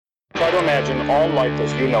Try to imagine all life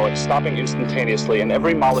as you know it stopping instantaneously and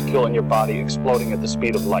every molecule in your body exploding at the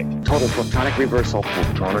speed of light. Total protonic reversal.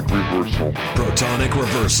 Protonic reversal. Protonic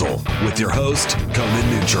reversal with your host, Conan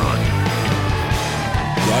Neutron.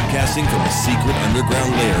 Broadcasting from a secret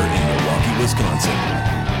underground lair in Milwaukee, Wisconsin.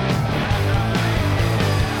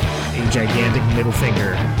 A gigantic middle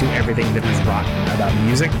finger to everything that is rotten about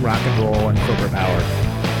music, rock and roll, and corporate power.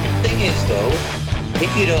 The thing is, though,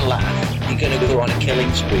 if you don't laugh, you're going to go on a killing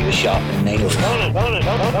spree with sharpened nails.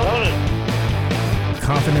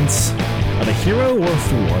 Confidence of a hero or a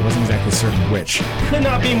fool. I wasn't exactly certain which. Could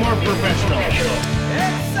not be more professional.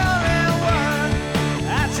 It's only one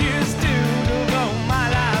I choose to devote my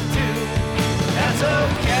life to. That's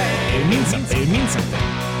okay. It means something. It means something.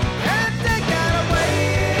 And they got away.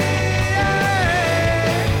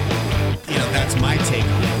 You know, that's my take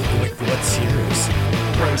on it. What's yours?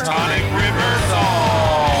 Protonic reversal.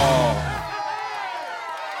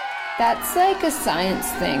 That's like a science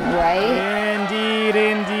thing, right? Indeed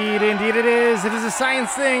it is. It is a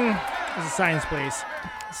science thing. It's a science place.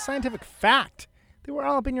 It's a scientific fact. They were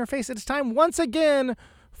all up in your face. It's time once again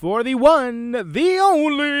for the one, the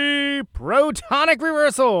only Protonic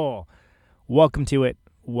reversal. Welcome to it.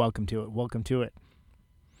 Welcome to it. Welcome to it.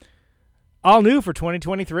 All new for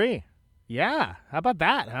 2023. Yeah, how about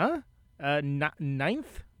that, huh?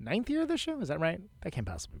 Ninth year of the show? Is that right? That can't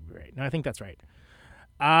possibly be right. No, I think that's right.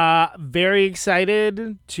 Very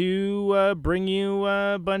excited to bring you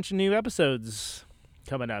a bunch of new episodes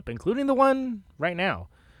coming up, including the one right now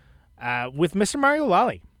with Mr. Mario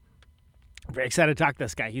Lalli. Very excited to talk to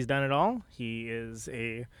this guy. He's done it all. He is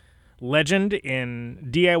a legend in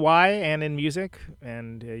DIY and in music,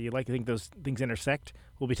 and you like to think those things intersect.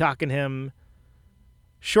 We'll be talking to him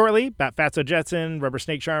shortly about Fatso, Jetson, Rubber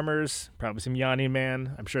Snake Charmers, probably some Yawning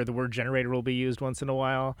Man. I'm sure the word generator will be used once in a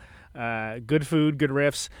while. Good food, good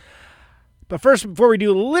riffs. But first, before we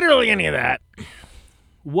do literally any of that,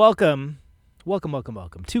 welcome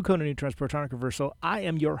to Conan Neutron's Protonic Reversal. I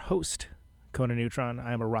am your host, Conan Neutron.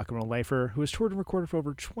 I am a rock and roll lifer who has toured and recorded for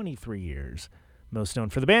over 23 years. Most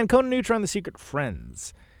known for the band Conan Neutron, The Secret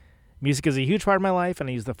Friends. Music is a huge part of my life, and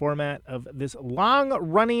I use the format of this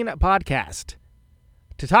long-running podcast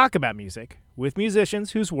to talk about music with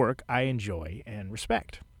musicians whose work I enjoy and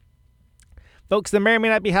respect. Folks that may or may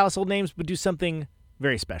not be household names, but do something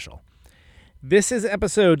very special. This is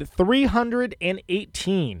episode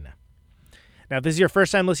 318. Now, if this is your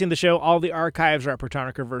first time listening to the show, all the archives are at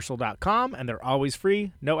protonicreversal.com, and they're always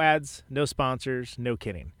free. No ads, no sponsors, no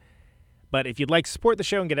kidding. But if you'd like to support the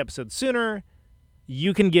show and get episodes sooner,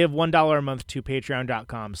 you can give $1 a month to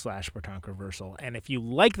patreon.com/protonicreversal. And if you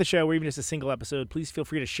like the show or even just a single episode, please feel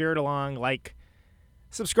free to share it along, like,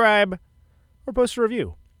 subscribe, or post a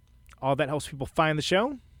review. All that helps people find the show,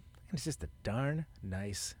 and it's just a darn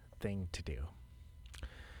nice thing to do.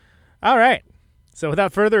 All right. So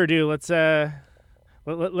without further ado, let's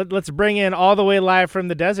bring in all the way live from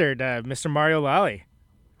the desert, Mr. Mario Lalli.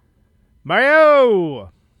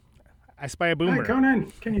 Mario! I spy a boomer. Hi,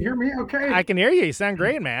 Conan. Can you hear me okay? I can hear you. You sound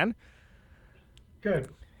great, man. Good.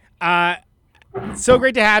 So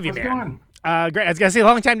great to have you, How's it man. going? Great. I was going to say,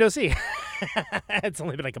 long time no see. It's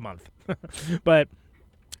only been like a month. But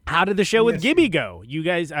how did the show with Gibby go? You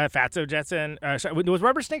guys, Fatso, Jetson, was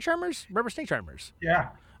Rubber Snake Charmers? Rubber Snake Charmers. Yeah.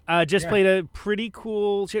 Played a pretty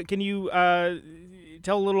cool show. Can you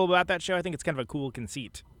tell a little about that show? I think it's kind of a cool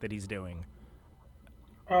conceit that he's doing.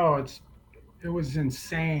 Oh, it was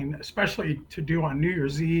insane, especially to do on New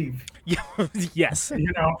Year's Eve. Yes.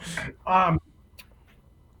 You know,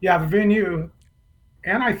 the venue,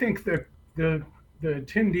 and I think the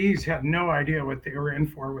attendees had no idea what they were in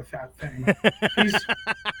for with that thing.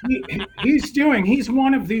 He's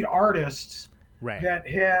one of the artists that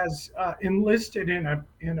has enlisted in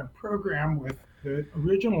a program with the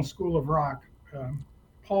original School of Rock,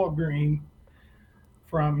 Paul Green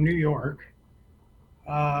from New York.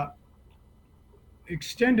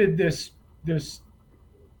 Extended this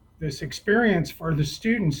experience for the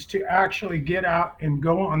students to actually get out and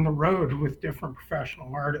go on the road with different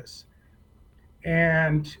professional artists.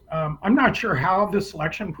 And I'm not sure how the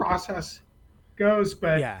selection process goes,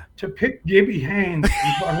 but to pick Gibby Haynes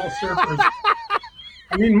and Butthole Surfers,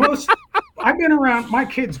 I mean, I've been around, my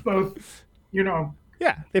kids both, they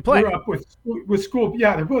play. Grew up with school.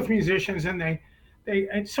 Yeah, they're both musicians, and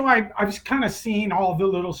and so I've kind of seen all the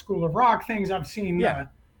little School of Rock things. I've seen the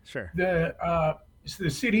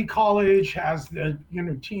city college has the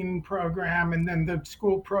teen program, and then the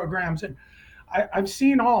school programs, and I've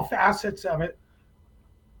seen all facets of it.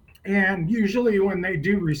 And usually when they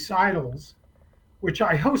do recitals, which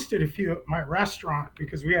I hosted a few at my restaurant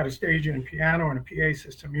because we had a stage and a piano and a PA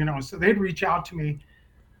system, so they'd reach out to me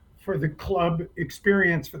for the club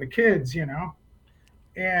experience for the kids,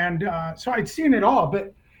 and so I'd seen it all,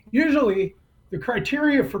 but usually the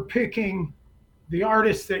criteria for picking the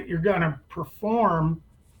artists that you're going to perform,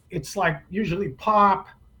 it's like usually pop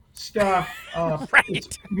stuff, Right.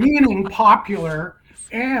 It's meaning popular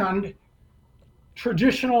and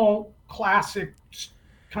traditional classic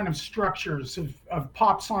kind of structures of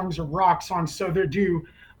pop songs or rock songs. So they do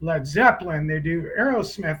Led Zeppelin, they do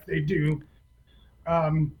Aerosmith, they do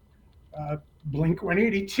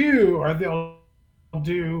Blink-182, or they'll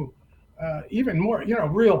do even more,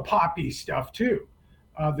 real poppy stuff too.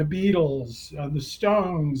 The Beatles, the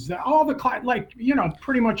Stones, all the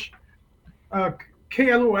pretty much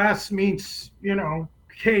KLOS meets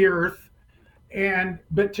K-Earth,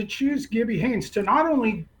 but to choose Gibby Haynes to not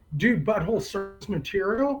only do Butthole Surfers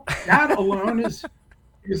material, that alone is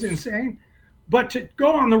insane, but to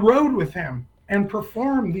go on the road with him and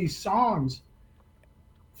perform these songs.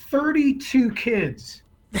 32 kids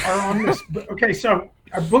are on this. Okay, so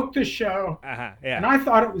I booked the show, and I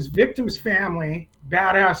thought it was Victim's Family,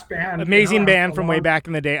 badass band, amazing band from way back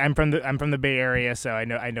in the day. I'm from the Bay Area, so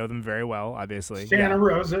I know them very well, obviously. Santa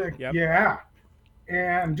Rosa, Yep. yeah,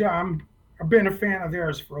 and I've been a fan of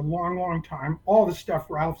theirs for a long, long time. All the stuff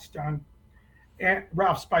Ralph's done, and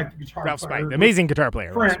Ralph Spite, the guitar Ralph player, Spite, the amazing guitar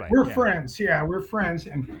player. Ralph Spite, we're friends, we're friends,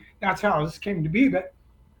 and that's how this came to be. But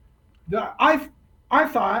I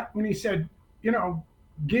thought when he said,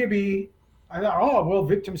 Gibby, I thought, oh, well,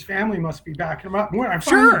 Victim's Family must be backing him up. When I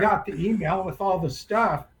finally got the email with all the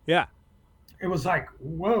stuff, it was like,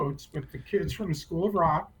 whoa, it's with the kids from the School of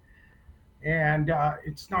Rock. And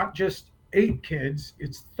it's not just 8 kids,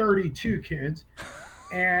 it's 32 kids.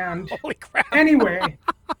 And holy crap. Anyway,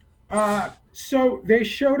 so they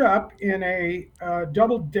showed up in a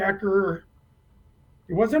double-decker.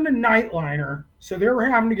 It wasn't a nightliner, so they were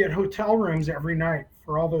having to get hotel rooms every night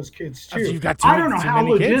for all those kids too. You've got I don't know how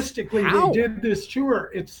logistically they did this tour.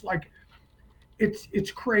 It's like,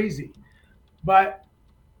 it's crazy, but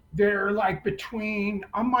they're like between,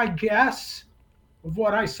 on my guess of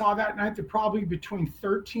what I saw that night, they're probably between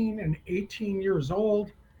 13 and 18 years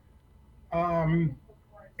old. And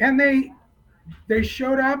they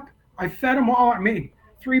showed up. I fed them all. I made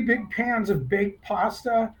 3 big pans of baked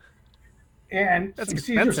pasta and That's some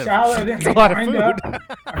expensive. Caesar salad. That's a lot of food.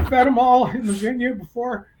 I fed them all in the venue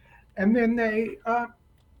before, and then they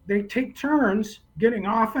take turns getting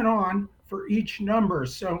off and on for each number.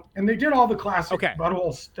 So, and they did all the classic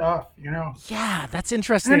butthole stuff, Yeah, that's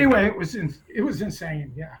interesting. Anyway, it was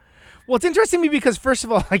insane. Yeah. Well, it's interesting to me because, first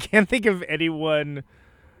of all, I can't think of anyone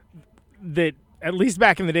that, at least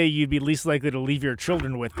back in the day, you'd be least likely to leave your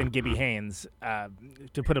children with than Gibby Haynes,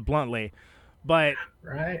 to put it bluntly. But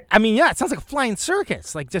right. I mean, it sounds like a flying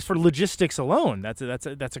circus, like just for logistics alone. That's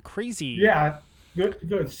a crazy. Yeah,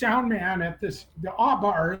 the sound man at the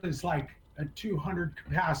Bar is like a 200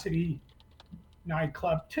 capacity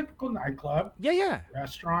nightclub, typical nightclub. Yeah.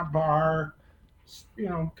 Restaurant, bar,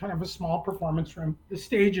 kind of a small performance room. The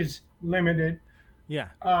stage is limited. Yeah.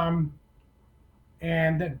 And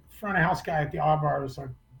the front of house guy at the Bar was like,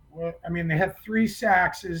 what? I mean, they had 3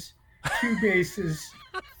 saxes, 2 basses,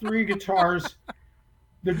 3 guitars,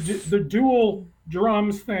 the dual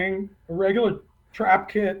drums thing, a regular trap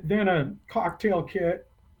kit, then a cocktail kit,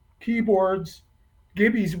 keyboards,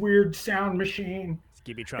 Gibby's weird sound machine.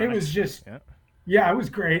 Gibby-tronics. It was just, it was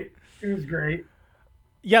great. It was great.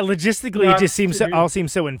 Yeah, logistically, it just seems all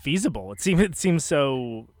seems so infeasible. It seems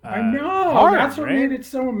so. I know. hard, That's what right? made it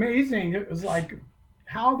so amazing. It was like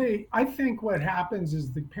I think what happens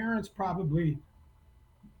is the parents probably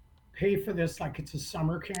pay for this like it's a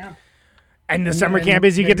summer camp. And the summer camp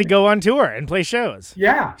is you get to go on tour and play shows.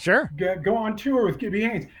 Yeah. Sure. Go on tour with Gibby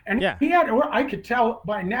Haynes. And he had, I could tell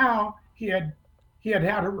by now he had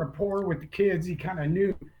a rapport with the kids. He kind of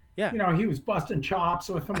knew, he was busting chops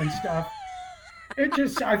with them and stuff. It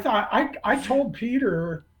just, I thought, I told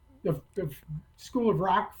Peter, the School of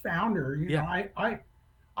Rock founder,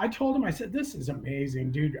 I told him, I said, this is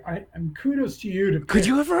amazing, dude. And kudos to you. Could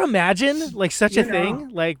you ever imagine like such a thing,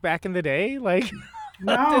 like back in the day? Like,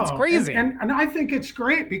 no, it's crazy. And I think it's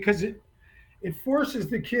great because it forces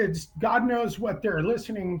the kids, God knows what they're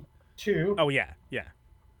listening to. Oh, yeah.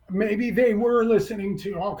 Maybe they were listening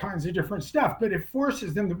to all kinds of different stuff, but it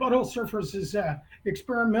forces them. The Butthole Surfers is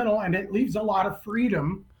experimental and it leaves a lot of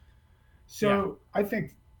freedom. So I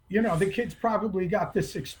think, the kids probably got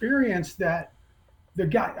this experience that the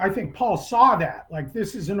guy, I think Paul saw that, like,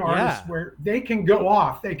 this is an artist where they can go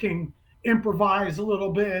off, they can improvise a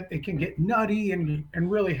little bit, they can get nutty and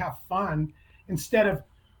really have fun. instead of,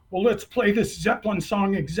 well, let's play this Zeppelin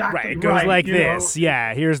song exactly Right, it goes like this. know?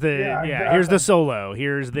 Yeah, here's the here's the solo.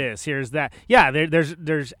 Here's this. Here's that. Yeah,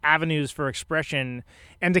 there's avenues for expression,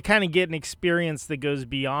 and to kind of get an experience that goes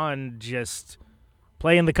beyond just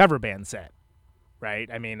playing the cover band set. Right.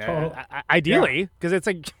 I mean, ideally, because it's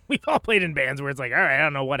like we've all played in bands where it's like, all right, I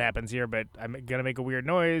don't know what happens here, but I'm gonna make a weird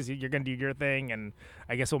noise. You're gonna do your thing, and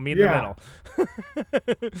I guess we'll meet in the middle.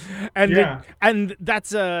 And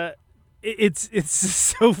that's it's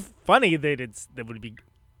so funny that that would be,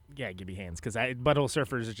 give me hands, because Butthole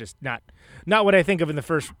Surfers is just not what I think of in the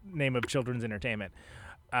first name of children's entertainment.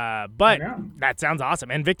 But that sounds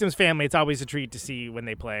awesome. And Victim's Family, it's always a treat to see when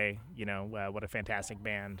they play. What a fantastic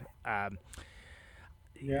band. I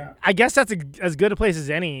guess that's as good a place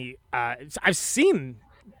as any. I've seen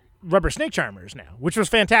Rubber Snake Charmers now, which was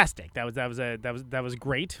fantastic. That was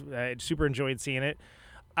great. Super enjoyed seeing it.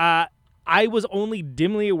 I was only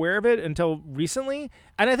dimly aware of it until recently,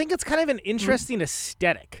 and I think it's kind of an interesting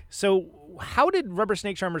aesthetic. So, how did Rubber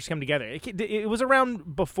Snake Charmers come together? It was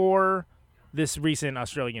around before this recent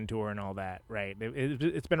Australian tour and all that, right?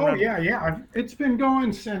 It's been around. Oh yeah. It's been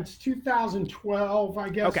going since 2012, I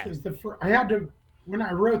guess. Okay. I had to. When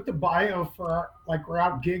I wrote the bio for, like, we're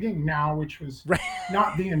out gigging now, which was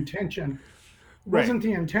not the intention, wasn't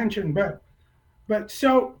the intention, but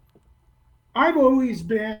so I've always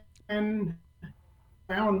been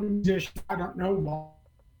around musicians. I don't know why.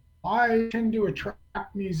 I tend to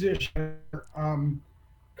attract musicians,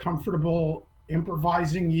 comfortable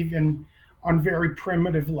improvising even on very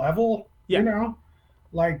primitive level,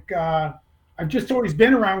 like I've just always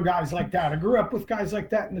been around guys like that. I grew up with guys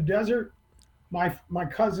like that in the desert. My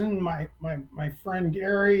cousin, my friend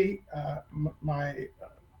Gary, my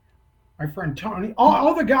friend Tony,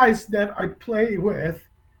 all the guys that I play with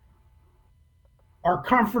are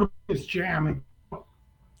comfortable with jamming.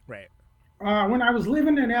 Right. When I was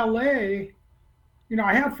living in LA,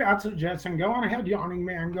 I had Fatso, Jetson going, I had Yawning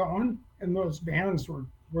Man going, and those bands were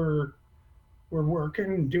working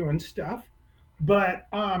and doing stuff. But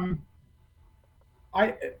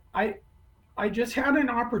I just had an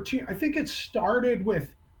opportunity. I think it started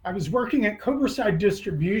with, I was working at Coverside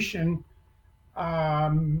Distribution,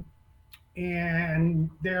 and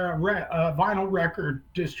they're a vinyl record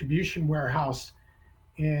distribution warehouse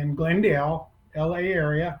in Glendale, LA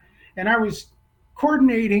area. And I was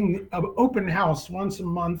coordinating an open house once a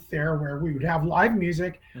month there where we would have live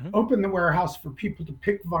music, open the warehouse for people to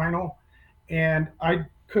pick vinyl. And I'd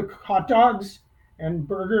cook hot dogs and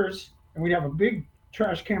burgers, and we'd have a big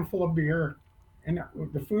trash can full of beer. And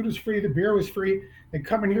the food was free, the beer was free. They'd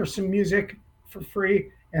come and hear some music for free,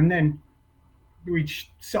 and then we'd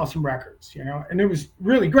sell some records, And it was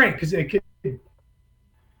really great because they could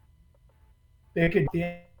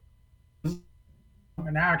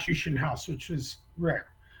an execution house, which was rare.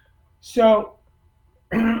 So,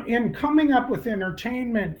 in coming up with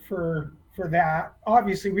entertainment for that,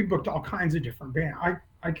 obviously we booked all kinds of different bands.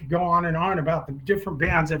 I could go on and on about the different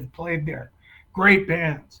bands I've played there, great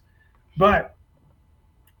bands, but.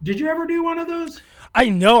 Did you ever do one of those? I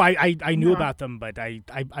know, I knew about them, but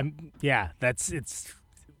it's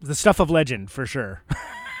the stuff of legend for sure.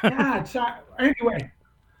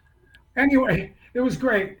 Anyway, it was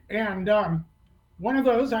great. And one of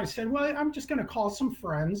those, I said, well, I'm just going to call some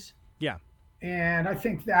friends. Yeah. And I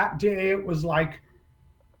think that day it was like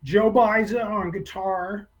Joe Biza on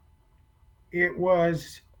guitar. It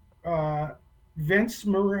was Vince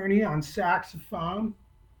Maroney on saxophone.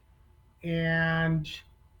 And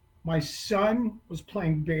my son was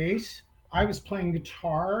playing bass. I was playing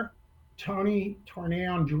guitar. Tony Tournay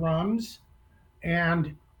on drums.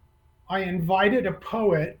 And I invited a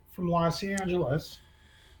poet from Los Angeles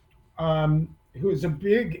who is a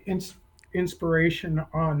big inspiration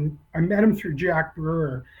on. I met him through Jack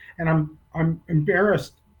Brewer, and I'm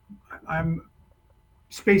embarrassed. I'm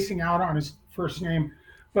spacing out on his first name,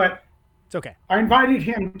 but it's okay. I invited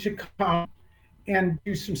him to come and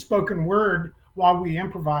do some spoken word while we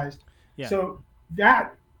improvised. Yeah. So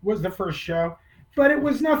that was the first show, but it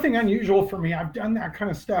was nothing unusual for me. I've done that kind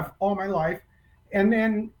of stuff all my life. And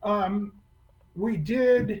then we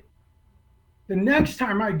did, the next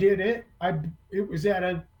time I did it, it was at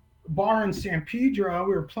a bar in San Pedro.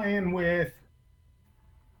 We were playing with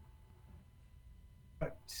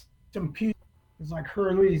some people, it was like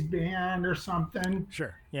Hurley's band or something.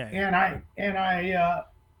 Sure. Yeah. And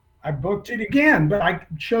I booked it again, but I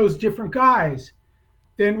chose different guys.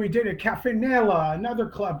 Then we did a Cafe Nela, another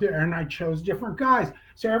club there, and I chose different guys.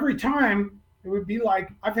 So every time it would be like,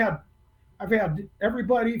 I've had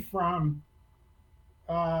everybody from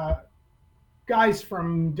guys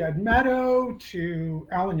from Dead Meadow to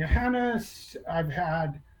Alan Johannes. I've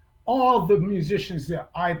had all the musicians that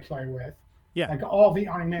I play with, like all the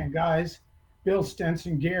Yawning Man guys, Bill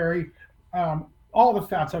Stenson, Gary, all the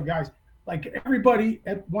Fatso guys, like everybody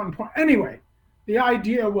at one point. Anyway, the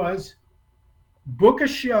idea was book a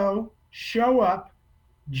show, show up,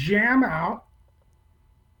 jam out,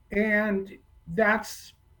 and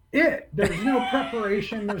that's it. There's no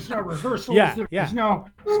preparation, there's no rehearsals, there's no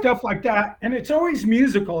stuff like that, and it's always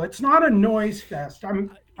musical. It's not a noise fest.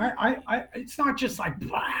 It's not just like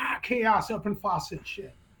blah, chaos, open faucet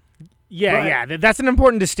shit. That's an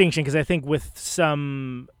important distinction, because I think with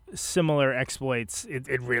some similar exploits,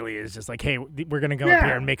 it really is just like, hey, we're gonna go up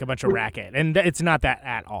here and make a bunch of racket, and it's not that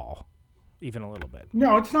at all, even a little bit.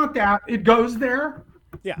 No, it's not that. It goes there.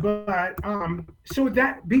 Yeah. But so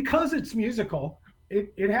that, because it's musical,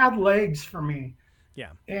 it had legs for me.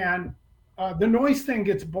 Yeah. And the noise thing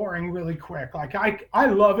gets boring really quick. Like I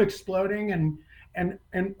love exploding and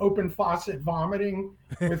open faucet vomiting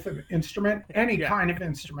with an instrument, any kind of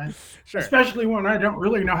instrument, especially when I don't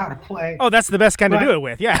really know how to play. Oh, that's the best kind to do it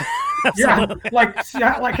with. Yeah. Like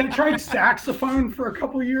I tried saxophone for a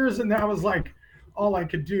couple of years, and that was like all I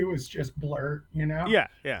could do was just blurt, you know?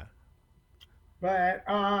 Yeah. But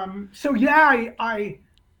so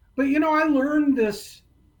but you know, I learned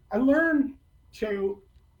to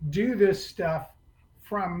do this stuff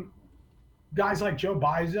from guys like Joe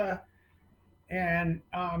Baiza, and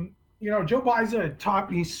you know, Joe Baiza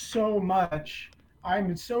taught me so much.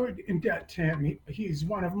 I'm so in debt to him. He's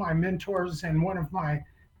one of my mentors and one of my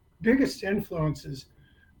biggest influences,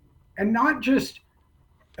 and not just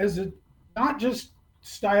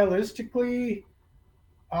stylistically,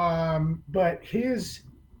 but his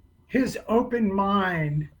open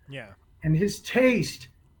mind and his taste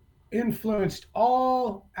influenced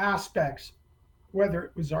all aspects, whether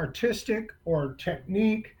it was artistic or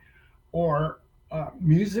technique or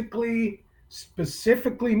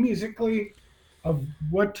specifically musically, of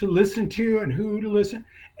what to listen to and who to listen,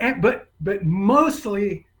 but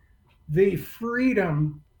mostly the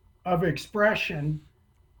freedom of expression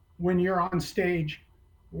when you're on stage,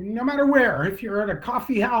 no matter where, if you're at a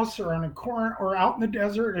coffee house or on a corner or out in the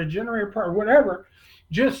desert, a generator park, whatever,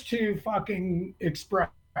 just to fucking express,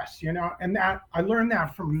 you know. And that I learned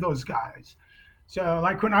that from those guys. So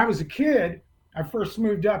like when I was a kid, I first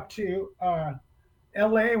moved up to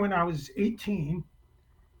LA when I was 18,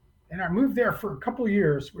 and I moved there for a couple of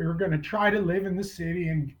years. We were going to try to live in the city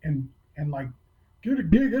and like get a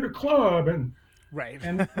gig at a club, and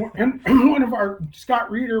and one of our,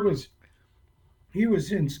 Scott Reeder, he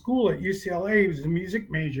was in school at UCLA. He was a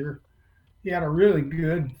music major. He had a really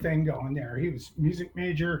good thing going there. He was a music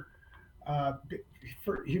major.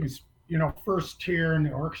 He was, you know, first tier in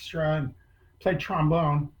the orchestra and played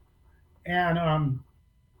trombone. And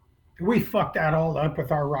we fucked that all up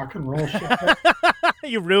with our rock and roll shit.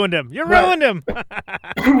 You ruined him. Ruined him.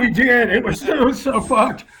 We did. It was so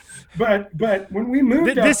fucked. But when we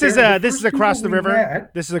moved up this is across the river.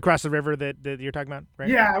 This is across the river that you're talking about, right?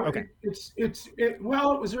 Yeah. Okay. It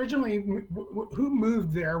was originally, who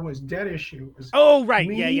moved there was Dead Issue. Right.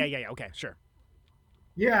 Yeah. Okay, sure.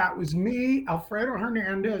 Yeah, it was me, Alfredo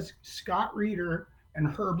Hernandez, Scott Reeder, and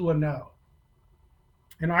Herb Leno.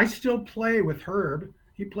 And I still play with Herb.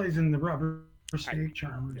 He plays in the Rubber State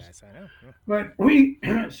Charmers. Yes, I know. Yeah. But we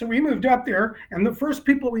moved up there, and the first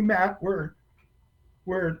people we met were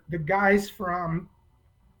the guys from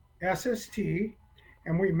SST,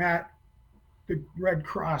 and we met the Red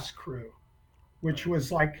Cross crew, which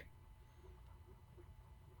was like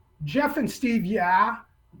Jeff and Steve. Yeah,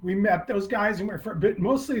 we met those guys, but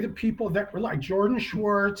mostly the people that were like Jordan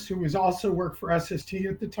Schwartz, who was also worked for SST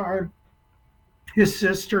at the time, his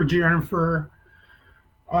sister Jennifer,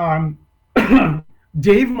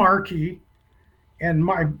 Dave Markey, and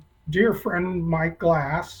my dear friend Mike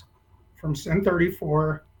Glass from Sen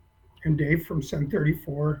 34, and Dave from Sen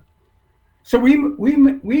 34. So we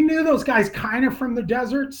knew those guys kind of from the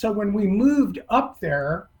desert. So when we moved up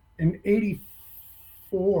there in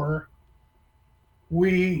 '84,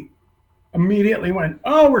 we immediately went,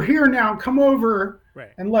 "Oh, we're here now. Come over,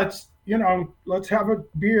 and let's have a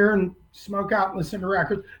beer and smoke out and listen to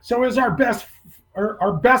records." So as our best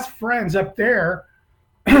friends up there,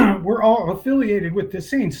 we're all affiliated with the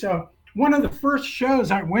scene. So one of the first shows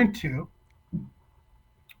I went to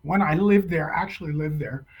when I actually lived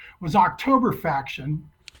there, was October Faction.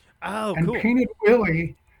 Oh, and cool. Painted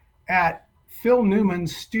Willie at Phil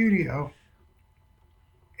Newman's studio.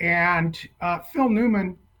 And Phil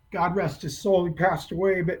Newman, God rest his soul, he passed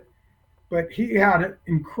away, but he had an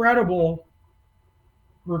incredible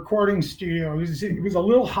recording studio. It was a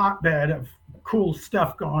little hotbed cool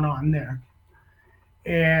stuff going on there.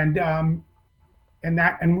 And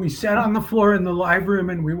we sat on the floor in the live room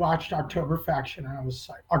and we watched October Faction. And I was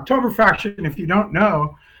like, October Faction, if you don't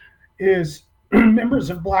know, is members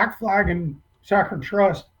of Black Flag and Saccharine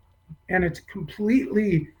Trust, and it's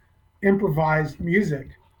completely improvised music.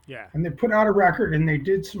 Yeah. And they put out a record and they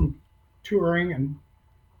did some touring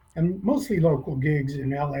and mostly local gigs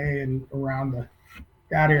in LA and around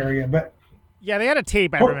that area. But yeah, they had a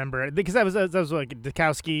tape, I remember, because that was like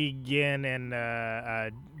Dukowski, Yin,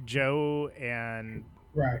 and Joe, and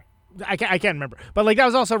right. I can't remember, but like that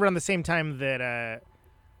was also around the same time that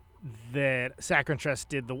Saccharine Trust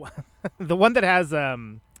did the one that has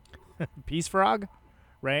Peace Frog,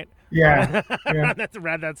 right? Yeah, that's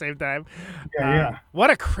around that same time. Yeah.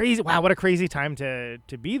 What a crazy time to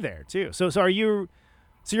be there too. So you're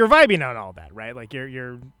vibing on all that, right? Like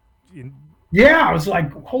you're. Yeah, I was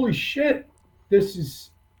like, holy shit. This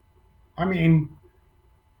is, I mean,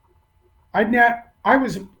 I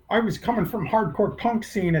was coming from hardcore punk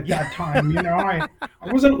scene at that time. You know, I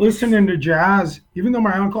wasn't listening to jazz, even though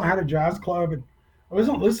my uncle had a jazz club. And I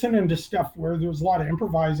wasn't listening to stuff where there was a lot of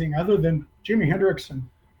improvising other than Jimi Hendrix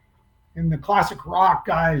and the classic rock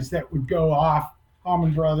guys that would go off,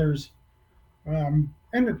 Allman Brothers. And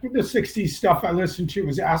the 60s stuff I listened to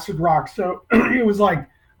was acid rock. So it was like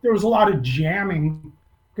there was a lot of jamming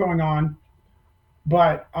going on.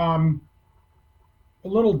 But a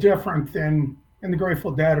little different than in the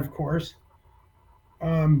Grateful Dead, of course.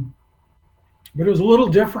 But it was a little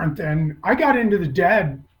different than I got into the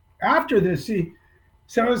Dead after this.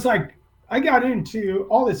 So it was like I got into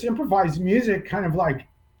all this improvised music kind of like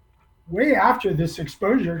way after this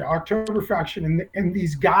exposure to October Faction and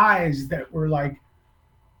these guys that were like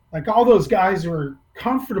all those guys were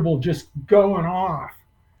comfortable just going off.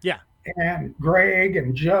 Yeah. And Greg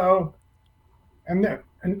and Joe. And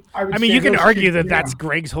I mean, you can argue that that's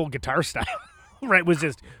Greg's whole guitar style, right? Was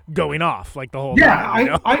just going off like the whole time. You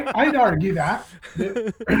know? I'd argue that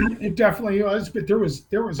it definitely was, but there was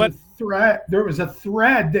a thread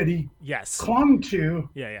that he clung to.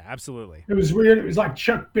 Yeah, absolutely. It was weird. It was like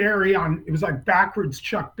it was like backwards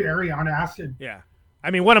Chuck Berry on acid. Yeah,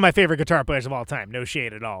 I mean, one of my favorite guitar players of all time. No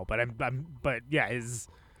shade at all, but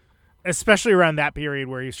especially around that period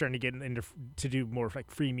where he's starting to get into to do more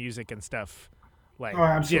like free music and stuff. Like,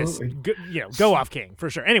 absolutely. Go off king for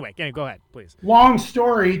sure. Anyway, go ahead, please. Long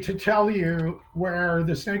story to tell you where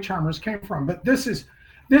the Snake Charmers came from, but this is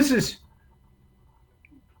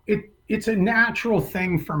it's a natural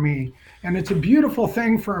thing for me, and it's a beautiful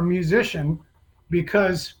thing for a musician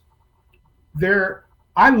because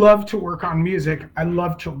I love to work on music. I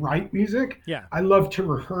love to write music. Yeah. I love to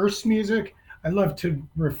rehearse music. I love to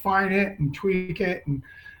refine it and tweak it,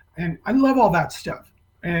 and I love all that stuff.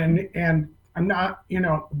 And I'm not,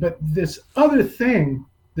 but this other thing,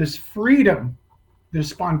 this freedom, this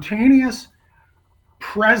spontaneous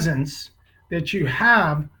presence that you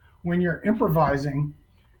have when you're improvising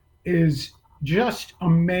is just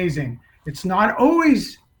amazing. It's not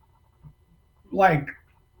always like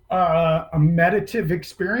a meditative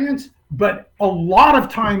experience, but a lot of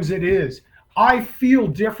times it is. I feel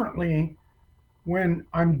differently when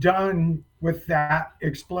I'm done with that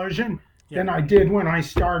explosion than I did when I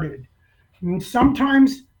started. And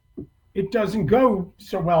sometimes it doesn't go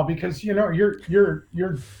so well because you're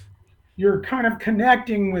kind of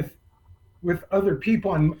connecting with other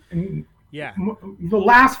people and the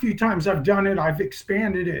last few times I've done it, I've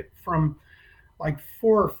expanded it from like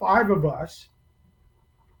 4 or 5 of us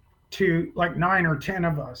to like 9 or 10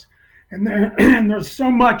 of us, and there's so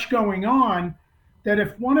much going on that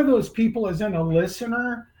if one of those people isn't a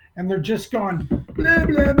listener and they're just going blah,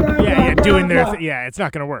 blah, blah, blah, doing blah, their it's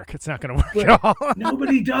not going to work. It's not going to work at all.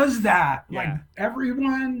 Nobody does that. Like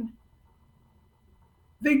everyone,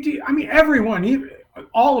 they do. I mean, everyone,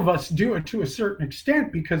 all of us do it to a certain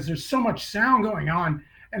extent because there's so much sound going on,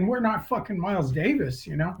 and we're not fucking Miles Davis,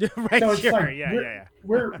 Right. So it's sure.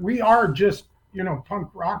 like we are just punk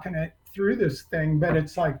rocking it through this thing, but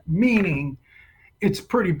it's like meaning it's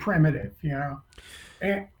pretty primitive,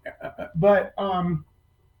 and but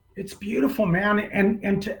it's beautiful, man.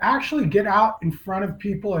 And to actually get out in front of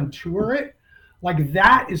people and tour it, like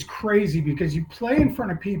that is crazy because you play in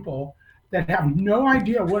front of people that have no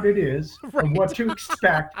idea what it is or what to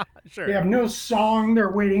expect. Sure. They have no song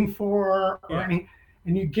they're waiting for or any,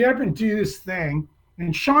 and you get up and do this thing.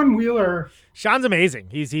 And Sean's amazing.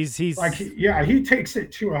 He's like, he takes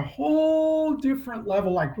it to a whole different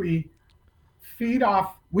level. Like we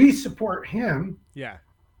support him. Yeah.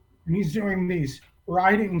 And he's doing these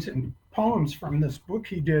writings and poems from this book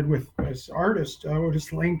he did with this artist,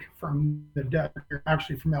 Otis Link from the desert,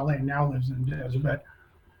 actually from LA, now lives in the desert, but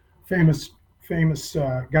famous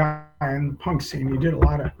guy in the punk scene. He did a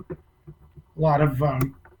lot of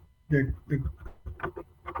the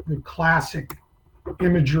classic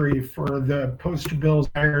imagery for the poster bills,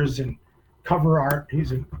 flyers, and cover art.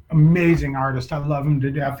 He's an amazing artist. I love him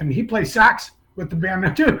to death, and he plays sax with the band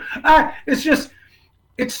now too.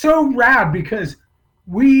 It's so rad because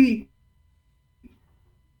we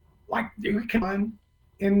can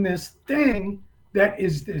in this thing that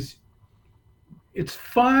is this. It's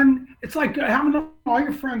fun. It's like having all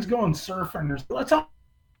your friends going surfing. Let's all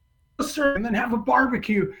surf and then have a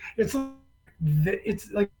barbecue. It's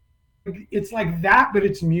like that, but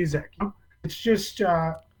it's music. It's just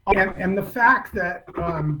and the fact that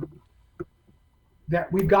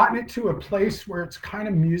that we've gotten it to a place where it's kind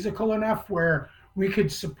of musical enough where we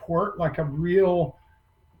could support like a real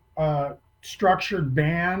structured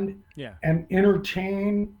band and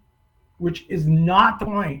entertain, which is not the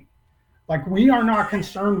point. Like, we are not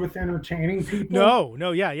concerned with entertaining people.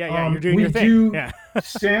 No, yeah. You're doing your thing.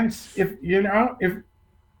 Sense if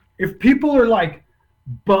people are like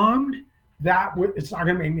bummed, it's not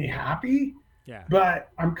going to make me happy. Yeah. But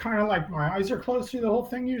I'm kind of like, my eyes are closed through the whole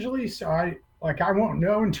thing usually, so I won't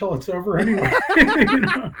know until it's over anyway.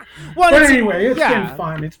 Well, but anyway, it's been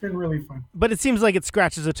fun. It's been really fun. But it seems like it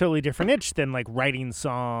scratches a totally different itch than like writing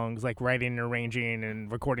songs, like writing and arranging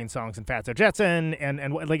and recording songs in Fatso Jetson,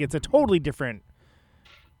 and like it's a totally different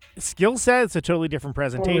skill set. It's a totally different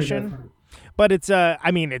presentation. Totally different. But it's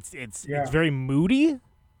it's very moody.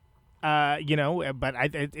 But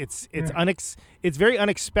it's very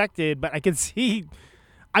unexpected. But I can see.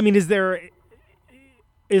 I mean, is there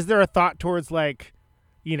a thought towards like,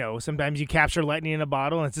 sometimes you capture lightning in a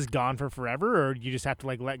bottle and it's just gone for forever, or you just have to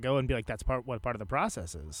like let go and be like, that's what part of the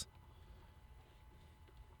process is?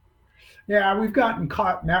 Yeah, we've gotten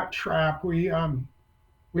caught in that trap. We have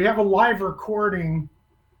a live recording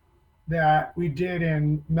that we did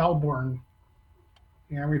in Melbourne.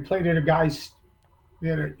 We played at a guy's.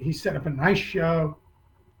 He set up a nice show,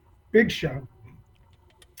 big show,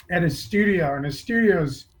 at his studio, and his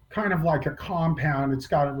studio's kind of like a compound. It's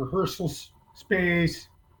got a rehearsal space,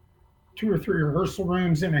 2 or 3 rehearsal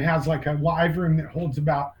rooms, and it has like a live room that holds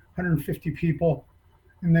about 150 people,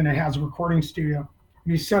 and then it has a recording studio.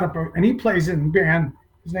 And he set up and he plays in a band.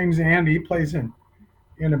 His name's Andy. He plays in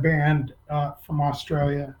a band from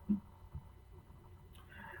Australia,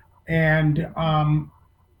 and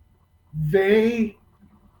they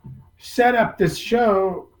set up this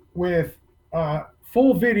show with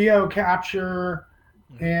full video capture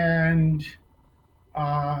and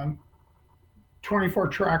 24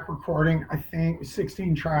 track recording, I think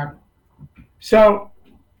 16 track. So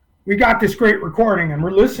we got this great recording and we're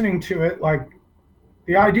listening to it. Like,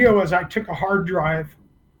 the idea was I took a hard drive.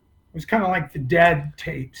 It was kind of like the Dead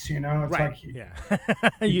tapes, it's right. Like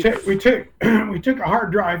we took a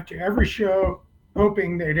hard drive to every show,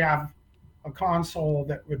 hoping they'd have a console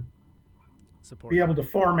that would be able to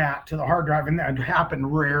format to the hard drive, and that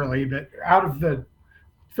happened rarely. But out of the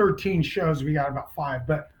 13 shows, we got about 5.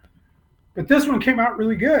 But this one came out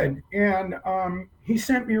really good, and he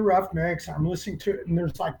sent me a rough mix. I'm listening to it, and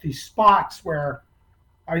there's like these spots where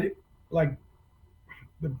I like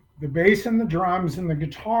the bass and the drums and the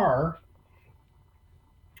guitar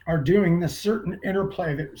are doing this certain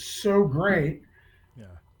interplay that was so great. Yeah.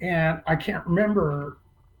 And I can't remember.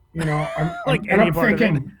 I'm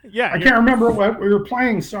thinking, I can't remember what we were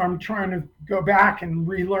playing, so I'm trying to go back and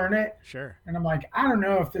relearn it. Sure. And I'm like, I don't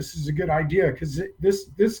know if this is a good idea, because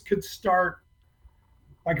this could start,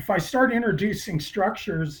 like, if I start introducing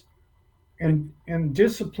structures and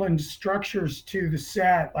disciplined structures to the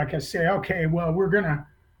set, like I say, okay, well,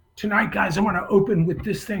 tonight, guys, I want to open with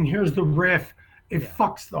this thing. Here's the riff. It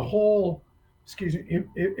fucks the whole, it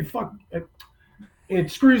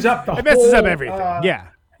screws up the whole. It messes up everything.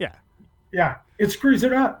 Yeah, it screws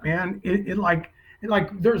it up, man. It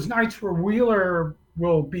there's nights where Wheeler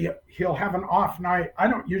he'll have an off night. I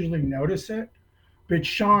don't usually notice it, but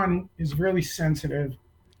Sean is really sensitive.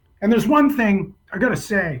 And there's one thing I gotta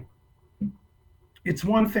say. It's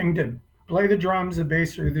one thing to play the drums, the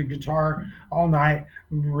bass, or the guitar all night,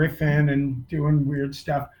 riffing and doing weird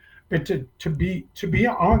stuff, but to be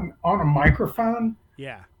on a microphone,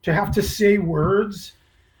 to have to say words.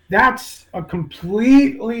 That's a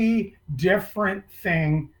completely different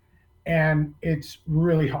thing, and it's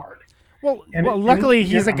really hard. Well, luckily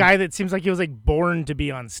he's a guy that seems like he was like born to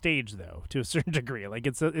be on stage, though, to a certain degree. Like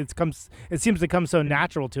it seems to come so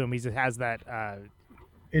natural to him. He just has that.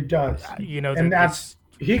 It does. And that's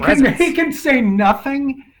he can say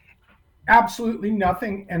nothing, absolutely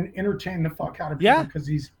nothing and entertain the fuck out of people because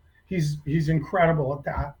he's incredible at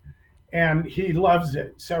that, and he loves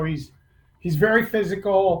it. So he's very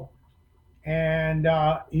physical, and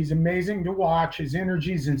he's amazing to watch. His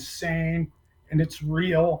energy is insane, and it's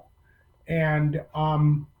real, and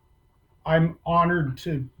I'm honored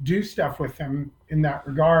to do stuff with him in that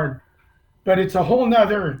regard. But it's a whole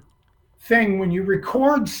nother thing when you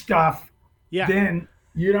record stuff. Then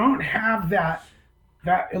you don't have that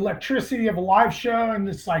electricity of a live show, and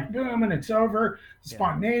it's like boom and it's over.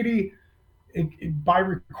 Spontaneity. By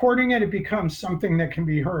recording it, it becomes something that can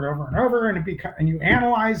be heard over and over, and you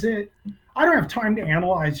analyze it. I don't have time to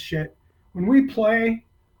analyze shit. When we play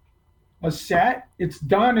a set, it's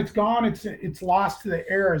done, it's gone, it's lost to the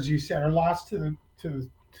air, as you said, or lost to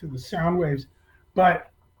the sound waves.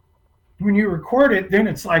 But when you record it, then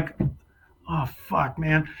it's like, oh fuck,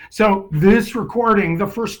 man. So this recording, the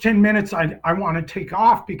first 10 minutes I want to take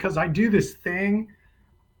off because I do this thing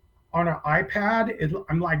on an iPad.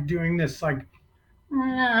 I'm like doing this like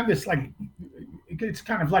it's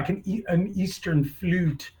kind of like an Eastern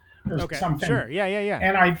flute or something. Sure. Yeah.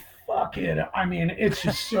 And I fuck it. I mean, it's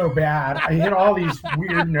just so bad. I hit all these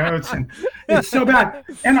weird notes, and it's so bad.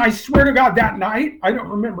 And I swear to God, that night I don't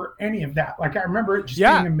remember any of that. Like I remember it just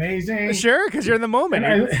being amazing. Sure, because you're in the moment.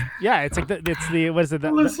 It's like what is it?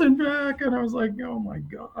 I listened back, and I was like, oh my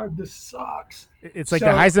God, this sucks. It's like the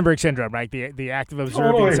Heisenberg syndrome, right? The act of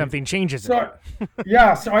observing something changes it.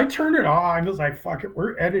 So I turned it off. I was like, fuck it,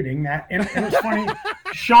 we're editing that. And it was funny.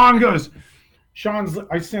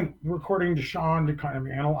 I sent the recording to Sean to kind of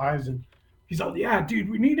analyze, and he's like, yeah, dude,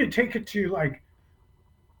 we need to take it to like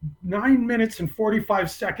 9 minutes and 45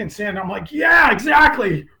 seconds in. I'm like, yeah,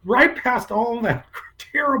 exactly. Right past all that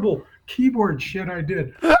terrible keyboard shit I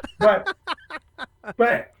did. But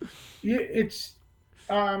it's,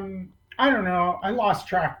 I don't know. I lost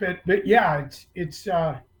track, but yeah,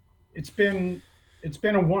 it's been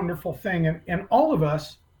a wonderful thing. And all of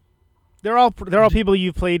us, They're all people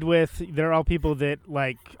you've played with. They're all people that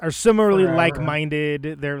like are similarly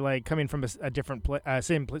like-minded. They're like coming from a different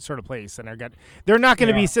same sort of place, and they're not going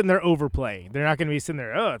to be sitting there overplay. They're not going to be sitting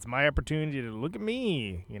there. Oh, it's my opportunity to look at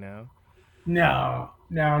me. You know. No.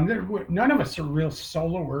 None of us are real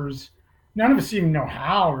soloers. None of us even know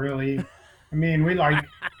how really. I mean, we like,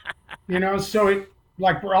 so it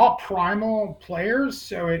like we're all primal players,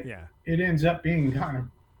 so it ends up being kind of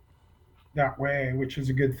that way, which is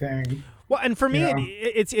a good thing. Well, and for me,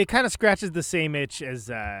 it kind of scratches the same itch as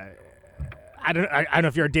I don't know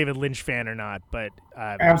if you're a David Lynch fan or not, but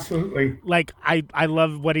absolutely. Like I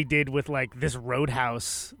love what he did with like this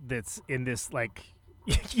roadhouse that's in this like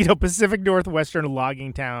Pacific Northwestern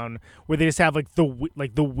logging town where they just have like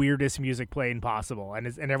the weirdest music playing possible, and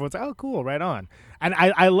everyone's like, oh cool, right on. And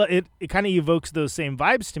I love it. It kind of evokes those same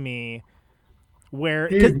vibes to me, where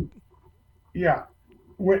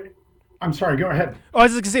I'm sorry, go ahead. Oh, I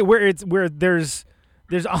was just gonna say where there's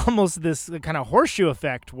almost this kind of horseshoe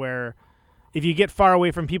effect where if you get far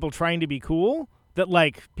away from people trying to be cool, that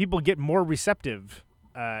like people get more receptive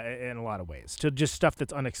in a lot of ways to just stuff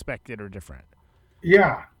that's unexpected or different.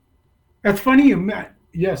 Yeah, that's funny you met.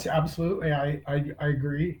 Yes, absolutely. I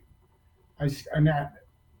agree. It's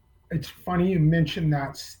funny you mentioned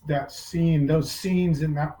that scene, those scenes,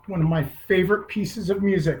 and that one of my favorite pieces of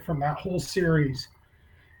music from that whole series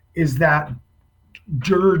is that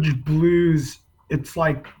dirge blues. It's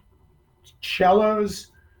like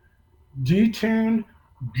cellos detuned.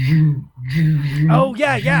 Oh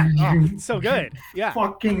yeah. Oh, it's so good. Yeah.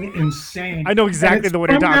 Fucking insane. I know exactly the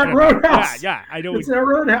one you're talking about. Yeah. I know. It's that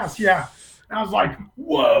Roadhouse. Yeah. And I was like,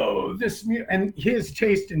 whoa, and his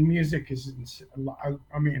taste in music is insane.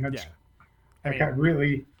 I mean, it's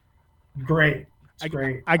really great. It's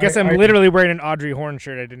great. I guess I'm literally wearing an Audrey Horne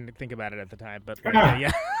shirt. I didn't think about it at the time, but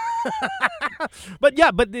yeah.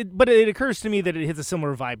 but it occurs to me that it hits a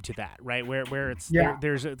similar vibe to that, right? Where it's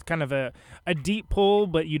there's kind of a deep pull,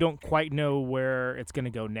 but you don't quite know where it's going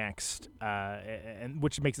to go next, and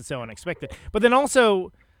which makes it so unexpected. But then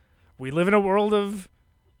also, we live in a world of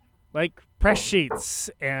like press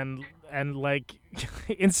sheets and like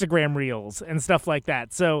Instagram reels and stuff like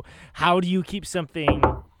that. So how do you keep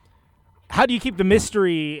the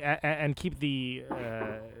mystery and keep the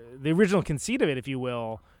original conceit of it, if you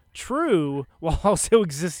will, true, while also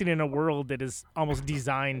existing in a world that is almost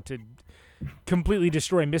designed to completely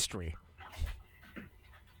destroy mystery?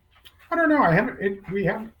 I don't know.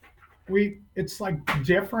 It's like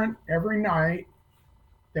different every night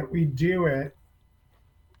that we do it.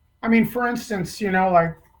 I mean, for instance,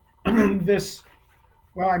 like this,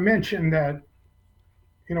 well, I mentioned that,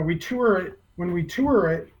 we tour it. When we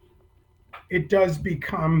tour it, it does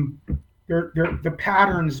become the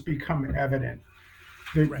patterns become evident.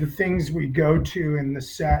 The things we go to in the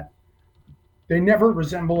set, they never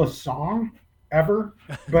resemble a song ever,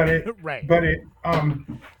 but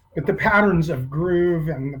but the patterns of groove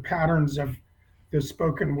and the patterns of the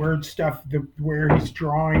spoken word stuff, where he's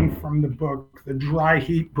drawing from the book, the Dry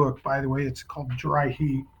Heat book, by the way, it's called Dry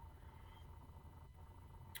Heat.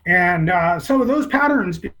 And so those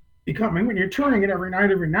patterns become, when you're touring it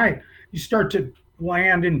every night, you start to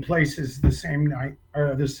land in places the same night,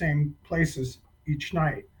 or the same places each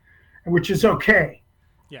night, which is okay.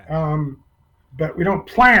 Yeah. But we don't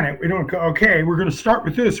plan it. We don't go, okay, we're going to start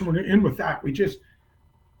with this and we're going to end with that. We just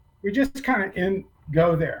kind of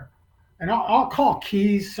go there. And I'll call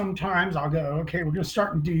keys sometimes. I'll go, okay, we're going to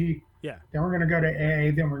start in D. Yeah. Then we're going to go to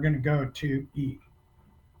A. Then we're going to go to E.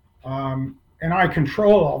 And I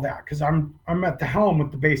control all that because I'm at the helm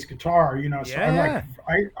with the bass guitar, you know. So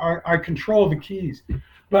I control the keys,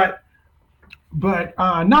 but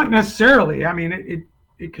not necessarily. I mean,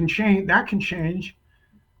 it can change. That can change.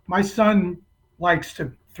 My son likes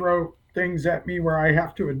to throw things at me where I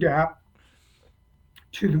have to adapt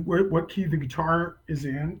to what key the guitar is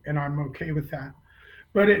in, and I'm okay with that.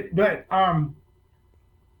 But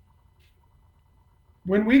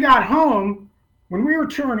when we got home, when we were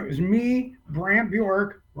touring, it was me, Brant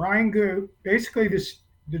Bjork, Ryan Goo, basically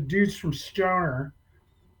the dudes from Stoner,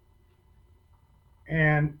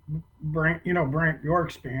 and Brant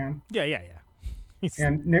Bjork's band. Yeah.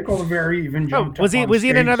 And Nick Oliveri even jumped up was he on in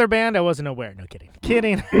stage. another band? I wasn't aware. No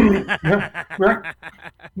kidding.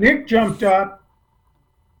 Nick jumped up.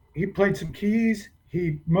 He played some keys.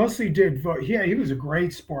 He mostly did he was a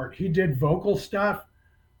great sport. He did vocal stuff,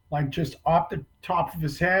 like just off the top of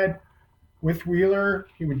his head with Wheeler.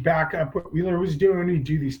 He would back up what Wheeler was doing. He'd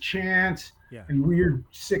do these chants and weird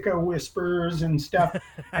sicko whispers and stuff.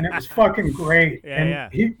 And it was fucking great.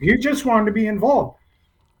 He just wanted to be involved.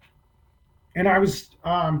 And I was,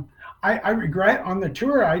 I regret on the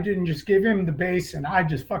tour, I didn't just give him the bass and I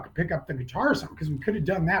just fucking pick up the guitar or something, because we could have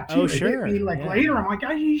done that too. Oh, It sure. hit me later. I'm like,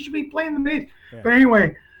 you should be playing the bass. Yeah. But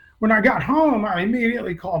anyway, when I got home, I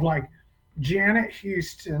immediately called like Janet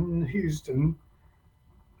Houston.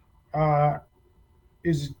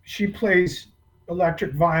 She plays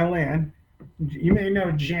electric violin. You may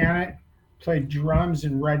know Janet, played drums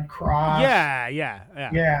in Red Cross.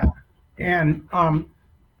 Yeah.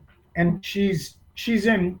 And she's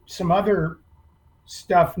in some other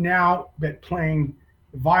stuff now, but playing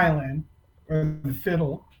the violin or the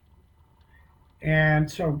fiddle. And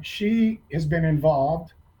so she has been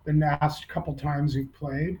involved the last couple times we've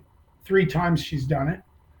played. 3 times she's done it.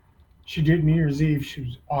 She did New Year's Eve. She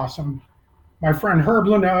was awesome. My friend Herb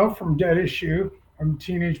Leno from Dead Issue, a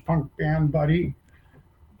teenage punk band buddy,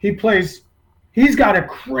 he's got a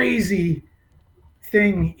crazy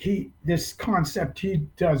thing, this concept he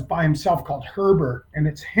does by himself called Herbert, and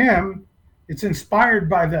it's inspired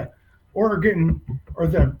by the organ or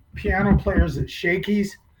the piano players at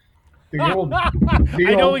Shakey's. I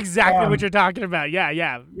know exactly what you're talking about.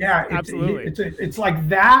 Yeah, absolutely. It's like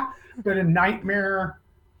that, but a nightmare,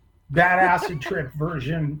 bad acid trip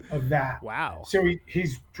version of that. Wow. So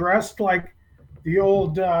he's dressed like the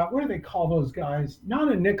old what do they call those guys? Not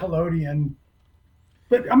a Nickelodeon.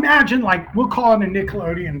 But imagine, like, we'll call it a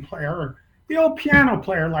Nickelodeon player, or the old piano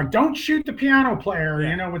player, like, don't shoot the piano player,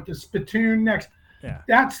 with the spittoon next. Yeah.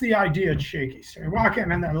 That's the idea at Shaky. So you walk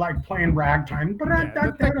in and they're like playing ragtime,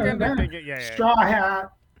 straw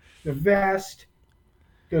hat, the vest,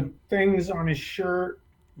 the things on his shirt.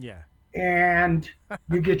 Yeah. And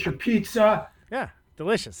you get your pizza. Yeah.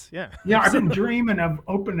 Delicious. Yeah. Yeah, I've been dreaming of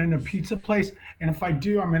opening a pizza place, and if I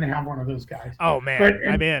do, I'm going to have one of those guys. Oh man,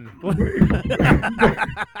 I'm in.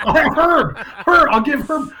 Herb, I'll give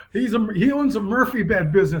Herb. He owns a Murphy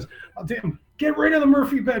bed business. I'll tell him, get rid of the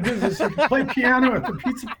Murphy bed business. You can play piano at the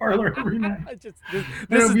pizza parlor every night.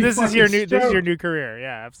 This is your new career.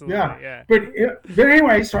 Yeah, absolutely. Yeah. But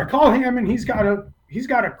anyway, so I call him, and he's got a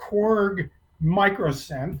Korg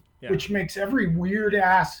microsynth, which makes every weird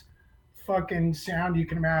ass fucking sound you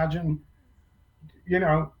can imagine,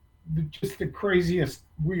 just the craziest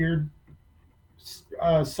weird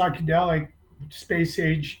psychedelic space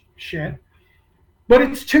age shit, but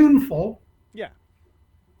it's tuneful.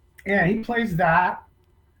 And he plays that,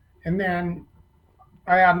 and then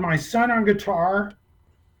I had my son on guitar,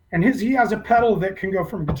 and he has a pedal that can go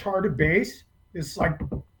from guitar to bass. It's like,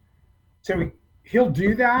 so he'll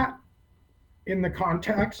do that in the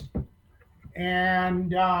context.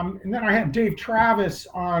 And then I had Dave Travis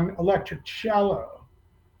on electric cello.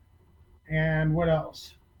 And what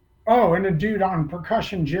else? Oh, and a dude on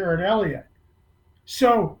percussion, Jared Elliott.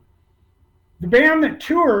 So the band that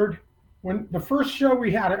toured when the first show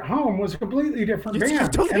we had at home was a completely different It's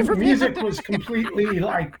band. totally And the different music band. was completely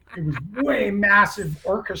like, it was way massive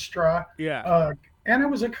orchestra. Yeah. And it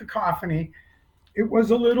was a cacophony. It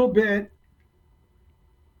was a little bit,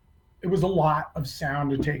 it was a lot of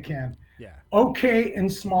sound to take in. Yeah. Okay in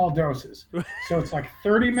small doses. So it's like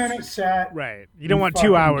 30-minute set. Right. You don't want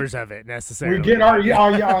 2 hours of it necessarily. We get our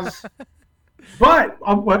yah-yahs. But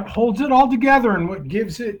what holds it all together and what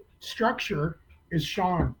gives it structure is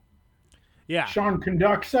Sean. Yeah. Sean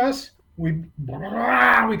conducts us. We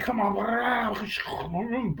come on,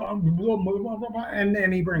 and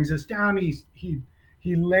then he brings us down.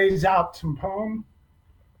 He lays out some poem,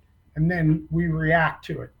 and then we react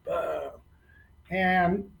to it.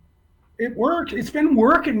 And it worked. It's been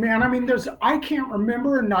working, man. I mean, I can't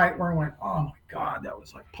remember a night where I went, oh my God, that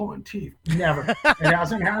was like pulling teeth. Never. It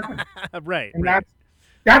hasn't happened. Right. And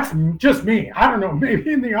that's just me. I don't know.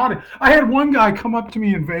 Maybe in the audience. I had one guy come up to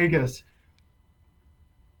me in Vegas.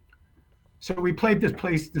 So we played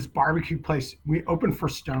this barbecue place. We opened for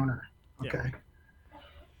Stoner. Okay.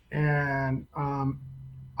 Yeah. And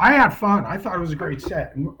I had fun. I thought it was a great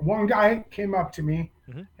set. And one guy came up to me,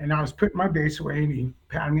 and I was putting my bass away, and he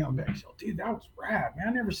patted me on the back. He said, dude, that was rad, man.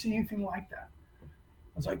 I never seen anything like that. I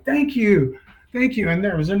was like, thank you. Thank you. And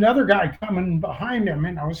there was another guy coming behind him,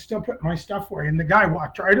 and I was still putting my stuff away. And the guy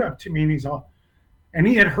walked right up to me, and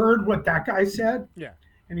he had heard what that guy said. Yeah.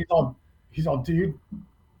 And he's all, dude,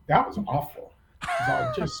 that was awful.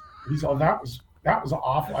 He's all, that was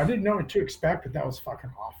awful. I didn't know what to expect, but that was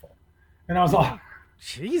fucking awful. And I was all,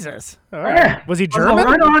 Jesus. All right. Was he German?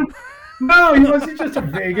 Right on. No, he wasn't. Just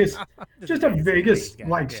a Vegas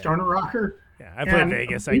like stoner rocker. Yeah, I played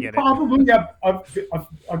Vegas. I get it. Probably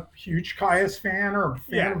a huge Caius fan or a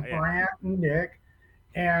fan of Brant and Nick,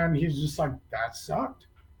 and he's just like, that sucked.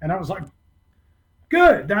 And I was like,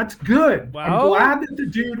 good. That's good. Well, I'm glad that the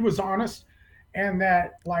dude was honest, and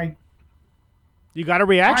that like. You got a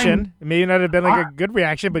reaction. It may not have been like a good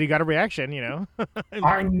reaction, but you got a reaction, you know.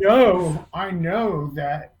 I know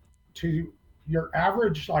that to your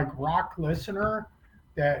average like rock listener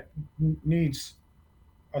that needs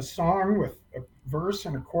a song with a verse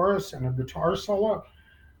and a chorus and a guitar solo,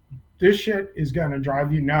 this shit is going to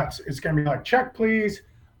drive you nuts. It's going to be like, check please,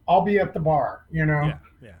 I'll be at the bar, you know.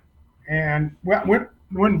 Yeah. And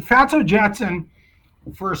when Fatso Jetson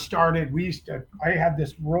first started, I had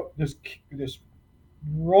this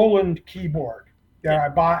Roland keyboard that I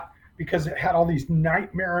bought because it had all these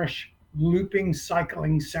nightmarish looping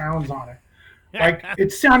cycling sounds on it. Like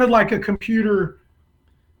it sounded like a computer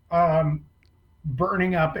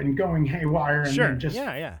burning up and going haywire and then just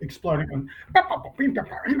exploding.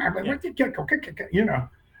 You know,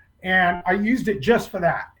 and I used it just for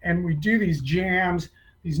that. And we do these jams,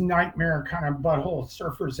 these nightmare kind of Butthole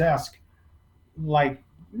Surfers-esque, like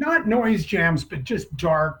not noise jams, but just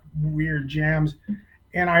dark, weird jams.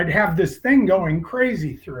 And I'd have this thing going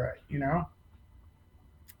crazy through it, you know?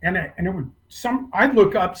 And it would I'd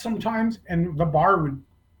look up sometimes and the bar would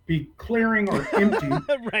be clearing or empty.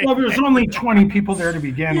 Right. Well, there's only 20 people there to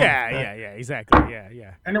begin with. Yeah, exactly.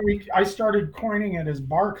 Yeah. And then I started coining it as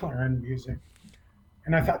bar clearing music.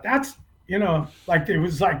 And I thought that's, you know, like it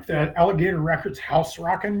was like the Alligator Records house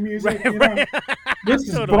rocking music. Right, you know? This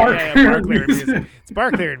is totally, bar clearing music. It's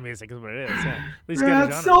bar clearing music is what it is. Yeah. At least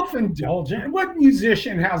it's self-indulgent. What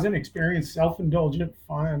musician hasn't experienced self-indulgent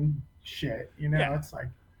fun shit? You know, it's like.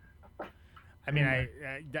 I mean,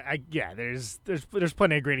 there's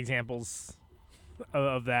plenty of great examples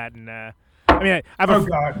of that, and I mean,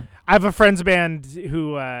 I have a friend's band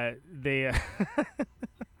who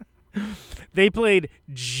they played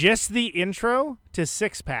just the intro to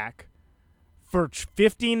Six Pack for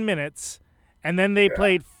 15 minutes, and then they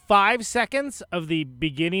played 5 seconds of the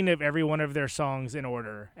beginning of every one of their songs in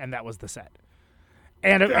order, and that was the set.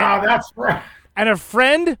 And that's right. And a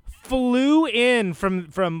friend flew in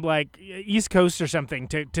from like East Coast or something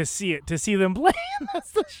to see them play. And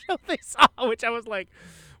that's the show they saw, which I was like,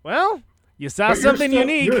 well, you saw something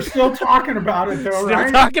unique. You're still talking about it, though, right?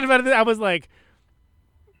 Still talking about it. I was like,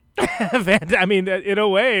 I mean, in a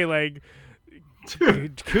way, like,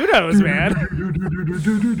 kudos, man.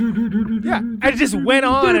 Yeah, I just went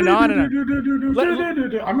on and on and on.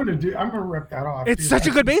 I'm gonna rip that off. It's such a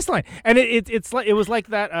good bass line, and it was like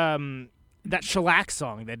that that shellac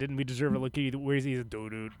song that Didn't We Deserve a Look at You, where he's do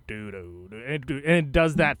do do do, and it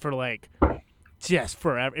does that for like just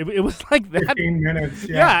forever. It was like that. 15 minutes.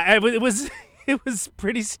 Yeah, it was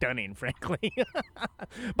pretty stunning, frankly.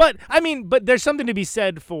 But I mean, there's something to be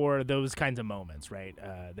said for those kinds of moments, right?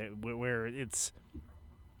 Where it's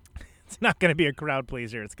not going to be a crowd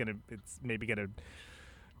pleaser. It's maybe going to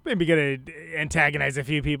Maybe gonna antagonize a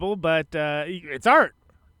few people, but it's art.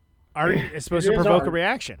 Art is supposed to provoke a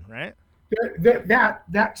reaction, right?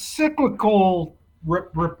 That cyclical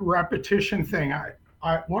repetition thing.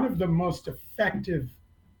 One of the most effective,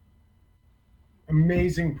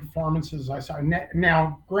 amazing performances I saw.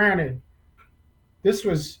 Now, granted, this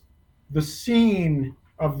was the scene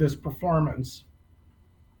of this performance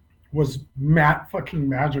was fucking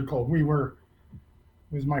magical. It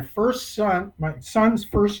was my son's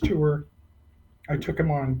first tour. I took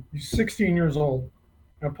him on. He's 16 years old.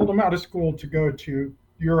 I pulled him out of school to go to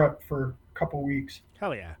Europe for a couple weeks.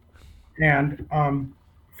 Hell yeah. And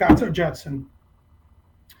Fatso Jetson.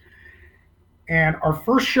 And our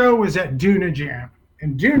first show was at Duna Jam.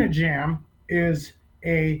 And Duna Jam is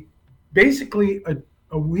basically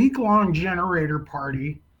a week-long generator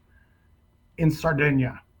party in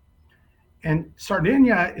Sardinia. And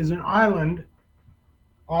Sardinia is an island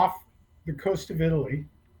off the coast of Italy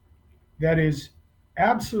that is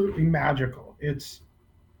absolutely magical. It's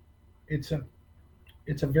a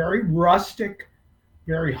very rustic,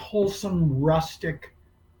 very wholesome, rustic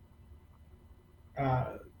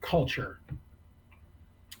culture.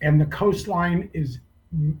 And the coastline is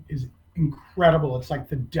incredible. It's like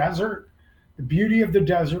the desert. The beauty of the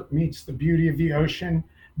desert meets the beauty of the ocean.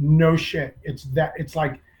 No shit. It's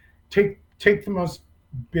like take the most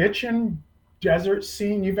bitchin' desert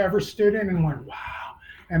scene you've ever stood in and went, wow.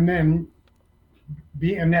 And then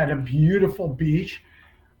being at a beautiful beach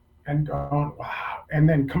and going, wow. And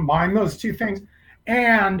then combine those two things.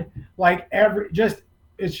 And like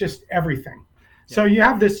it's just everything. Yeah. So you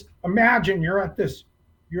have this, imagine you're at a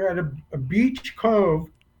beach cove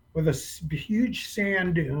with a huge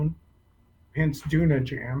sand dune, hence Duna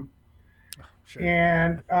Jam. Sure.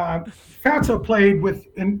 And Fatso played with,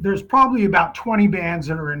 and there's probably about 20 bands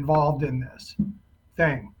that are involved in this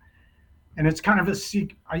thing. And it's kind of a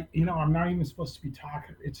secret. I'm not even supposed to be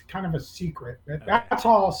talking. It's kind of a secret. That's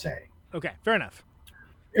all I'll say. Okay, fair enough.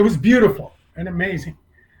 It was beautiful and amazing.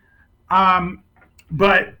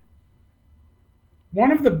 But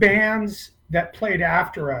one of the bands that played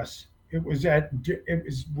after us, it was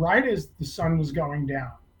right as the sun was going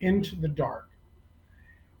down into the dark.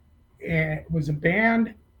 And it was a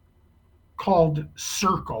band called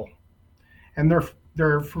Circle, and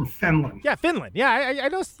they're from Finland. Yeah, Finland. Yeah, I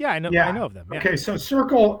know. Yeah, I know. Yeah. I know of them. Yeah. Okay, so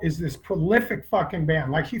Circle is this prolific fucking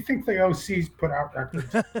band. Like, you think the OCs put out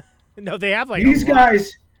records? No, they have like these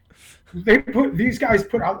guys. These guys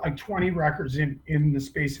put out like 20 records in the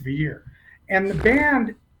space of a year, and the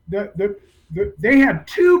band they had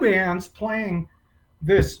two bands playing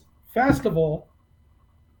this festival.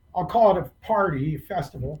 I'll call it a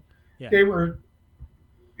festival. Yeah.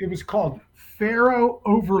 It was called Pharaoh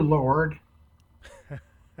Overlord.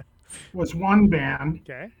 Was one band.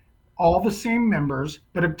 Okay. All the same members,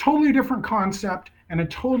 but a totally different concept and a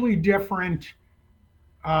totally different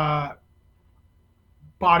body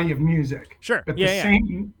of music. Sure. But the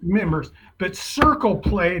same members. But Circle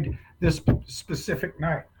played this specific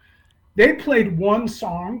night. They played one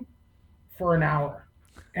song for an hour,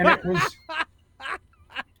 and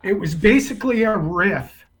it was basically a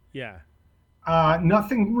riff. Yeah.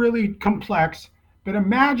 Nothing really complex, but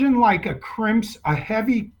imagine like a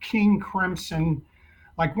heavy King Crimson,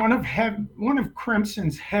 like one of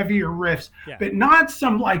Crimson's heavier riffs, but not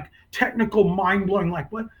some like technical mind blowing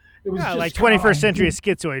like what it was. Just like 21st Century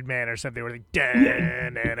Schizoid Man or something. Where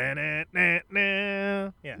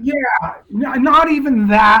not even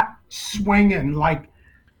that swinging. Like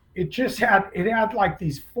it had like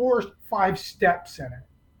these 4-5 steps in it,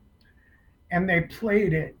 and they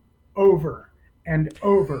played it over and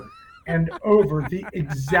over and over, the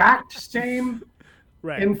exact same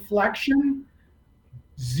inflection,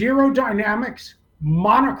 zero dynamics,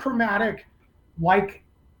 monochromatic, like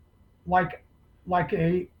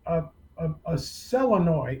a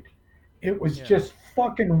solenoid. It was just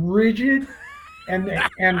fucking rigid, and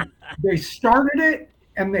they started it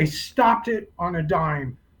and they stopped it on a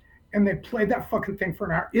dime, and they played that fucking thing for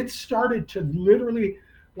an hour. It started to literally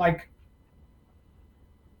like.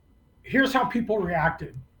 Here's how people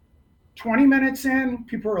reacted. 20 minutes in,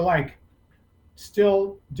 people were like,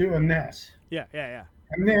 still doing this. Yeah.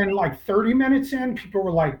 And then like 30 minutes in, people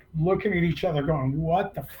were like looking at each other going,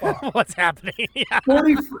 what the fuck? What's happening?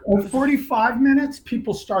 45 minutes,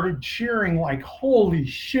 people started cheering like, holy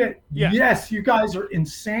shit. Yeah. Yes, you guys are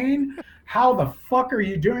insane. How the fuck are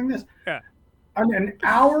you doing this? Yeah. And an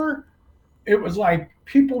hour, it was like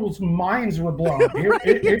people's minds were blown.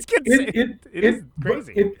 It is crazy. It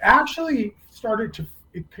actually started to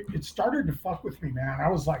fuck with me, man. I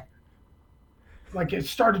was like it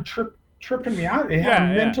started tripping me out. It had a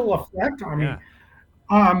mental effect on me.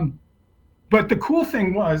 But the cool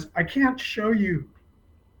thing was, I can't show you.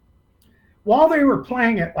 While they were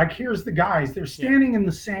playing it, like here's the guys, they're standing in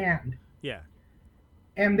the sand. Yeah.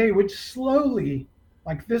 And they would slowly,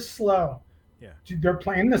 like this slow. Yeah. They're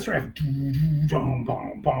playing this riff.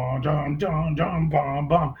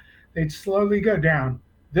 They'd slowly go down.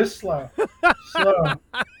 This slow.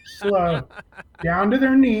 slow. Down to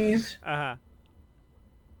their knees. Uh-huh.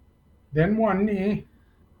 Then one knee.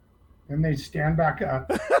 Then they'd stand back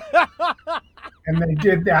up. And they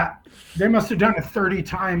did that. They must have done it 30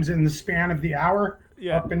 times in the span of the hour.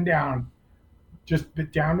 Yeah. Up and down. Just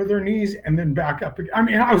down to their knees and then back up again. I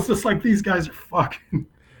mean, I was just like, these guys are fucking.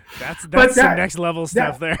 That's some next level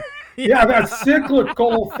stuff there. Yeah, that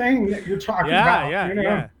cyclical thing that you're talking about.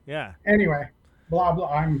 Yeah. Anyway, blah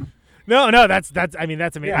blah. No. That's. I mean,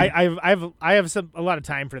 that's amazing. Yeah. I have a lot of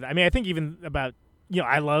time for that. I mean, I think even about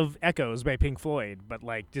I love Echoes by Pink Floyd, but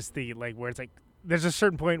like just the where it's like there's a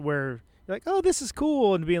certain point where you're like, oh, this is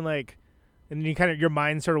cool, and being like. And then you kind of your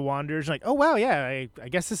mind sort of wanders like, oh wow, yeah, I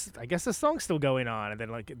guess this song's still going on, and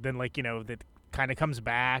then that kind of comes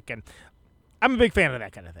back, and I'm a big fan of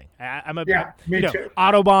that kind of thing. Me too.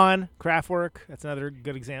 Autobahn, Kraftwerk, that's another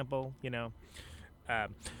good example.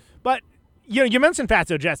 But you mentioned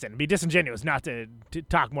Fatso Jetson. It'd be disingenuous not to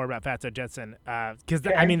talk more about Fatso Jetson because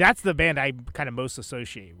I mean that's the band I kind of most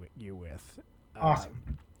associate you with.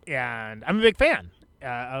 Awesome. And I'm a big fan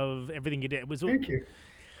of everything you did. Thank you.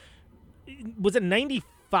 Was it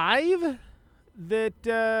 95 that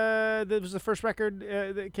was the first record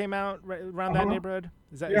that came out right around that neighborhood?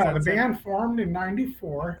 Is that the band formed in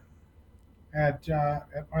 94 at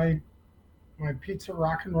my pizza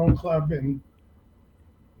rock and roll club in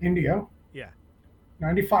Indio. Yeah.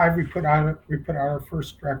 95 we put out our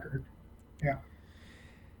first record. Yeah.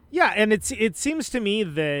 Yeah, and it seems to me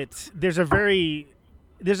that there's a very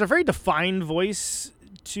defined voice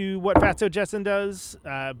to what Fatso Jetson does,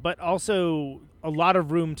 but also a lot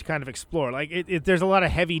of room to kind of explore. Like there's a lot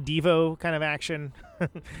of heavy Devo kind of action,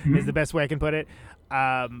 is the best way I can put it.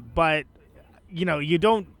 But you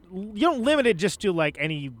don't limit it just to like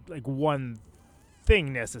any like one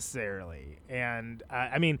thing necessarily. And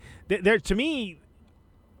I mean, there to me,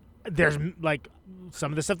 there's like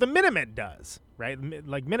some of the stuff the Minutemen does, right?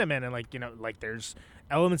 Like Minutemen, and like there's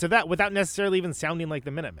elements of that without necessarily even sounding like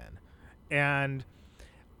the Minutemen. And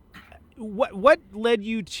what led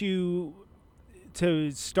you to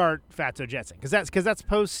start Fatso Jetson? Because that's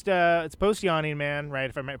post it's post Yawning Man,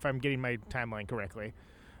 right? If I'm getting my timeline correctly.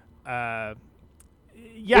 Yeah.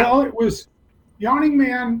 Well, it was Yawning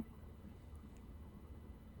Man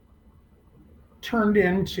turned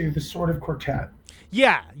into the Sort of Quartet.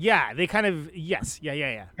 Yeah. They kind of yes.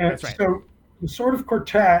 Yeah. That's right. So the Sort of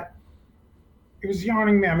Quartet, it was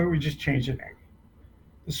Yawning Man, but we just changed the name.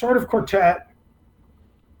 The Sort of Quartet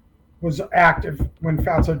was active when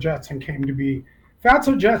Fatso Jetson came to be.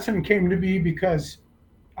 Fatso Jetson came to be because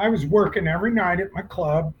I was working every night at my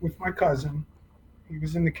club with my cousin. He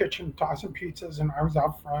was in the kitchen tossing pizzas, and I was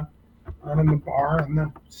out front running the bar and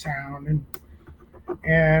the sound. And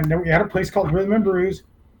then we had a place called Rhythm and Brews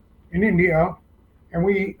in Indio, and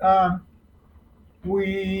we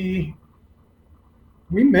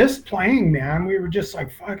missed playing, man. We were just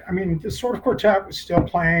like, fuck. I mean, the Sort of Quartet was still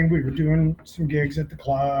playing. We were doing some gigs at the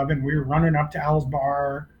club, and we were running up to Al's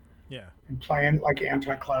bar, and playing like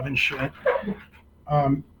anti-club and shit.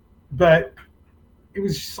 But it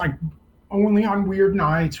was just like only on weird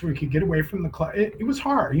nights where we could get away from the club. It was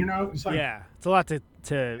hard, It was like it's a lot to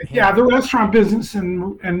the restaurant business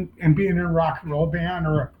and being in a rock and roll band,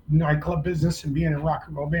 or a nightclub business and being in a rock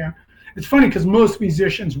and roll band. It's funny because most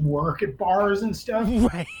musicians work at bars and stuff.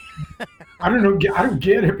 Right. I don't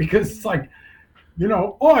get it because it's like,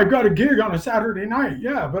 I got a gig on a Saturday night.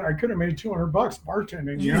 Yeah, but I could have made $200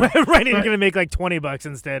 bartending. Right, you're gonna make like $20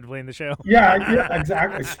 instead playing the show. Yeah,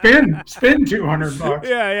 exactly. Spend $200.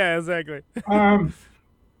 Yeah, exactly.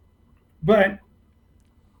 But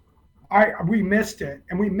we missed it,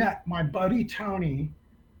 and we met my buddy Tony.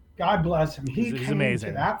 God bless him. He came amazing.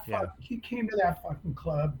 To that. He came to that fucking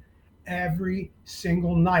club every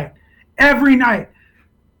single night. Every night.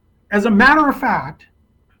 As a matter of fact,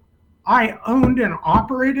 I owned and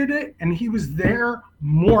operated it, and he was there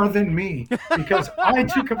more than me because I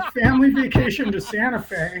took a family vacation to Santa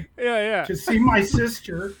Fe to see my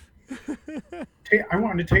sister. I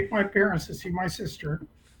wanted to take my parents to see my sister,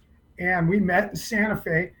 and we met in Santa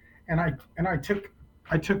Fe, and I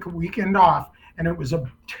took a weekend off, and it was a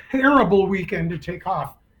terrible weekend to take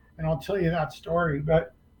off, and I'll tell you that story.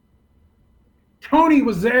 But Tony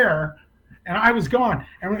was there, and I was gone.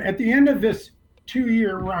 And at the end of this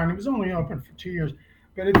 2-year run, it was only open for 2 years,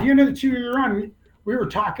 but at the end of the 2-year run, we were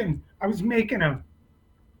talking. I was making our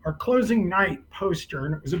closing night poster,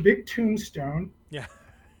 and it was a big tombstone. Yeah,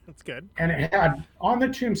 that's good. And it had on the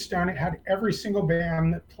tombstone, it had every single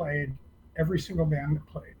band that played.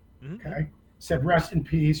 Mm-hmm. Okay, it said "Rest in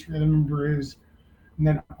Peace," Rhythm and Blues, and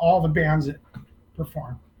then all the bands that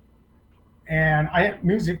performed. And I had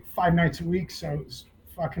music 5 nights a week, so it was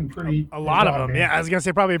fucking pretty. A lot of them, yeah. I was gonna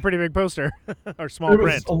say probably a pretty big poster or small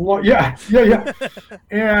print. A lot, yeah.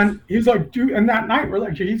 And he's like, dude. And that night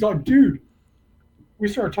he's like, dude. We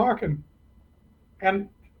started talking, and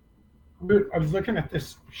I was looking at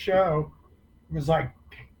this show. It was like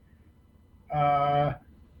Bikini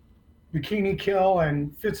Kill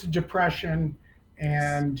and Fits of Depression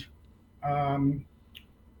and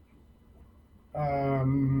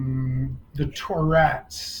the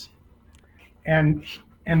Tourette's, and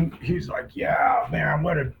he's like, yeah,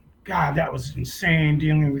 man, God, that was insane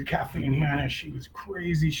dealing with Kathleen Hanna. She was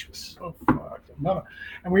crazy. She was so fucked.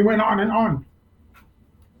 And we went on and on.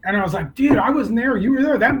 And I was like, dude, I wasn't there. You were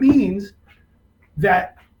there. That means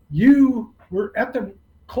that you were at the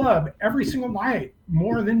club every single night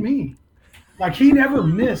more than me. Like, he never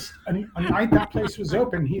missed a night that place was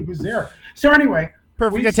open. He was there. So anyway.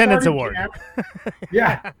 Perfect attendance award.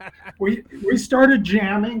 Yeah. We started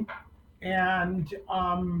jamming, and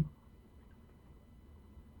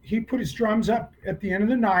he put his drums up at the end of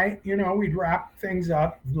the night. You know, we'd wrap things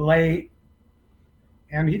up late.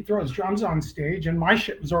 And he'd throw his drums on stage, and my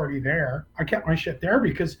shit was already there. I kept my shit there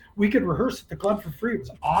because we could rehearse at the club for free. It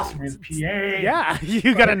was awesome. We had a PA. Yeah,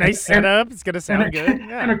 you got a nice setup. It's gonna sound good.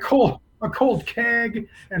 Yeah. And a cold keg,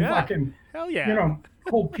 and fucking hell yeah, you know,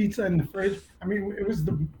 cold pizza in the fridge. I mean, it was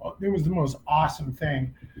the most awesome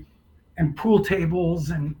thing. And pool tables,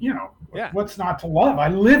 and you know, what's not to love? I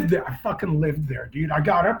lived there. I fucking lived there, dude. I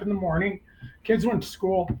got up in the morning. Kids went to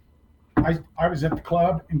school. I was at the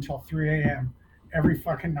club until 3 a.m. every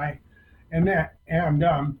fucking night, and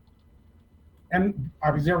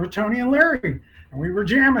I was there with Tony and Larry, and we were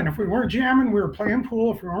jamming. If we weren't jamming, we were playing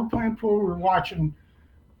pool. If we weren't playing pool, we were watching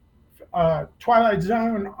Twilight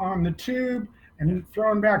Zone on the tube and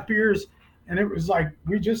throwing back beers. And it was like,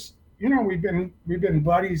 we just, you know, we've been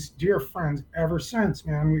buddies, dear friends ever since,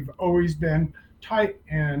 man. We've always been tight,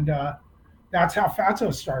 and that's how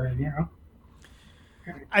Fatso started, you know.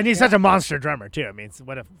 And he's such a monster drummer too. I mean,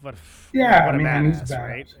 what a badass,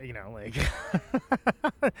 right? You know, like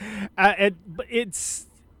it's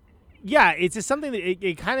just something that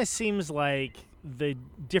it kind of seems like the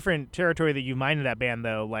different territory that you mined in that band,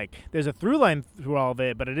 though. Like, there's a through line through all of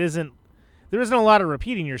it, but there isn't a lot of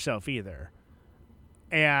repeating yourself either.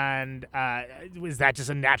 And was that just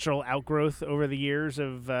a natural outgrowth over the years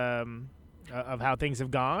of how things have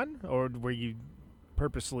gone, or were you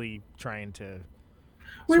purposely trying to?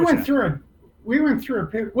 We went through a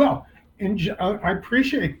period. Well, I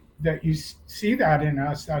appreciate that you see that in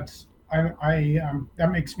us. That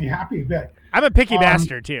makes me happy. But I'm a picky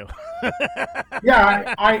bastard too.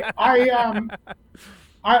 Yeah,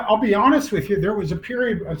 I'll be honest with you. There was a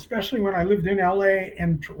period, especially when I lived in LA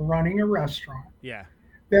and running a restaurant. Yeah.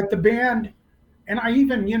 That the band, and I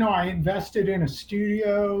even, you know, I invested in a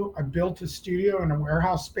studio. I built a studio in a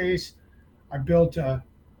warehouse space. I built a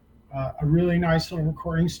really nice little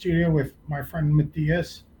recording studio with my friend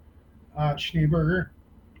Matthias Schneeberger,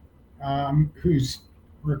 who's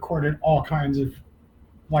recorded all kinds of,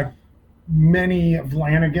 like, many of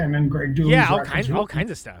Lanigan and Greg Dooley's records. all kinds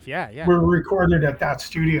of stuff. Yeah. Were recorded at that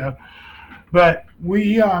studio. But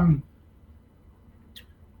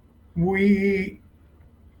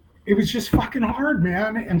it was just fucking hard,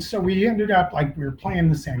 man. And so we ended up, like, we were playing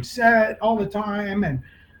the same set all the time. And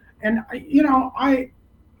you know, I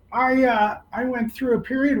went through a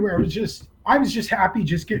period where I was just happy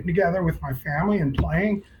just getting together with my family and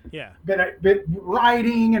playing. Yeah. But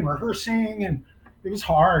writing and rehearsing, and it was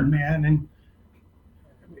hard, man. And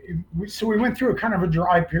so we went through a kind of a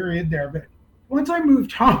dry period there. But once I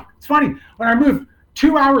moved home, it's funny, when I moved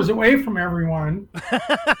 2 hours away from everyone,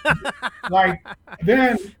 like,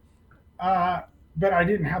 then, but I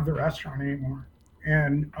didn't have the restaurant anymore.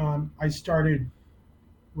 And I started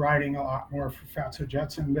writing a lot more for Fatso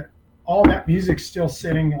Jetson, but all that music's still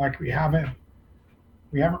sitting. Like, we haven't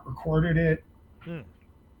recorded it.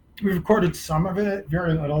 We've recorded some of it,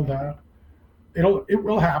 very little though. It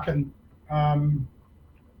will happen.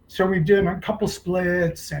 So we've done a couple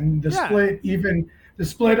splits, and the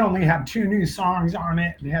split only had 2 new songs on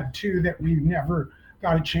it, and had 2 that we never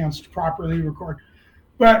got a chance to properly record.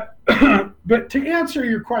 But but to answer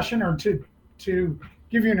your question, or to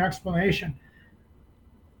give you an explanation,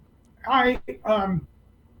 I'm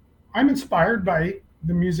inspired by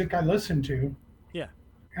the music I listen to. Yeah.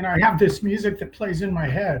 and I have this music that plays in my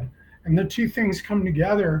head, and the two things come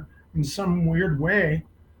together in some weird way.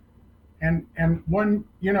 And one,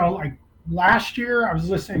 like last year, I was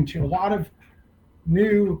listening to a lot of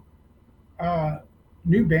new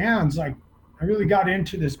bands. Like I really got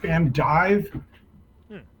into this band Dive.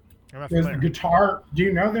 There's the guitar. Do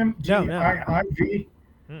you know them? D-I-I-V.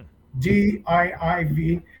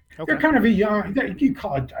 D-I-I-V. Okay. They're kind of a young, you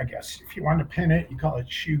call it, I guess, if you want to pin it, you call it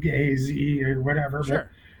shoegazy or whatever. Sure.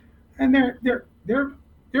 But, and they're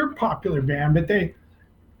a popular band, but the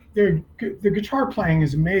guitar playing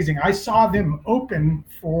is amazing. I saw them open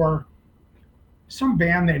for some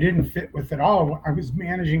band they didn't fit with at all. I was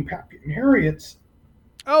managing Pappy and Harriet's.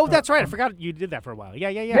 Oh, that's right. I forgot you did that for a while. Yeah.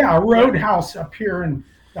 Yeah, a roadhouse up here in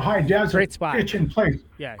the high desert. Great spot. Kitchen place.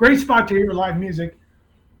 Yeah. Great spot to hear live music.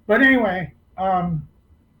 But anyway,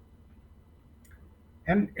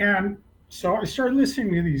 and so I started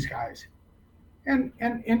listening to these guys, and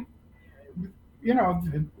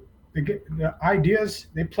the ideas,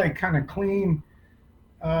 they play kind of clean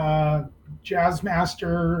jazz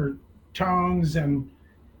master tones and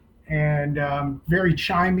very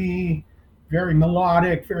chimey, very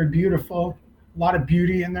melodic, very beautiful. A lot of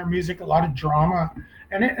beauty in their music, a lot of drama,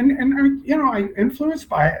 and I'm influenced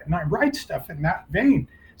by it, and I write stuff in that vein.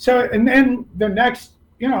 So, and then the next,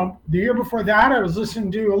 the year before that, I was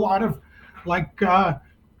listening to a lot of like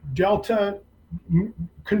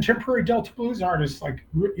contemporary Delta blues artists, like,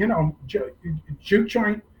 juke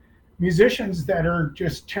joint musicians that are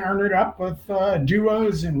just tearing it up with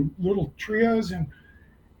duos and little trios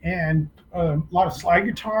and a lot of slide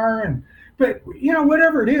guitar but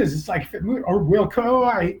whatever it is, it's like, or Wilco,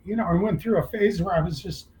 I went through a phase where I was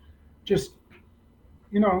just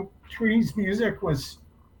Tweedy's music was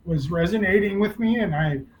resonating with me, it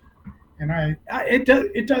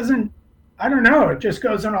doesn't, I don't know, it just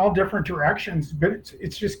goes in all different directions, but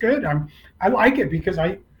it's just good. I like it because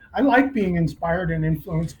I like being inspired and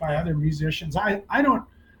influenced by other musicians. I don't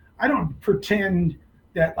pretend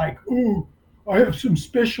that like, ooh, I have some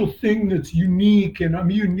special thing that's unique and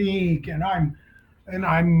I'm unique and I'm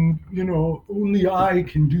only I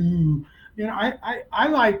can do.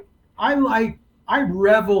 I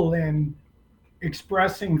revel in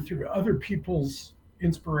expressing through other people's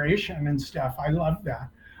inspiration and stuff. I love that.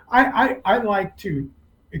 I like to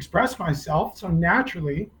express myself, so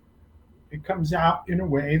naturally it comes out in a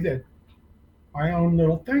way that my own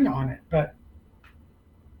little thing on it. But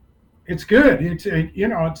it's good.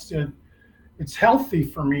 It's healthy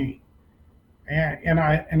for me, and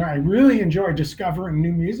I really enjoy discovering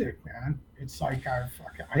new music, man. It's like I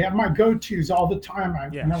have my go-tos all the time.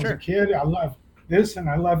 When I was a kid, I loved this and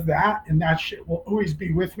I love that, and that shit will always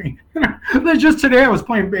be with me. Just today I was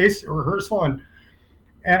playing bass at rehearsal,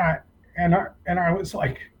 and I was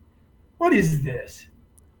like, what is this?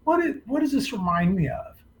 What does this remind me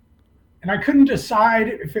of? And I couldn't decide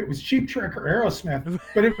if it was Cheap Trick or Aerosmith,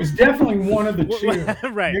 but it was definitely one of the two.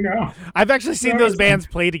 Right. I've actually seen those bands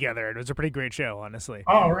play together, and it was a pretty great show, honestly.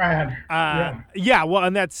 Oh, rad. Yeah. Well,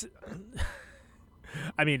 and that's,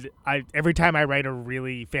 I mean, every time I write a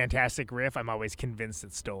really fantastic riff, I'm always convinced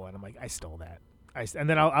it's stolen. I'm like, I stole that. And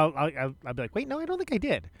then I'll be like, wait, no, I don't think I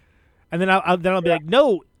did. And then I'll be like,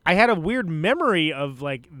 no, I had a weird memory of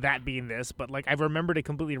like that being this, but like I've remembered it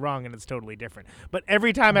completely wrong and it's totally different. But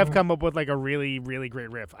every time I've come up with like a really, really great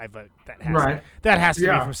riff, that has to be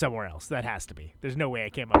from somewhere else. That has to be. There's no way I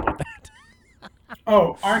came up with that.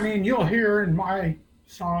 Oh, I mean, you'll hear in my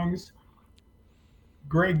songs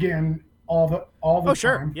Greg Ginn all the time.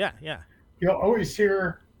 Sure. Yeah. You'll always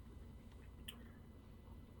hear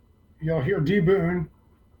D Boon.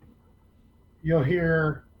 You'll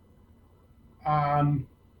hear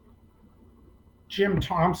Jim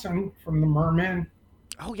Thompson from the Mermen.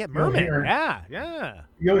 Oh yeah, Mermen. Yeah.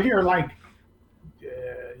 You'll hear like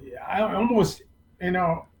I almost, I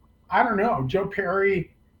don't know, Joe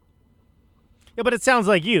Perry. Yeah, but it sounds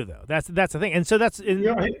like you though. That's the thing, and so that's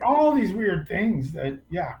all these weird things that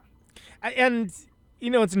and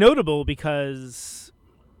it's notable because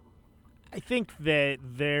I think that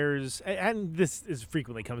there's, and this is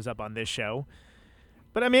frequently comes up on this show,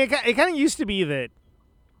 but I mean it kind of used to be that.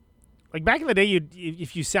 Like back in the day,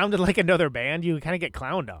 if you sounded like another band, you would kind of get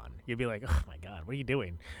clowned on. You'd be like, "Oh my god, what are you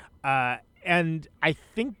doing?" And I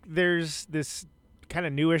think there's this kind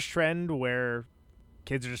of newish trend where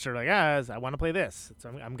kids are just sort of like, I want to play this, so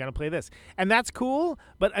I'm gonna play this, and that's cool.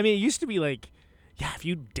 But I mean, it used to be like, yeah, if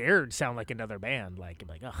you dared sound like another band, like,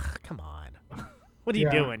 "Oh, come on, what are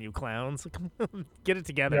you doing, you clowns? Get it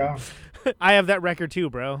together." Yeah. I have that record too,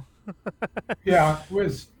 bro. Yeah, it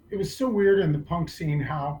was so weird in the punk scene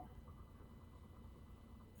how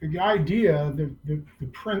the idea, the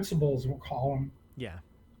principles, we'll call them, Yeah.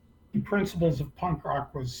 the principles of punk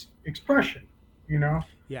rock was expression, you know?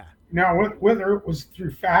 Yeah. Now, whether it was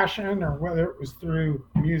through fashion or whether it was through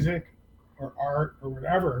music or art or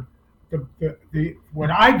whatever, the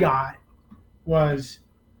what I got was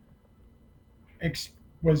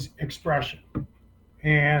expression.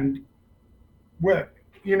 And what,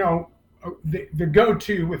 you know, the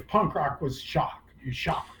go-to with punk rock was shock. You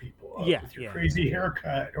shock people up with your crazy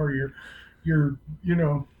haircut or your you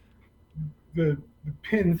know, the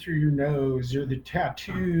pin through your nose or the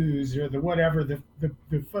tattoos or the whatever, the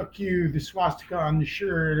fuck you, the swastika on the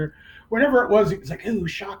shirt or whatever it was like, ooh,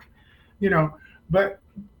 shock, you know. But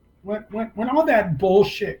when all that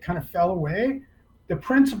bullshit kind of fell away, the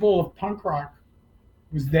principle of punk rock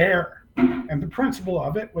was there. And the principle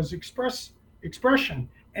of it was expression.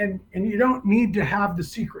 And you don't need to have the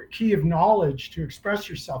secret key of knowledge to express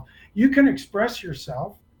yourself. You can express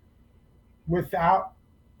yourself without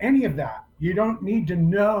any of that. You don't need to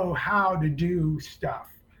know how to do stuff.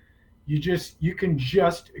 You can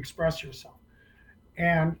just express yourself.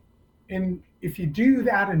 And if you do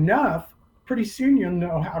that enough, pretty soon you'll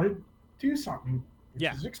know how to do something.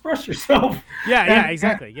 Which is express yourself. Yeah,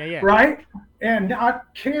 exactly. Yeah. Right? And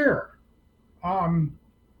not care.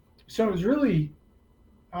 So it was really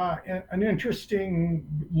an interesting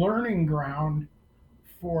learning ground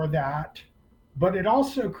for that. But it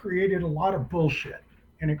also created a lot of bullshit.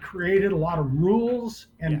 And it created a lot of rules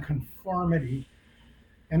and conformity.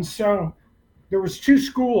 And so there was two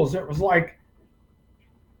schools. It was like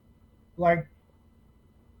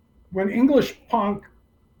when English punk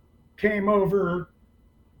came over,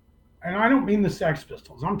 and I don't mean the Sex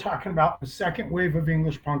Pistols. I'm talking about the second wave of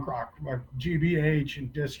English punk rock, like GBH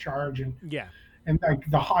and Discharge and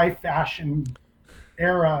like the high fashion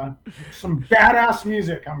era, some badass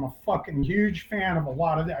music. I'm a fucking huge fan of a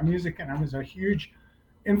lot of that music, and it was a huge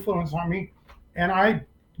influence on me. And I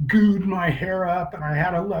gooed my hair up, and I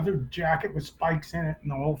had a leather jacket with spikes in it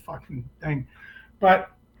and the whole fucking thing.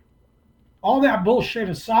 But all that bullshit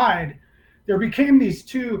aside, there became these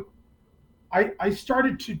two. I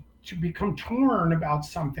started to become torn about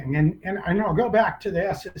something, and I'll go back to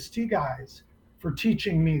the SST guys for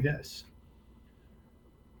teaching me this,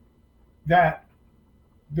 that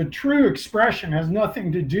the true expression has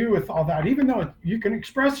nothing to do with all that, even though you can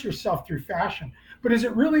express yourself through fashion. But is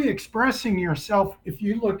it really expressing yourself if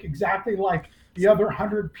you look exactly like the other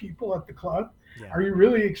 100 people at the club? Yeah. Are you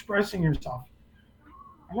really expressing yourself?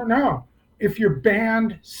 I don't know. If your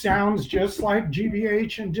band sounds just like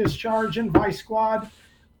GBH and Discharge and Vice Squad,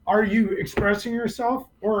 are you expressing yourself,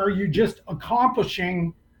 or are you just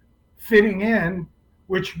accomplishing fitting in,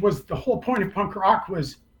 which was the whole point of punk rock?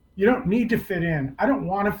 Was you don't need to fit in. I don't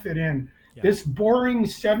want to fit in. Yeah. This boring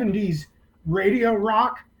 70s radio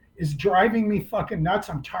rock is driving me fucking nuts.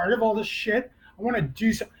 I'm tired of all this shit. I want to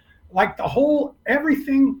do something. Like the whole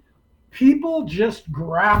everything, people just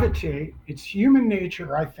gravitate. It's human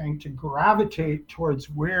nature, I think, to gravitate towards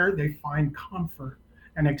where they find comfort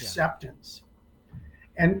and acceptance.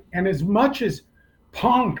 Yeah. And as much as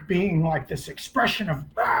punk being like this expression of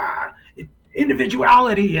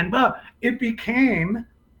individuality and it became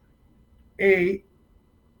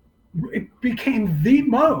the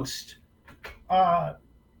most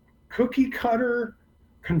cookie cutter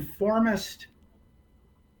conformist,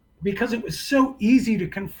 because it was so easy to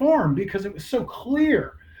conform, because it was so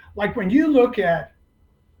clear. Like when you look at,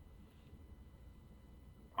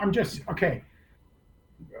 I'm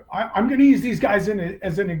going to use these guys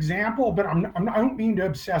as an example, but I don't mean to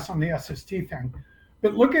obsess on the SST thing.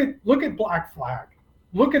 But look at Black Flag.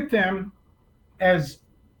 Look at them as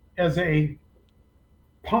a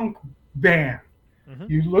punk band. Mm-hmm.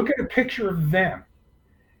 You look at a picture of them.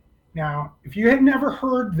 Now, if you had never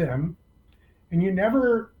heard them, and you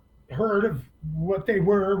never heard of what they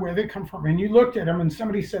were, where they come from, and you looked at them and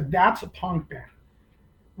somebody said, that's a punk band,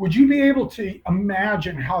 would you be able to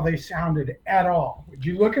imagine how they sounded at all? Would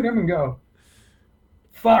you look at them and go,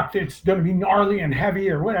 fuck, it's going to be gnarly and heavy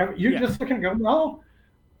or whatever? You're just looking and go, well,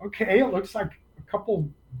 okay, it looks like a couple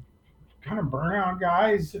kind of burnout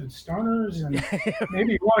guys and stoners, and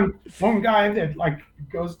maybe one guy that like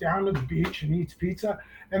goes down to the beach and eats pizza,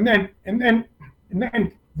 and then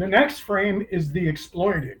the next frame is the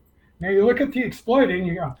Exploited. Now you look at the Exploited and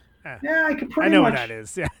you go, yeah, I could pretty much. I know what that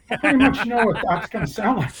is. Yeah, I pretty much know what that's going to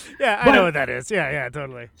sound like. Yeah, I know what that is. Yeah,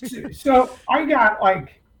 totally. So I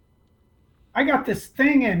got this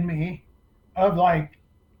thing in me of like,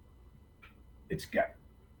 it's got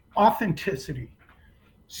authenticity.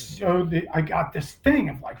 So I got this thing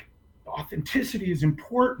of like, authenticity is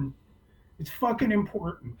important. It's fucking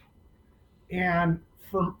important. And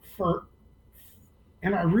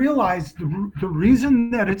and I realized the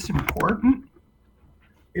reason that it's important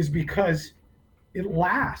is because it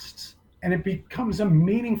lasts and it becomes a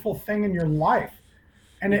meaningful thing in your life,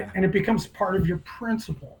 and it becomes part of your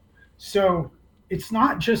principle. So it's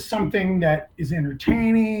not just something that is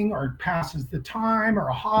entertaining or passes the time or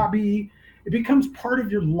a hobby. It becomes part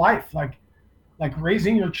of your life, like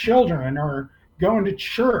raising your children or going to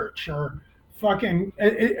church or fucking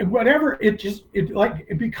whatever.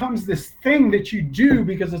 It becomes this thing that you do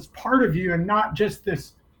because it's part of you and not just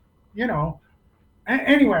this,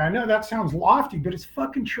 Anyway, I know that sounds lofty, but it's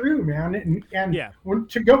fucking true, man. And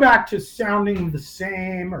to go back to sounding the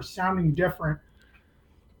same or sounding different,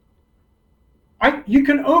 you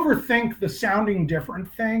can overthink the sounding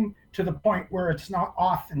different thing to the point where it's not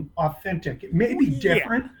authentic. It may be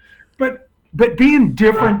different, but being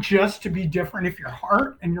different just to be different, if your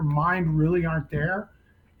heart and your mind really aren't there,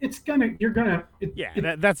 that's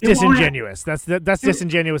disingenuous. That's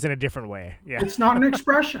disingenuous in a different way. Yeah. It's not an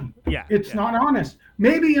expression. It's not honest.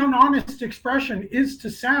 Maybe an honest expression is to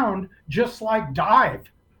sound just like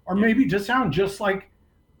Dive, or maybe to sound just like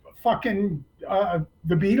fucking the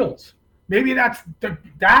Beatles. Maybe that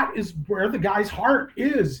is where the guy's heart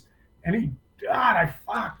is, and that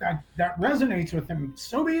resonates with him.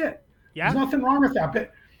 So be it. Yeah. There's nothing wrong with that.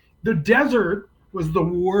 But the desert was the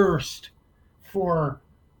worst for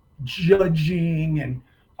judging, and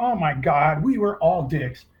oh my God, we were all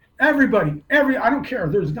dicks. Everybody, I don't care.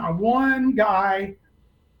 There's not one guy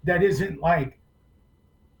that isn't like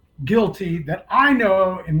guilty that I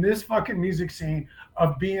know in this fucking music scene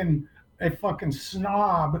of being a fucking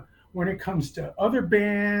snob when it comes to other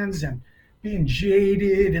bands and being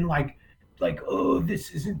jaded and like, oh,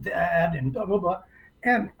 this isn't that, and blah, blah, blah.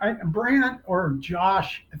 And Brant or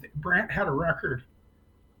Josh, I think Brant had a record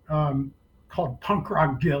called Punk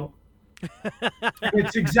Rock Guilt.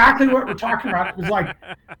 It's exactly what we're talking about. It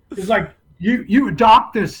was like you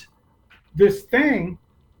adopt this thing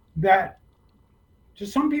that to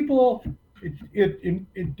some people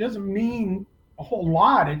it doesn't mean a whole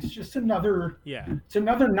lot. It's just another It's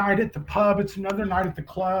another night at the pub. It's another night at the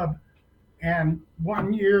club. And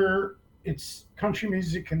one year it's country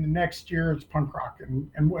music, and the next year it's punk rock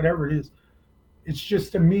and whatever it is. It's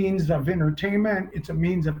just a means of entertainment. It's a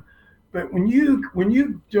means of. But when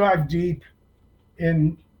you dive deep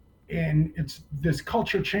in it's this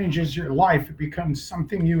culture changes your life. It becomes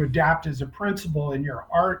something you adapt as a principle in your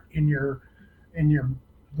art, in your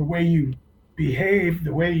the way you behave,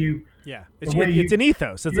 the way you it's an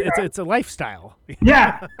ethos. It's a lifestyle.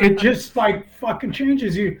 Yeah, it just like fucking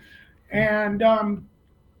changes you, and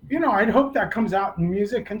I'd hope that comes out in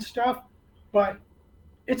music and stuff, but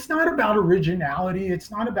it's not about originality.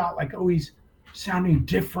 It's not about like always sounding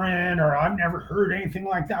different or I've never heard anything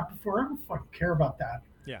like that before. I don't fucking care about that.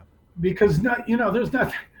 Yeah. Because there's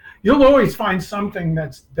nothing. You'll always find something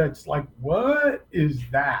that's like, what is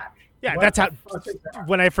that? Yeah, what that's how.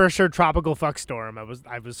 When I first heard Tropical Fuck Storm, I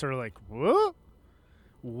was sort of like, whoa,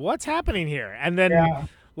 what's happening here? And then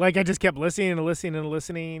like I just kept listening, and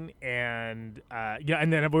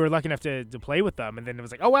and then we were lucky enough to play with them, and then it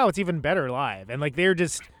was like, oh wow, it's even better live, and like they're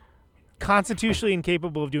just constitutionally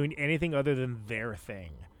incapable of doing anything other than their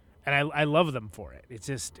thing, and I love them for it. It's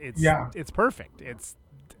just it's perfect.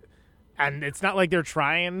 And it's not like they're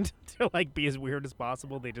trying to like be as weird as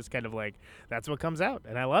possible. They just kind of like that's what comes out,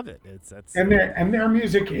 and I love it. And their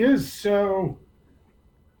music is so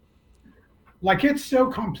like it's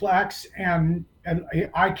so complex, and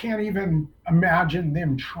I can't even imagine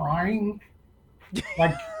them trying.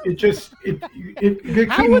 Like it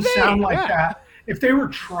couldn't sound like that. If they were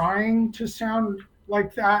trying to sound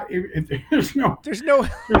like that, there's no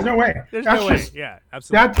way. Yeah,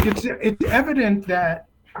 absolutely. It's evident that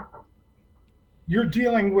you're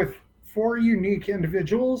dealing with 4 unique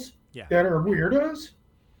individuals that are weirdos.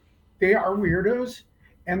 They are weirdos,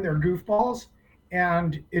 and they're goofballs,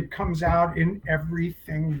 and it comes out in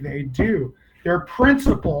everything they do. Their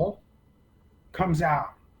principle comes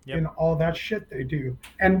out in all that shit they do.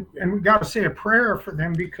 And we got to say a prayer for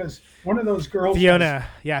them, because one of those girls, Fiona's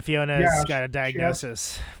got a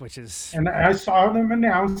diagnosis, which is. And I saw them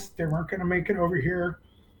announce they weren't going to make it over here,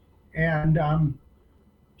 and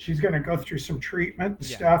she's going to go through some treatment and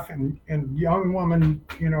stuff. And young woman,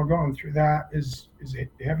 going through that is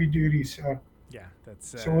heavy duty. So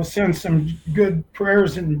so we'll send some good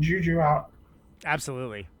prayers and juju out.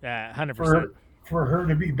 Absolutely, 100%. For her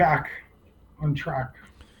to be back on track.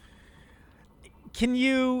 Can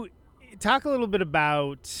you talk a little bit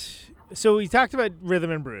about? So we talked about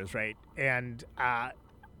Rhythm and Brews, right? And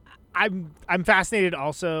I'm fascinated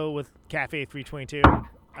also with Cafe 322.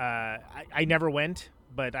 I never went,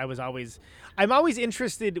 but I'm always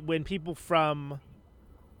interested when people from,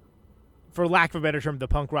 for lack of a better term, the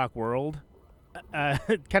punk rock world, kind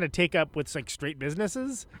of take up what's like straight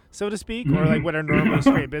businesses, so to speak, or like what are normally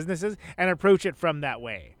straight businesses, and approach it from that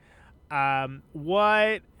way.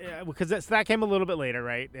 Because that came a little bit later,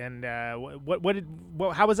 right? And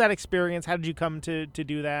how was that experience? How did you come to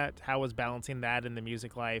do that? How was balancing that in the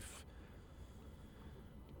music life?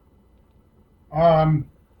 Well,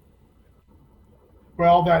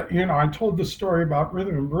 I told the story about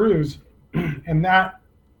rhythm and blues, and that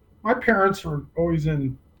my parents were always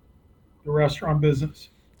in the restaurant business.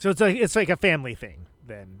 So it's like a family thing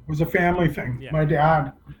then. It was a family thing. Yeah. My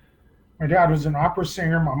dad was an opera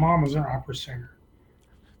singer. My mom was an opera singer.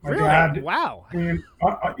 My really? dad, wow.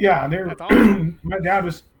 Yeah, That's awesome. my dad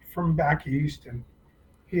was from back east, and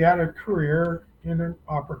he had a career in an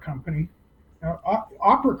opera company. Now,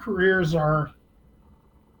 opera careers are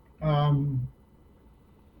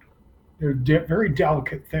they're very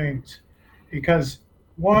delicate things, because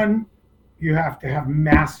one, you have to have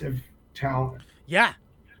massive talent. Yeah.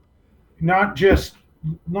 Not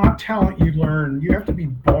talent you learn. You have to be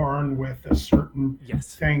born with a certain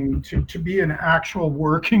thing to be an actual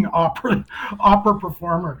working opera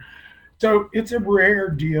performer. So it's a rare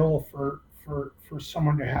deal for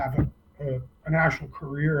someone to have an actual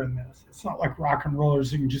career in this. It's not like rock and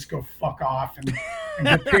rollers who can just go fuck off and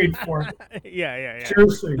get paid for it. Yeah.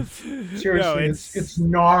 Seriously, No, it's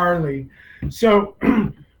gnarly. So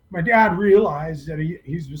my dad realized that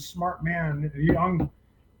he's a smart man. At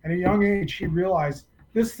a young age, he realized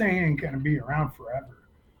this thing ain't going to be around forever.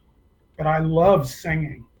 But I love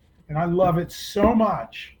singing, and I love it so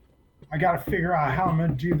much. I got to figure out how I'm going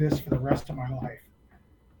to do this for the rest of my life.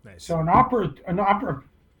 Nice. So an opera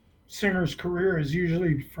singer's career is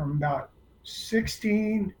usually from about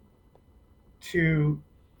 16 to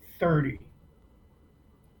 30.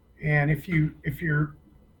 And if you're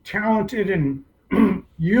talented and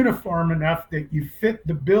uniform enough that you fit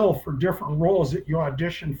the bill for different roles that you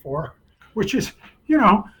audition for, which is,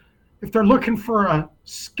 if they're looking for a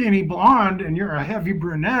skinny blonde and you're a heavy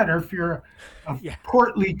brunette, or if you're a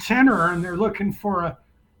portly tenor and they're looking for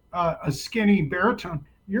a skinny baritone,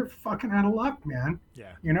 you're fucking out of luck, man.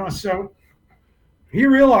 Yeah. So he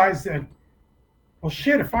realized that, well,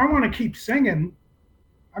 shit, if I want to keep singing,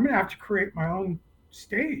 I'm going to have to create my own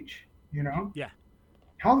stage, Yeah.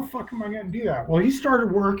 How the fuck am I going to do that? Well, he started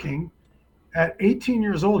working at 18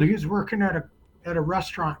 years old. He was working at a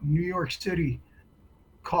restaurant in New York City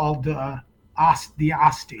called the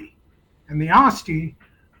Asti. And the Asti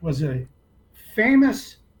was a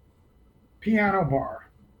famous piano bar.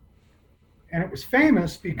 And it was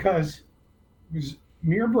famous because it was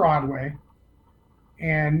near Broadway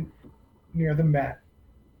and near the Met,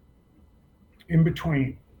 in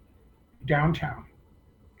between, downtown.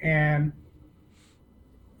 And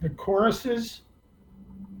the choruses,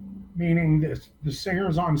 meaning the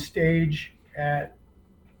singers on stage at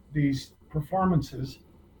these performances,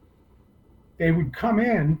 they would come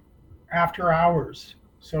in after hours.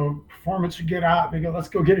 So performance would get out, they go, let's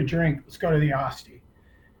go get a drink, let's go to the Asti.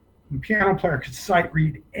 The piano player could sight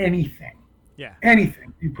read anything. Yeah.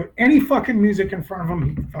 Anything. You put any fucking music in front of him,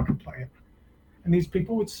 he could fucking play it. And these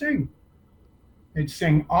people would sing. They'd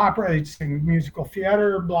sing opera, they'd sing musical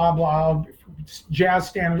theater, blah, blah, jazz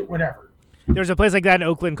standard, whatever. There's a place like that in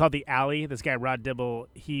Oakland called the Alley. This guy, Rod Dibble,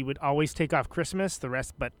 he would always take off Christmas,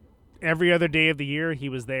 but every other day of the year, he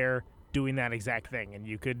was there doing that exact thing. And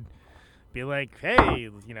you could be like, hey, I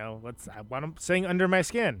want to sing Under My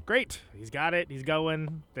Skin. Great. He's got it. He's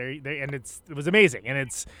going. And it was amazing. And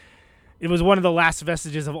it was one of the last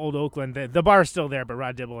vestiges of old Oakland. The bar's still there, but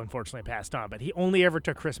Rod Dibble unfortunately passed on. But he only ever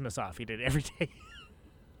took Christmas off. He did every day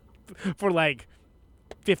for like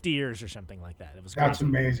 50 years or something like that. It was crazy. That's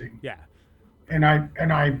amazing. Yeah. And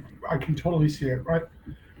I can totally see it. Right?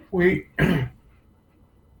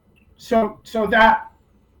 So that,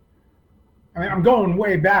 I mean, I'm going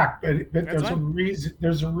way back, but there's a reason.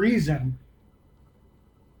 There's a reason.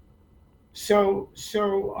 So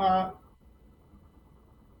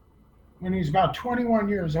when he's about 21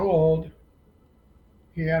 years old,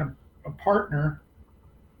 he had a partner,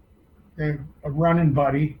 a running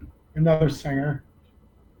buddy, another singer,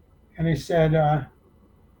 and he said,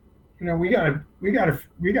 we gotta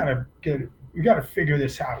figure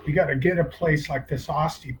this out. We gotta get a place like this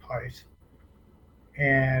Asti place.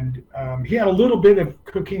 And he had a little bit of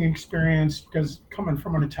cooking experience because coming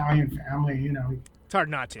from an Italian family, It's hard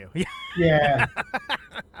not to. Yeah.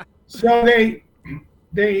 So they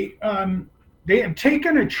had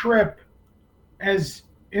taken a trip as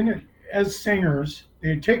singers. They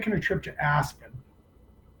had taken a trip to Aspen,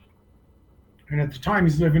 And at the time,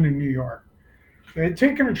 he's living in New York. They had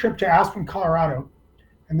taken a trip to Aspen, Colorado,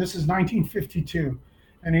 and this is 1952.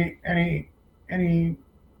 And he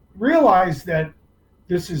realized that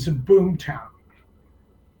this is a boom town.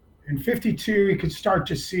 In 52, he could start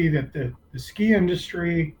to see that the ski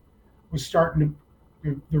industry was starting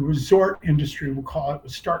to, the resort industry, we'll call it,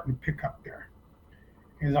 was starting to pick up there.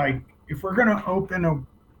 He's like, if we're going to open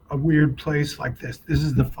a weird place like this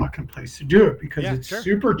is the fucking place to do it, because it's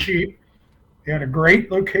super cheap. They had a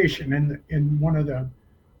great location in one of the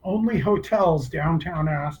only hotels downtown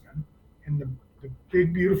Aspen, and the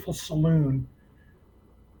big, beautiful saloon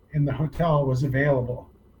in the hotel was available.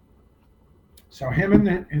 So him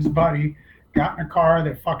and his buddy got in a car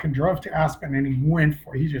that fucking drove to Aspen, and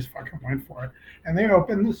he just fucking went for it. And they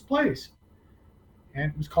opened this place.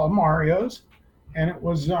 And it was called Mario's. And it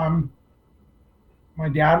was, my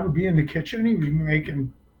dad would be in the kitchen. He would be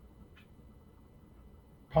making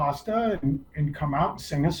pasta and come out and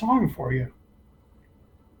sing a song for you.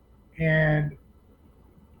 And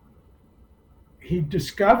he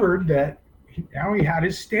discovered that now he had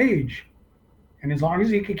his stage. And as long as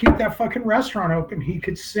he could keep that fucking restaurant open, he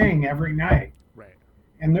could sing every night. Right.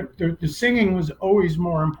 And the singing was always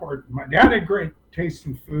more important. My dad had great taste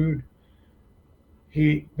in food.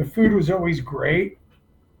 The food was always great.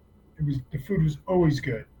 The food was always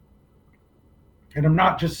good. And I'm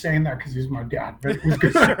not just saying that because he's my dad, but it was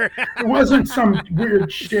good. It wasn't some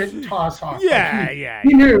weird shit toss off.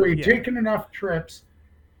 He knew he'd taken enough trips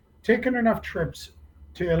to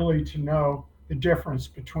Italy to know the difference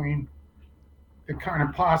between the kind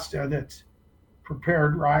of pasta that's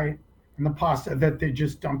prepared right and the pasta that they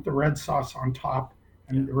just dump the red sauce on top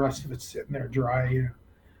and the rest of it's sitting there dry, you know.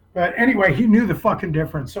 But anyway, he knew the fucking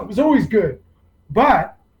difference. So it was always good.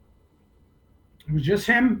 But it was just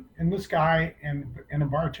him and this guy and a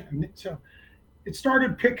bartender. And so it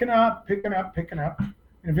started picking up. And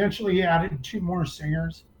eventually he added 2 more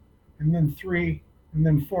singers, and then 3, and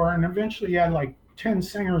then 4. And eventually he had like 10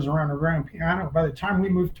 singers around a grand piano. By the time we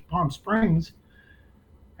moved to Palm Springs,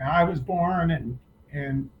 I was born,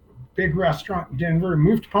 and big restaurant in Denver,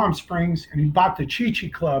 moved to Palm Springs, and he bought the Chi-Chi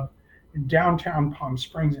Club in downtown Palm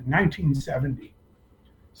Springs in 1970.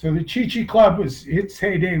 So the Chi-Chi Club its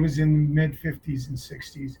heyday was in the mid-50s and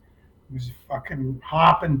 60s. It was a fucking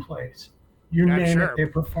hopping place. You name it, they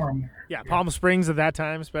performed there. Yeah, Palm Springs at that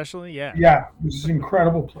time especially, yeah. Yeah, it was an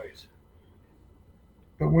incredible place.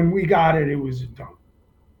 But when we got it, it was a dump.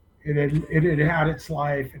 It had its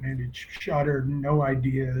life, and it had shuttered, no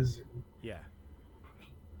ideas. Yeah.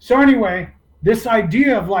 So anyway, this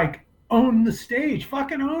idea of like, own the stage,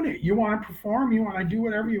 fucking own it. You want to perform, you want to do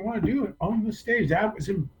whatever you want to do, own the stage. That was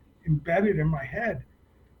embedded in my head.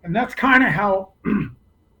 And that's kind of how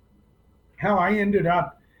I ended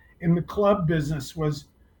up in the club business. Was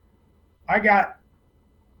I got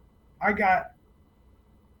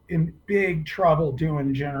in big trouble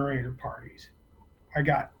doing generator parties.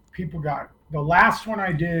 The last one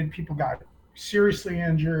I did, people got seriously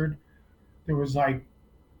injured. There was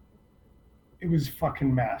it was a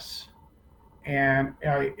fucking mess. And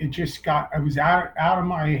I was out of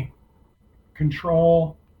my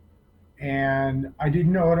control, and I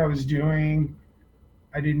didn't know what I was doing.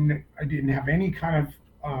 I didn't have any kind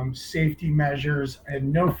of safety measures. I had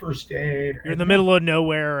no first aid. You're in the middle of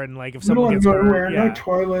nowhere, and like if someone gets hurt, no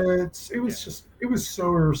toilets. It was it was so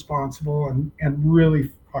irresponsible and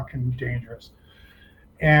really fucking dangerous.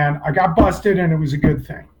 And I got busted, and it was a good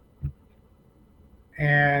thing.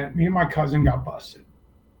 And me and my cousin got busted.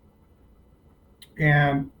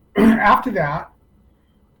 And after that,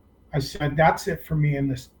 I said, that's it for me in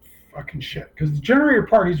this fucking shit. Because the generator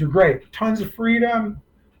parties are great. Tons of freedom.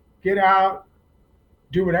 Get out.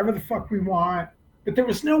 Do whatever the fuck we want. But there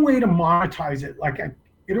was no way to monetize it.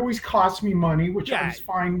 It always cost me money, which I was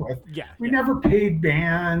fine with. We never paid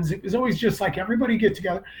bands. It was always just like everybody get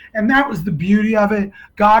together. And that was the beauty of it.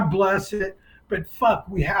 God bless it. But fuck,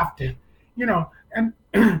 we have to, and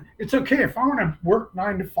it's okay if I want to work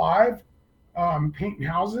 9 to 5, painting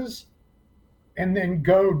houses, and then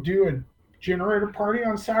go do a generator party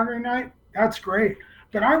on Saturday night. That's great.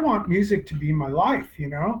 But I want music to be my life, I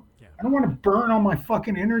don't want to burn all my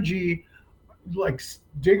fucking energy like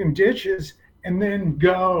digging ditches and then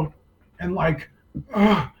go and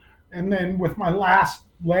and then with my last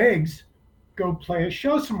legs go play a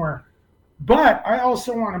show somewhere. But I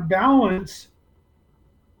also want to balance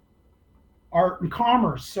art and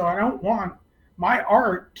commerce. So I don't want my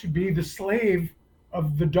art to be the slave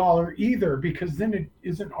of the dollar either, because then it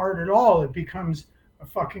isn't art at all. It becomes a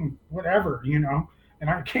fucking whatever, and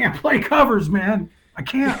I can't play covers, man. I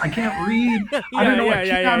can't read. I don't know what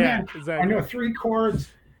key I'm in. Exactly. I know 3 chords,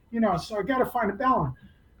 So I got to find a balance.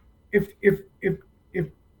 If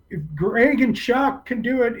Greg and Chuck can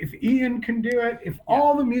do it, if Ian can do it, if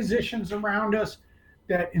all the musicians around us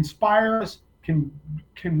that inspire us can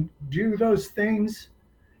do those things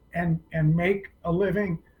and make a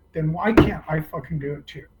living, then why can't I fucking do it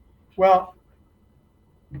too? Well,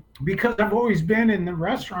 because I've always been in the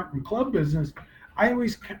restaurant and club business,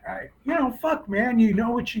 fuck, man, you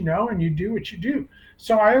know what you know and you do what you do.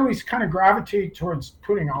 So I always kind of gravitate towards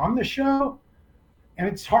putting on the show. And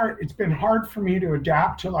it's hard. It's been hard for me to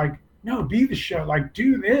adapt to be the show,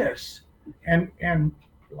 do this and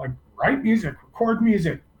write music, record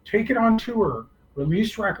music, take it on tour,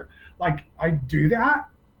 release record. I do that.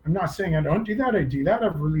 I'm not saying I don't do that. I do that.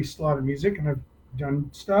 I've released a lot of music and I've done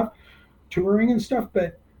stuff, touring and stuff,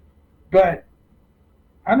 but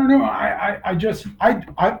I don't know.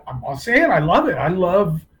 I'll say it. I love it. I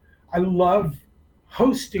love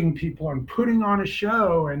hosting people and putting on a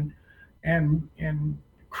show and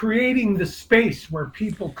creating the space where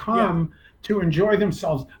people come to enjoy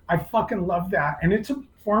themselves. I fucking love that. And it's a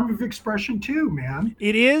form of expression too, man.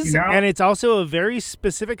 It is, and it's also a very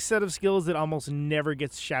specific set of skills that almost never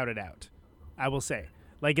gets shouted out, I will say.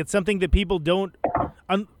 It's something that people don't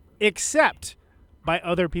accept by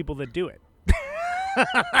other people that do it.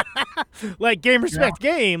 Game, respect,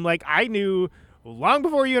 game. I knew long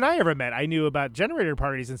before you and I ever met, I knew about generator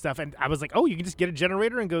parties and stuff. And I was like, oh, you can just get a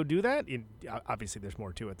generator and go do that? And obviously, there's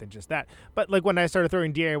more to it than just that. But when I started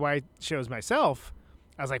throwing DIY shows myself,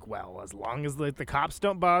 I was like, well, as long as the cops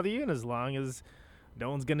don't bother you and as long as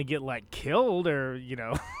no one's going to get killed or,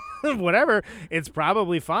 whatever, it's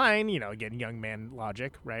probably fine. Again, young man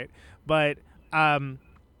logic, right? But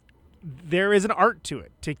there is an art to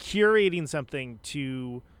it, to curating something,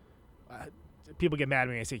 to people get mad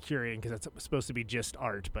when I say curating because it's supposed to be just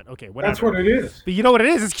art, but okay, whatever. That's what it is. But you know what it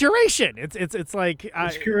is? It's curation. It's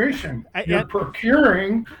curation. You're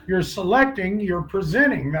procuring, you're selecting, you're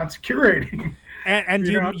presenting. That's curating. And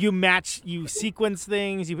you match, you sequence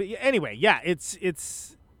things. Anyway, yeah, it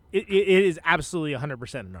is absolutely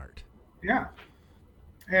 100% an art. Yeah,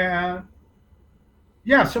 and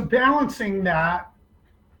so balancing that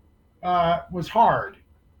was hard,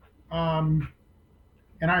 and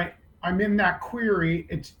I'm in that query.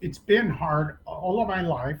 It's been hard all of my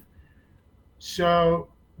life. So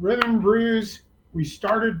Rhythm Brews,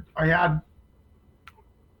 I had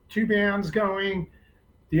 2 bands going.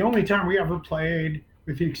 The only time we ever played,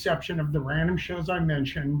 with the exception of the random shows I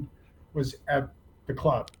mentioned, was at the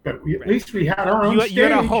club. But at least we had our own stage. You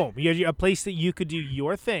had a home. You had a place that you could do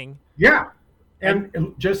your thing. Yeah.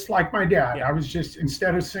 And just like my dad, I was just,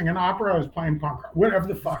 instead of singing opera, I was playing punk rock, whatever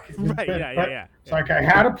the fuck. Right, yeah. It's I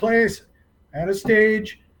had a place, I had a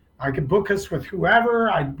stage, I could book us with whoever,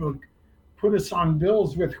 put us on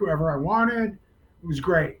bills with whoever I wanted. It was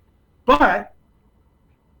great. But,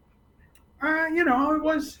 it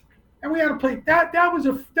was, and we had a place, that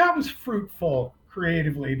was fruitful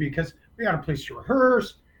creatively because we had a place to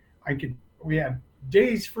rehearse. We had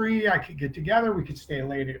days free, I could get together, we could stay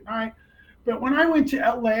late at night. But when I went to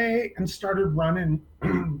LA and started running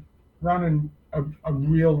a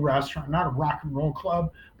real restaurant, not a rock and roll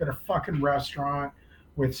club, but a fucking restaurant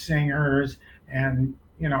with singers and,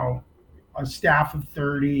 a staff of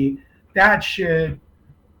 30, that shit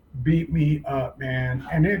beat me up, man.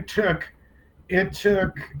 And it took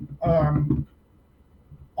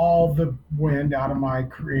all the wind out of my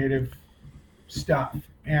creative stuff.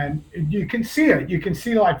 And you can see it. You can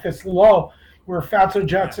see this lull where Fatso,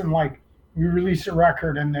 Jetson, we released a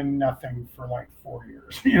record and then nothing for 4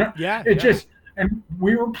 years. And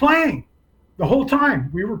we were playing the whole time.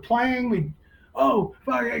 We were playing.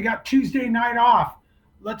 I got Tuesday night off.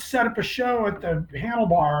 Let's set up a show at the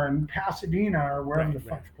Handlebar in Pasadena or wherever the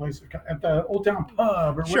fuck the place is, at the Old Town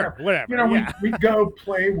Pub or whatever. We'd go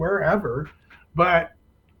play wherever, but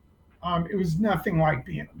it was nothing like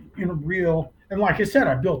being in a real. And like I said,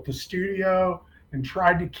 I built the studio and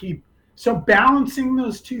tried to keep. So balancing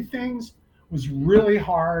those two things was really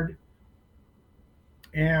hard.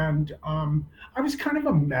 And I was kind of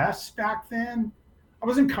a mess back then. I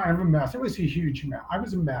wasn't kind of a mess. I was a huge mess. I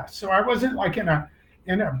was a mess. So I wasn't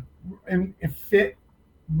in a fit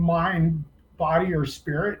mind, body, or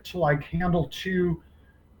spirit to handle two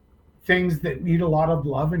things that need a lot of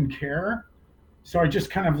love and care. So I just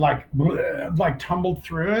kind of tumbled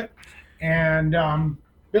through it. And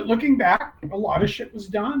but looking back, a lot of shit was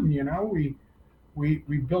done.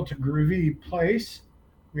 We built a groovy place.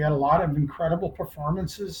 We had a lot of incredible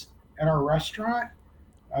performances at our restaurant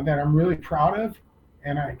that I'm really proud of.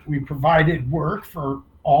 And we provided work for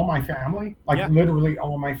all my family, like literally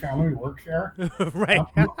all my family worked there. Right.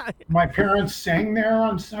 My parents sang there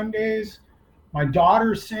on Sundays. My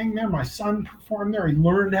daughter sang there. My son performed there. He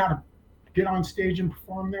learned how to get on stage and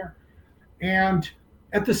perform there. And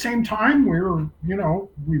at the same time, we were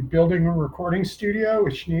building a recording studio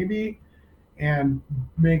with Schneeby and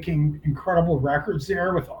making incredible records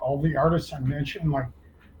there with all the artists I mentioned. Like,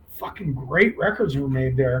 fucking great records were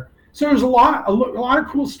made there. So there's a lot of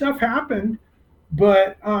cool stuff happened,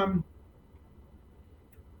 but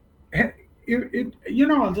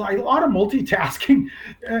it's like a lot of multitasking.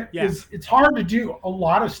 It's hard to do a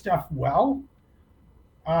lot of stuff well.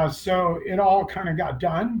 So it all kind of got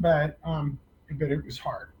done, but it was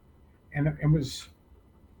hard, and it was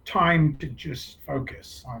time to just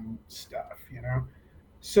focus on stuff,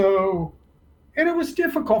 So, and it was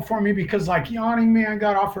difficult for me because, like, Yawning Man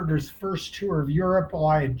got offered his first tour of Europe while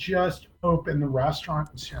I had just opened the restaurant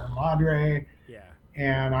in Sierra Madre. Yeah.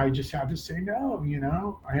 And I just had to say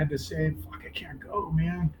no, I had to say, fuck, I can't go,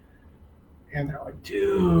 man. And they're like,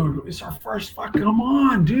 dude, it's our first fucking, come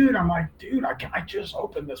on, dude. I'm like, dude, I just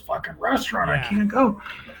opened this fucking restaurant. I can't go.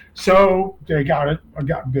 So they got it. I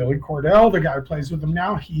got Billy Cordell, the guy who plays with them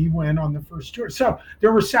now. He went on the first tour. So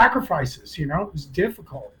there were sacrifices, it was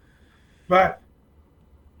difficult. But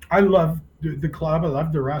I loved the club. I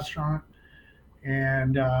loved the restaurant.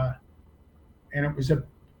 And it was a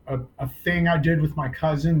thing I did with my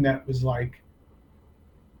cousin that was like,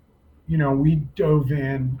 we dove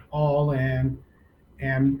in, all in,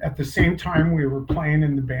 and at the same time we were playing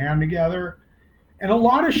in the band together, and a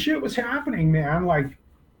lot of shit was happening, man. Like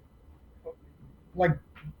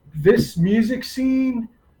this music scene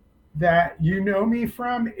that me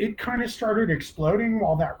from, it kind of started exploding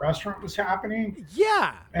while that restaurant was happening.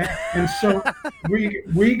 Yeah. And so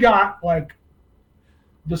we got like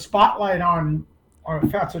the spotlight on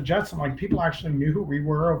Fatso Jetson. Like, people actually knew who we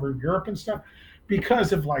were over in Europe and stuff,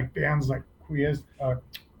 because of like bands like Queens of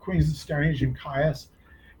the Stone Age and Caius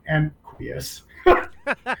and Queens.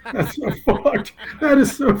 That's so fucked. That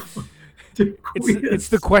is so fucked. It's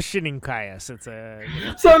the questioning Caius. It's a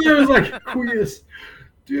so there was like Queens.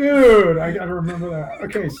 Dude, I gotta remember that.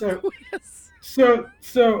 Okay, so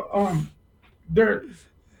there,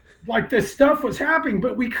 like, this stuff was happening,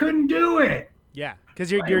 but we couldn't do it. Yeah,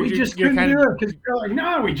 because we just couldn't do it because they're like,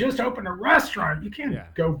 no, we just opened a restaurant. You can't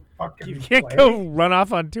go fucking. You can't go run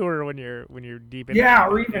off on tour when you're deep in. Yeah,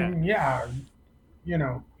 or even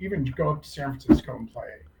even go up to San Francisco and play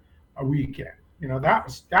a weekend. That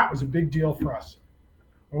was a big deal for us.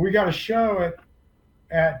 Well, we got a show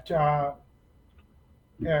at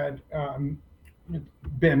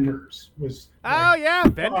Bender's was. Oh yeah,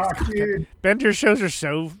 Bender's. Bender's shows are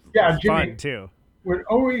so fun too. Would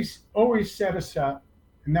always set us up,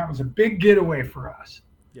 and that was a big getaway for us.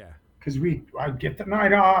 Yeah. Because I'd get the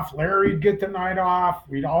night off, Larry'd get the night off,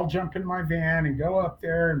 we'd all jump in my van and go up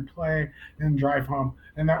there and play and drive home.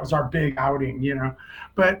 And that was our big outing,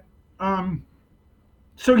 But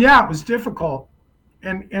so yeah, it was difficult.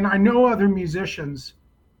 And I know other musicians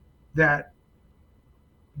that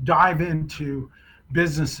dive into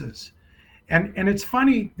businesses. And it's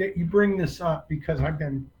funny that you bring this up, because I've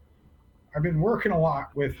been working a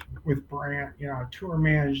lot with Brant, tour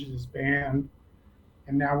manages his band,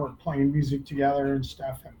 and now we're playing music together and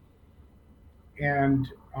stuff. And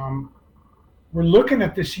we're looking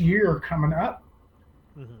at this year coming up,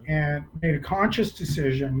 and made a conscious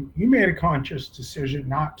decision. You made a conscious decision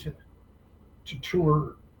not to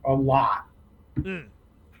tour a lot.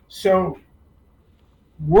 So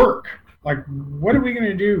work, like, what are we going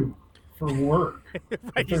to do for work?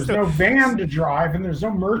 If there's no van to drive and there's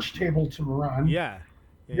no merch table to run,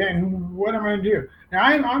 then what am I going to do? Now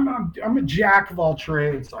I'm a jack of all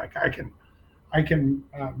trades. Like, I'm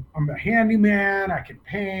a handyman. I can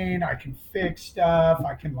paint. I can fix stuff.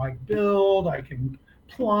 I can build. I can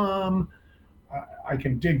plumb. I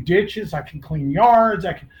can dig ditches. I can clean yards.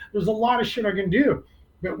 There's a lot of shit I can do.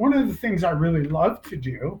 But one of the things I really love to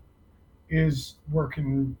do is work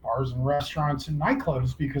in bars and restaurants and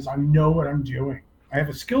nightclubs, because I know what I'm doing. I have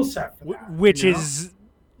a skill set for that. Which is,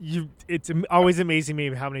 it's always amazing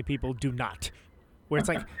me how many people do not. Where it's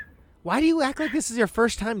like, why do you act like this is your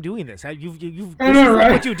first time doing this? This is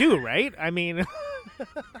what you do, right? I mean.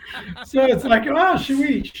 So it's like, oh,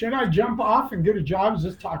 should I jump off and get a job? I was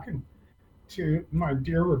just talking to my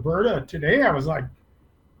dear Roberta today. I was like,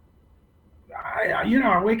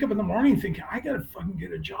 I wake up in the morning thinking, I gotta fucking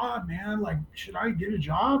get a job, man. Like, should I get a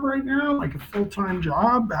job right now? Like a full-time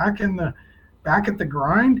job back at the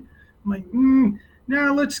grind? I'm like,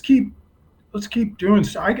 no, let's keep doing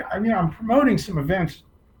so. I'm promoting some events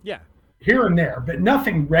here and there, but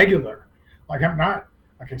nothing regular. Like,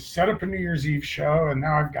 I'm Like I set up a New Year's Eve show, and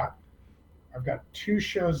now I've got 2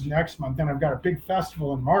 shows next month, and I've got a big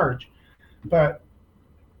festival in March. But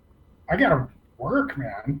I got to work,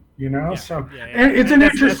 man. So and it's an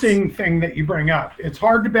interesting thing that you bring up. It's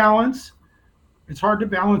hard to balance. It's hard to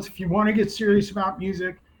balance if you want to get serious about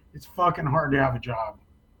music. It's fucking hard to have a job.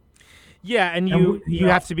 Yeah, and you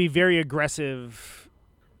have to be very aggressive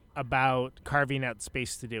about carving out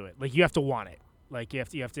space to do it. Like you have to want it. Like you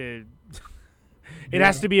have to. It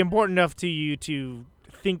has to be important enough to you to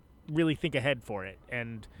really think ahead for it,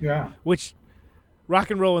 and which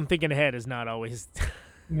rock and roll and thinking ahead is not always.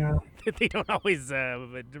 No, they don't always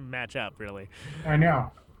match up, really. I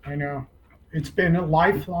know. It's been a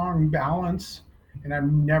lifelong balance, and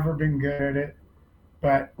I've never been good at it,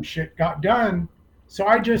 but shit got done. So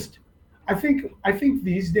I think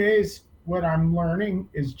these days what I'm learning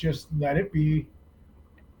is just let it be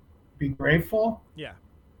grateful. Yeah.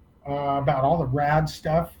 About all the rad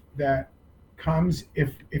stuff that comes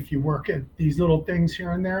if you work at these little things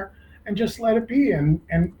here and there, and just let it be. And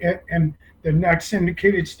the next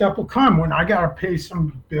syndicated stuff will come when I gotta pay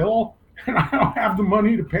some bill and I don't have the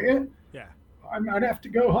money to pay it. Yeah. I might have to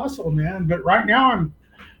go hustle, man. But right now I'm,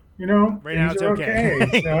 right now it's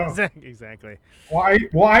okay. So exactly.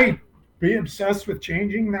 Why be obsessed with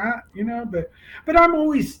changing that? But I'm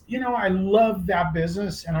always, I love that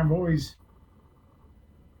business, and I'm always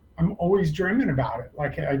dreaming about it.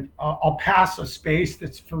 Like I'll pass a space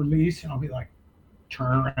that's for lease, and I'll be like,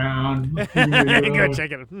 turn around, go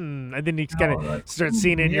check it. And then you kind of start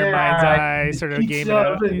seeing it in your mind's eye, sort of game it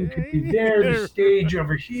out. Could be there, the stage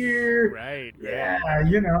over here. Right. Yeah,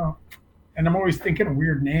 And I'm always thinking of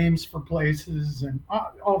weird names for places and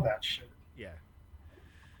all that shit.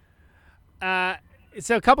 Yeah.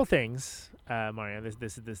 So a couple things, Mario.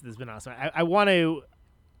 This has been awesome. I want to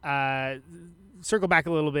circle back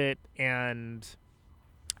a little bit, and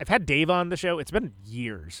I've had Dave on the show. It's been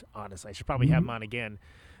years, honestly. I should probably have him on again.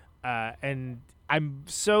 And I'm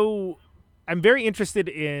very interested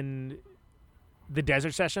in the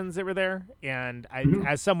desert sessions that were there, and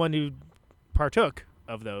as someone who partook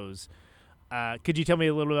of those, could you tell me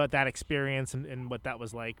a little about that experience and what that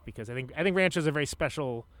was like? Because I think Rancho is a very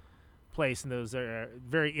special place, and those are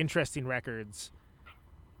very interesting records.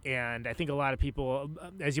 And I think a lot of people,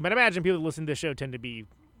 as you might imagine, people that listen to this show tend to be,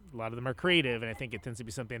 a lot of them are creative, and I think it tends to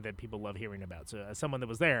be something that people love hearing about. So as someone that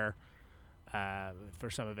was there for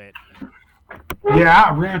some of it.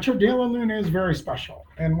 Yeah, Rancho de la Luna is very special.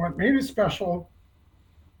 And what made it special,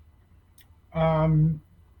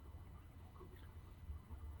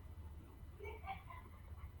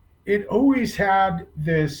 it always had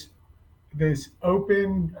this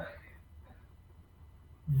open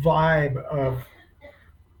vibe of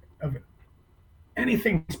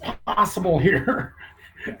anything's possible here.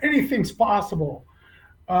 Anything's possible.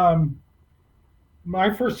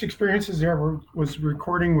 My first experiences there was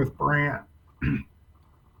recording with Brant,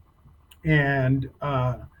 and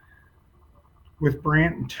with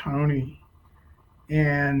Brant and Tony.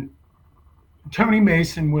 And Tony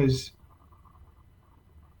Mason was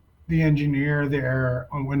the engineer there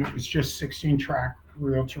when it was just 16-track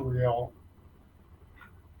reel-to-reel.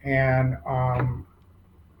 And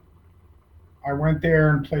I went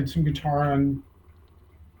there and played some guitar on,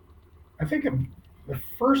 I think, the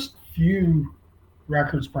first few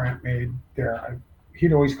records Brant made there.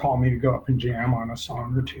 He'd always call me to go up and jam on a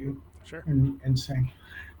song or two. Sure. And sing.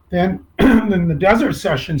 Then the Desert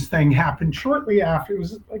Sessions thing happened shortly after. It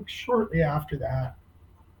was like shortly after that.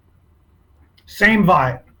 Same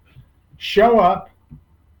vibe. Show up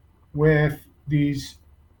with these,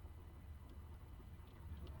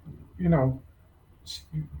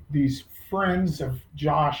 these friends of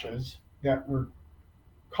Josh's that were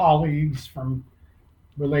colleagues from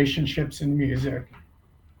relationships in music,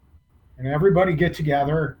 and everybody get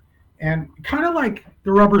together, and kind of like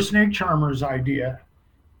the Rubber Snake Charmers idea.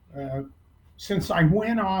 Since I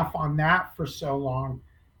went off on that for so long,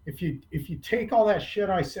 if you take all that shit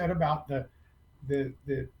I said about the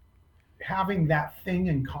having that thing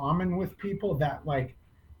in common with people, that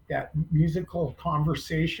musical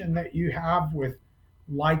conversation that you have with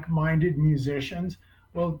like-minded musicians,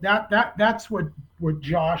 well, that's what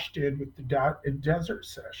Josh did with the Desert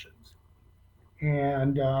Sessions,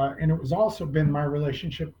 and it was also been my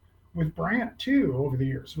relationship with Brant too over the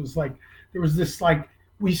years. It was like there was this, like,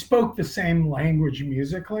 we spoke the same language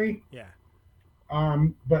musically,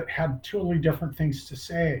 but had totally different things to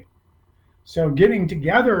say. So getting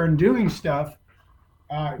together and doing stuff,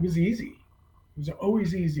 it was easy. It was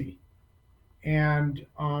always easy. And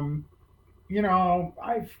I'm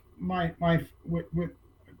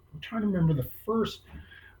trying to remember the first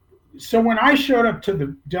So when I showed up to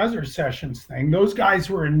the Desert Sessions thing, those guys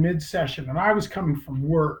were in mid-session, and I was coming from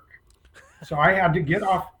work, so I had to get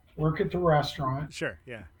off work at the restaurant. Sure,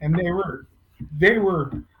 yeah. And they were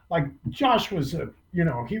like, Josh was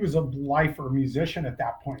he was a lifer musician at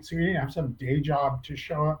that point, so he didn't have some day job to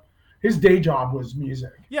show up. His day job was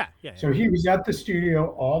music. Yeah. So he was at the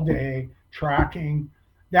studio all day tracking.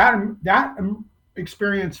 That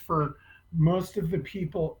experience for most of the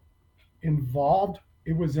people involved,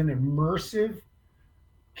 it was an immersive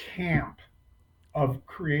camp of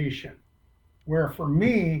creation, where for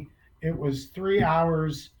me it was 3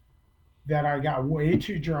 hours that I got way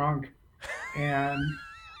too drunk. And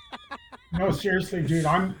no, seriously, dude,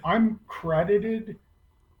 I'm credited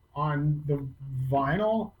on the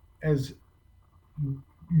vinyl as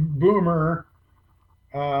Boomer,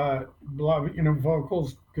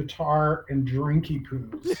 vocals, guitar, and drinky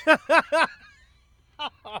poos.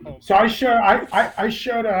 So I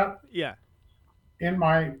showed up Yeah. in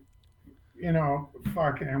my,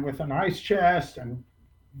 fucking with an ice chest and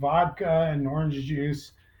vodka and orange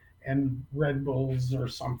juice and Red Bulls or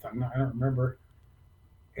something. I don't remember.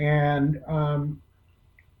 And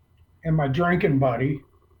my drinking buddy.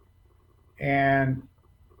 And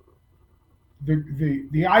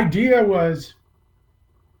the idea was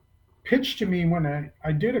pitched to me when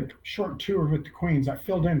I did a short tour with the Queens. I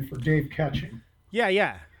filled in for Dave Ketching.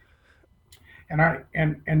 Yeah.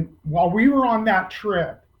 And while we were on that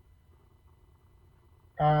trip,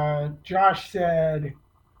 Josh said,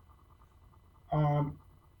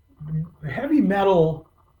 heavy metal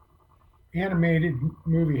animated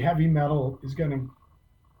movie Heavy Metal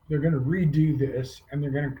they're gonna redo this, and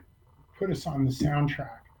they're gonna put us on the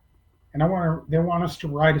soundtrack, and they want us to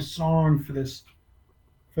write a song for this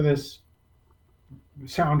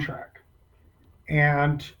soundtrack,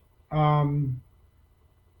 and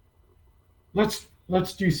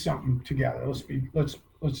let's do something together.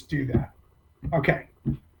 Let's do that. Okay.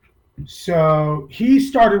 So he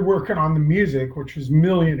started working on the music, which was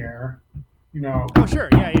Millionaire, Oh, sure.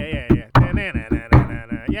 Yeah. Yeah.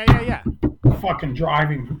 fucking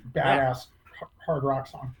driving badass hard rock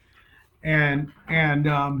song. And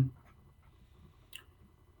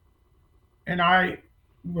I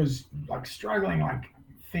was like struggling, I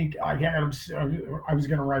was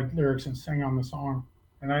going to write lyrics and sing on the song.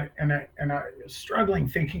 And I was struggling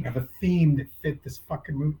thinking of a theme that fit this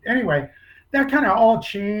fucking movie. Anyway, that kind of all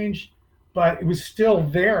changed, but it was still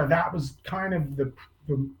there. That was kind of the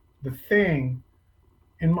thing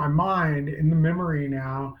in my mind, in the memory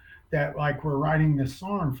now, that like we're writing this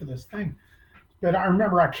song for this thing. But I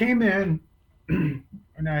remember I came in and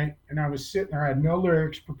I was sitting there. I had no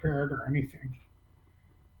lyrics prepared or anything.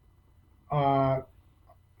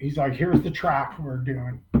 He's like, "Here's the track we're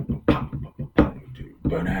doing."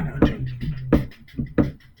 Banana. And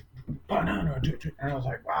I was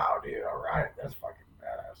like, "Wow, dude, all right, that's fucking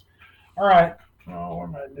badass. All right, oh, what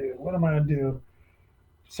am I gonna do? What am I gonna do?"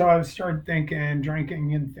 So I started thinking,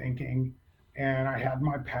 drinking and thinking, and I had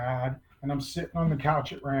my pad, and I'm sitting on the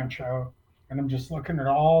couch at Rancho, and I'm just looking at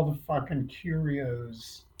all the fucking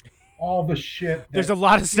curios, all the shit. There's a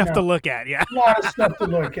lot of stuff to look at, yeah. A lot of stuff to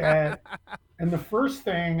look at. And the first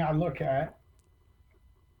thing I look at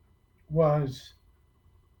was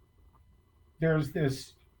there's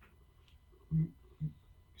this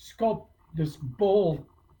bull,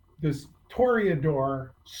 this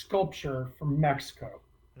toreador sculpture from Mexico.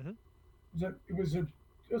 Mm-hmm. It was a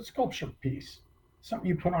sculpture piece, something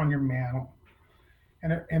you put on your mantle.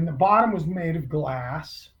 And the bottom was made of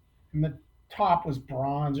glass, and the top was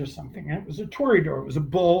bronze or something. And it was a toreador. It was a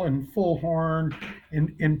bull in full horn,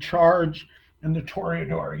 in charge, and the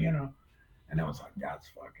toreador, And I was like, that's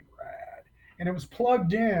fucking rad. And it was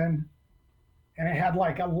plugged in, and it had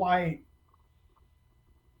like a light.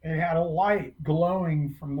 It had a light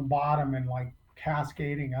glowing from the bottom and like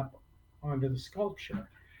cascading up onto the sculpture.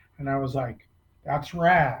 And I was like, that's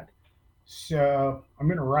rad. So I'm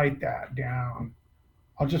going to write that down.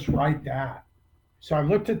 I'll just write that. So I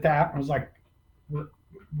looked at that and I was like,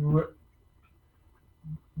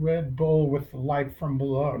 Red Bull with the light from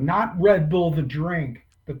below. Not Red Bull the drink,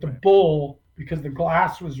 but the bull, because the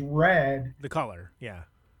glass was red. The color, yeah.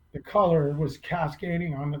 The color was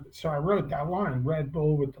cascading on the. So I wrote that line, Red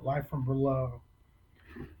Bull with the light from below.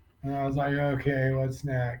 And I was like, okay, what's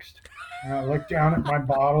next? And I looked down at my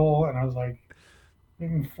bottle and I was like,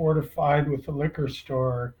 being fortified with the liquor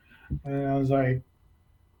store. And I was like,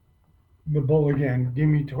 the bull again, give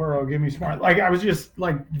me Toro, give me Smart. Like I was just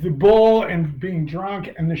like the bull and being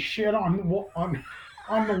drunk and the shit on the wall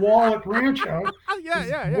at Rancho.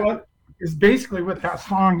 What is basically what that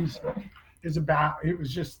song is about. It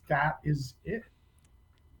was just, that is it.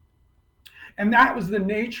 and that was the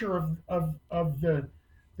nature of the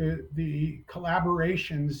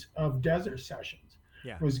collaborations of Desert Sessions.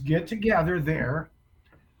 Yeah. Was get together there,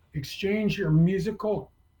 exchange your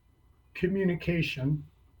musical communication.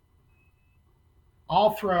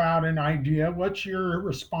 I'll throw out an idea. What's your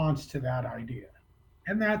response to that idea?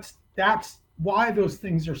 And that's why those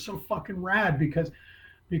things are so fucking rad,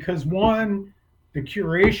 because one, the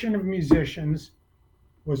curation of musicians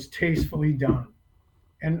was tastefully done.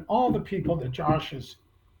 And all the people that Josh has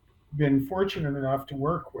been fortunate enough to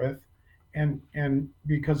work with, and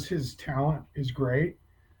because his talent is great,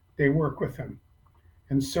 they work with him.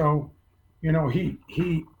 And so, you know, he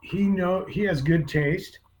has good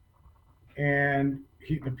taste, and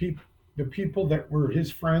the people that were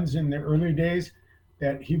his friends in the early days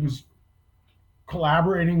that he was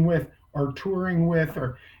collaborating with or touring with,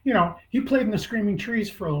 or, you know, he played in the Screaming Trees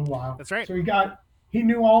for a little while. That's right. So he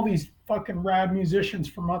knew all these fucking rad musicians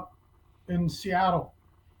from up in Seattle,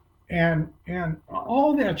 and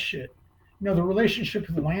all that shit. You know, the relationship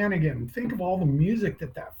with Lanigan. Think of all the music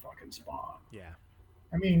that fucking spawned. Yeah.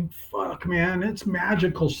 I mean, fuck, man, it's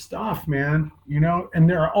magical stuff, man. You know, and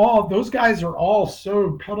those guys are all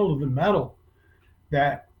so pedal to the metal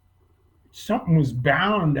that something was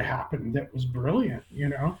bound to happen that was brilliant, you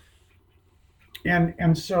know.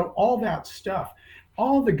 And so all that stuff,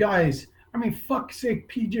 all the guys, I mean, fuck's sake,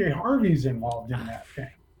 PJ Harvey's involved in that thing.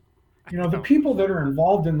 You know, the people that are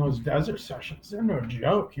involved in those Desert Sessions, they're no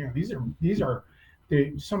joke. You know, these are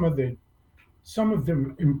some of the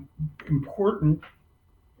important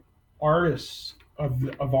artists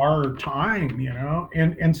of our time, you know.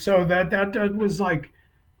 And so that was like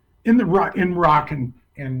in rock and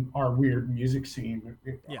our weird music scene.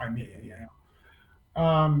 You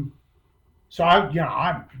know. So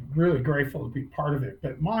I'm really grateful to be part of it.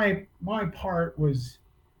 But my part was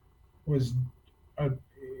a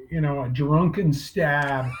drunken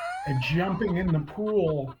stab and jumping in the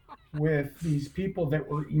pool with these people that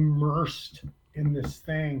were immersed in this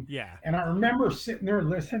thing. Yeah. And I remember sitting there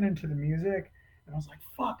listening to the music, and I was like,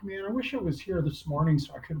 fuck, man, I wish I was here this morning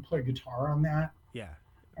so I could play guitar on that. Yeah.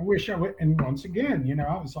 I wish I would. And once again, you know,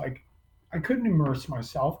 I was like, I couldn't immerse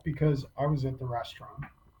myself because I was at the restaurant.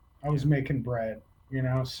 I was making bread, you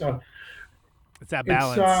know, so it's that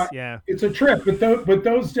balance. Yeah. It's a trip, but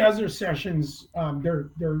those Desert Sessions,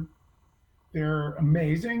 they're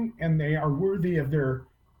amazing, and they are worthy of their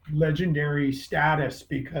legendary status,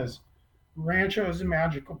 because Rancho is a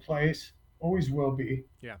magical place, always will be.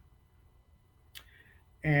 Yeah.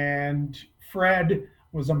 And Fred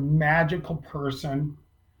was a magical person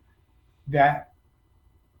that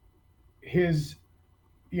his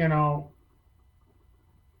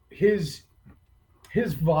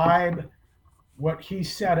vibe, what he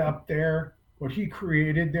set up there, what he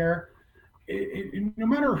created there, no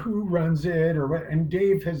matter who runs it or what, and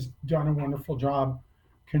Dave has done a wonderful job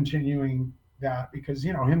continuing that, because,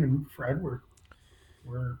 you know, him and Fred were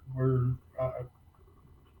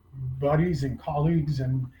buddies and colleagues,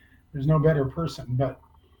 and there's no better person.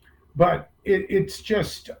 But it's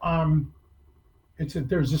just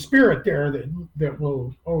there's a spirit there that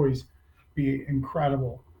will always be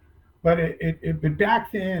incredible. But but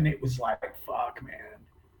back then it was like, fuck, man,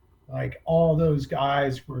 like all those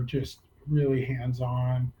guys were just really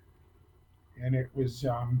hands-on, and it was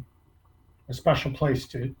a special place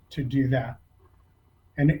to do that.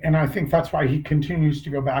 And I think that's why he continues to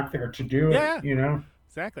go back there to do it. Yeah, you know,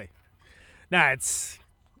 exactly. No, it's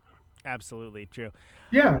absolutely true.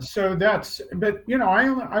 Yeah, so but you know,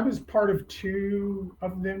 I was part of two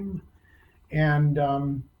of them, and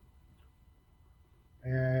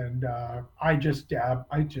I just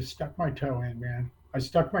stuck my toe in, man. I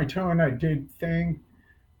stuck my toe in. I did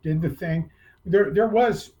the thing. There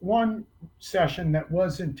was one session that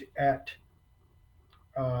wasn't at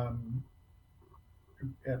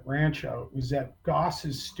Rancho. It was at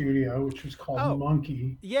Goss's studio, which was called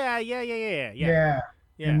Monkey. Yeah.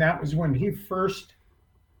 And that was when he first,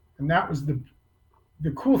 and that was the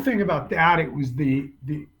cool thing about that. It was the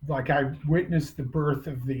like, I witnessed the birth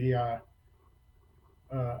of the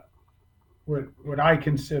what I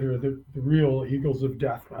consider the real Eagles of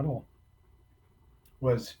Death Metal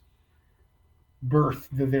was birthed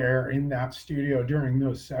there in that studio during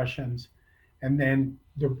those sessions. And then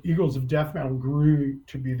the Eagles of Death Metal grew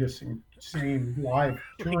to be this insane live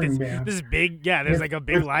touring band. This is big, yeah. There's like a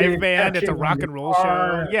big live band. It's a rock and roll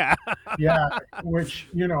show. Yeah, yeah. Which,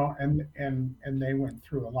 you know, and they went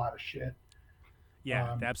through a lot of shit.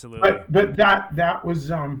 Yeah, absolutely. But that was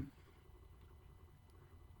an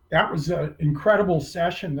incredible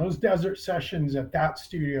session. Those Desert Sessions at that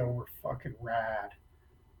studio were fucking rad.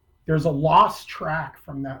 there's a lost track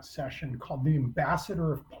from that session called "The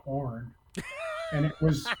Ambassador of Porn," and it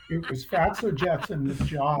was Fatso, Jetson with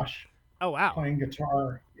Josh. Oh wow! Playing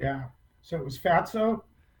guitar, yeah. So it was Fatso,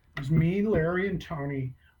 it was me, Larry, and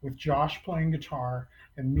Tony with Josh playing guitar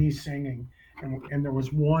and me singing, and there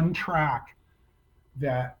was one track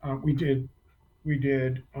that we did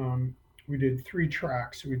 3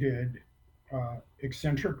 tracks. We did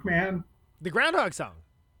Eccentric Man, the Groundhog Song.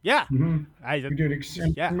 Yeah. Mm-hmm. We did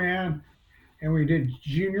Eccentric Man, and we did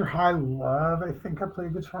Junior High Love. I think I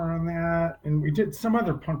played guitar on that, and we did some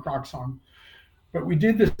other punk rock song. But we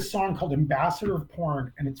did this song called Ambassador of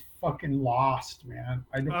Porn, and it's fucking lost, man.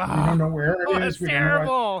 We don't know where it is. We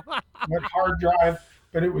terrible. Don't know what hard drive,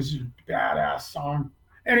 but it was a badass song.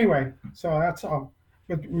 Anyway, so that's all.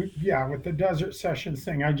 But with the Desert Sessions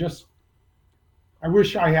thing, I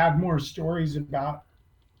wish I had more stories about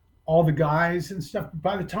all the guys and stuff.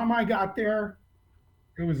 By the time I got there,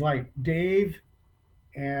 it was like Dave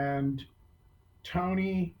and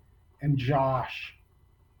Tony and Josh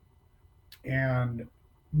and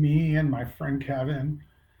me and my friend Kevin,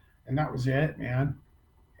 and that was it, man.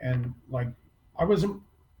 And like, I wasn't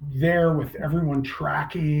there with everyone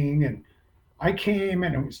tracking, and I came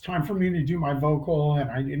and it was time for me to do my vocal, and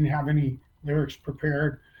I didn't have any lyrics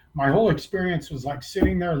prepared. My whole experience was like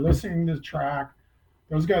sitting there listening to the track.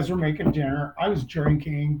 Those guys were making dinner. I was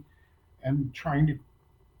drinking and trying to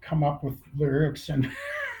come up with lyrics, and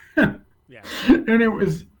yeah.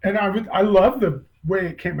 I love the way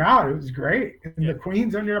it came out. It was great. And the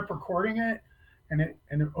Queens ended up recording it, and it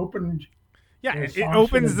opened. Yeah, it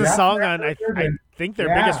opens the song on I think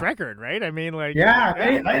their biggest record, right? I mean, like they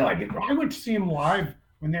like it. I went to see them live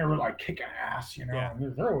when they were like kicking ass, you know. Yeah.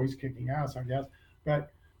 And they're always kicking ass, I guess.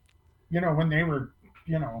 But when they were,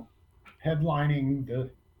 headlining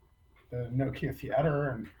the Nokia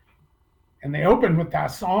Theater, and they opened with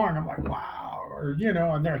that song, I'm like, wow, or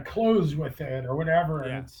and they closed with it or whatever,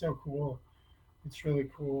 and it's so cool. It's really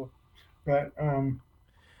cool. But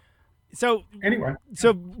so anyway,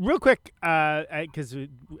 real quick, because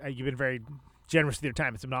you've been very generous with your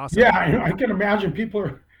time. It's been awesome. Yeah, I can imagine people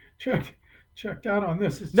are checked out on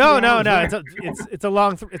this. It's no. It's a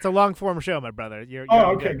long form show, my brother. You're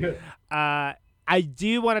okay, good. I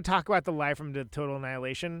do want to talk about the Live from the Total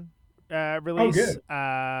Annihilation release.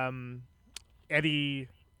 Oh, good. Eddie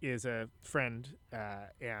is a friend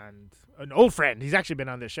and an old friend. He's actually been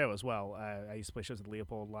on this show as well. I used to play shows with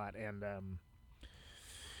Leopold a lot, and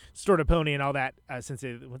Stored a Pony and all that since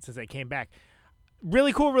they came back.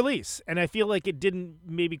 Really cool release, and I feel like it didn't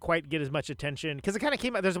maybe quite get as much attention because it kind of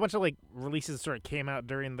came out. There's a bunch of like releases that sort of came out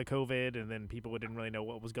during the COVID, and then people didn't really know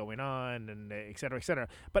what was going on, and et cetera, et cetera.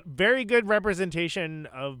 But very good representation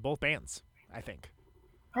of both bands, I think.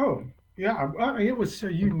 Oh yeah, it was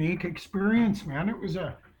a unique experience, man. It was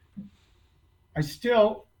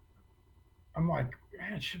I'm like,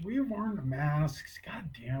 man, should we have worn the masks? God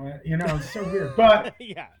damn it, it's so weird. But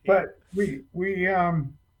but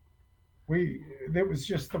it was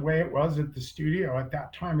just the way it was at the studio at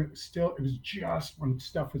that time. It was just when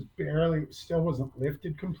stuff was still wasn't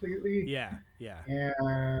lifted completely. Yeah.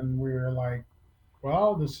 And we were like,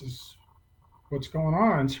 well, this is what's going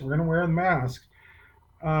on, so we're gonna wear the mask.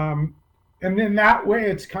 And then that way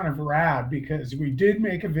it's kind of rad because we did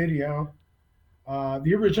make a video.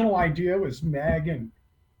 The original idea was Meg and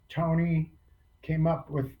Tony came up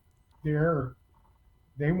with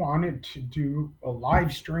they wanted to do a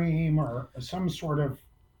live stream or some sort of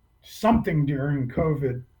something during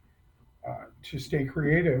COVID to stay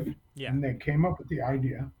creative. Yeah. And they came up with the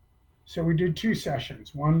idea. So we did 2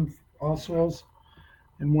 sessions, one All Souls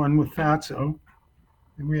and one with Fatso.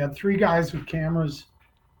 And we had 3 guys with cameras.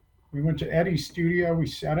 We went to Eddie's studio, we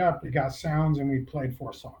set up, we got sounds, and we played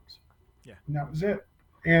 4 songs. Yeah. And that was it.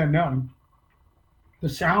 And the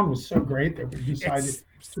sound was so great that we decided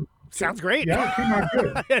sounds great. Yeah, it came out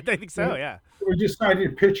good. I think so, yeah. We decided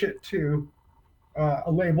to pitch it to a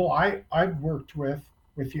label I've worked with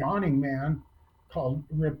Yawning Man called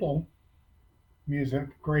Ripple Music.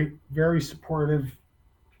 Great, very supportive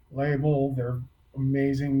label. They're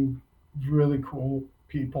amazing, really cool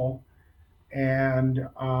people. And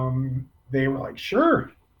they were like,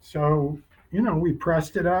 sure. So, we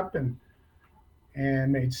pressed it up and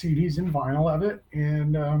made CDs and vinyl of it.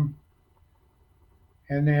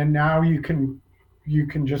 And then now you can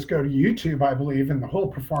just go to YouTube, I believe, and the whole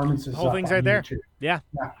performance is the whole thing's right there. YouTube. Yeah.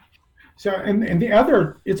 So and the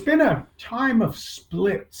other, it's been a time of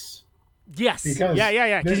splits Yes. Because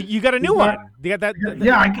Yeah. Because you got a new one. You got that.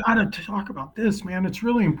 Yeah, I gotta talk about this, man. It's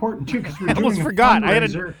really important too because we're I doing almost a forgot.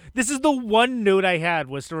 fundraiser. This is the one note I had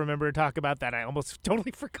was to remember to talk about that. I almost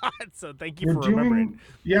totally forgot. So thank you for remembering.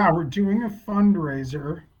 Yeah, we're doing a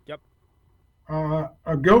fundraiser. Yep. A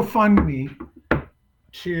GoFundMe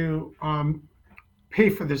to pay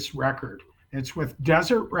for this record. It's with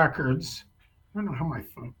Desert Records. I don't know how my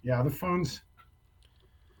phone. Yeah, the phone's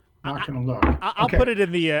not going to look. I'll put it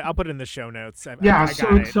in the. I'll put it in the show notes. I so got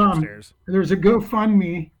it's it upstairs. There's a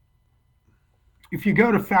GoFundMe. If you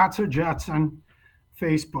go to Fatso Jetson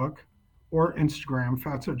Facebook or Instagram,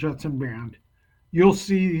 Fatso Jetson Band, you'll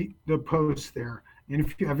see the post there. And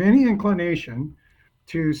if you have any inclination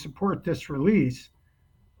to support this release,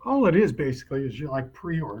 all it is basically is you're like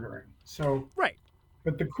pre-ordering. So right.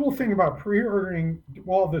 But the cool thing about pre-ordering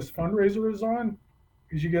while this fundraiser is on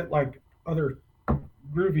is you get like other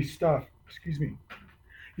groovy stuff. Excuse me.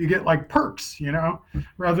 You get like perks,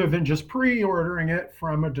 rather than just pre-ordering it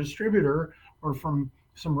from a distributor or from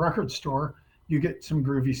some record store, you get some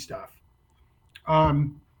groovy stuff.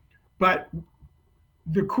 But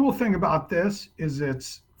the cool thing about this is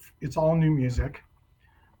it's all new music.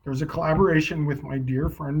 There's a collaboration with my dear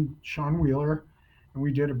friend Sean Wheeler, and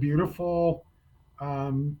we did a beautiful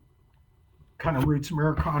kind of roots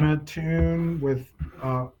Americana tune with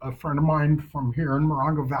a friend of mine from here in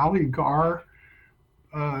Morongo Valley, Gar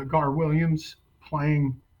Williams,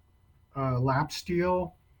 playing lap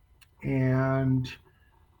steel, and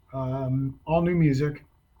all new music,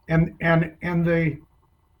 and they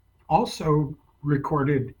also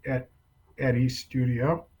recorded at Eddie's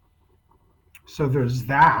studio. So there's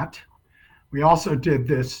that. We also did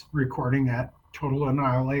this recording at Total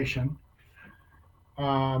Annihilation.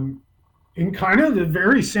 In kind of the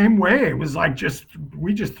very same way. It was like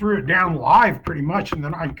we just threw it down live pretty much, and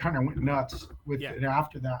then I kind of went nuts with it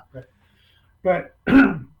after that. But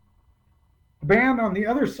the band on the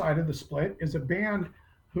other side of the split is a band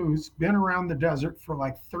who's been around the desert for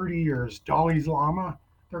like 30 years. Dolly's Llama,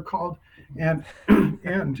 they're called, and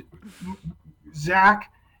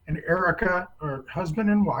Zach and Erica are husband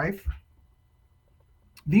and wife.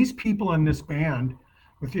 These people in this band,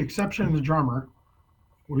 with the exception of the drummer,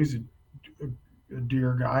 who's a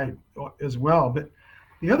dear guy as well, but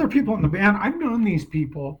the other people in the band, I've known these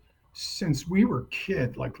people since we were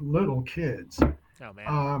like little kids. Oh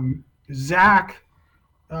man. Zach,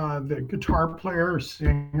 the guitar player,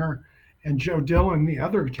 singer, and Joe Dillon, the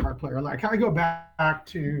other guitar player. Like I go back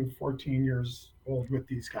to 14 years old with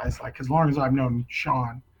these guys, like as long as I've known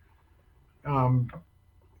Sean.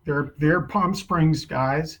 They're Palm Springs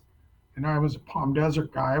guys, and I was a Palm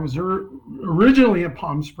Desert guy. I was originally a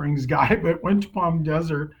Palm Springs guy, but went to Palm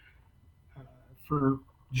Desert for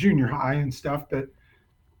junior high and stuff. But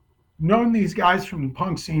known these guys from the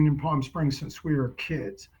punk scene in Palm Springs since we were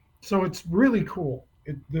kids. So it's really cool.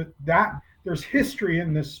 There's history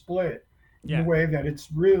in this split in the way that it's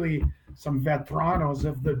really some veteranos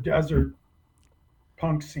of the desert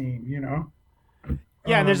punk scene,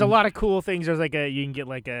 Yeah, and there's a lot of cool things. There's you can get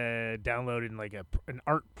a download in an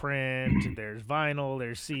art print. There's vinyl.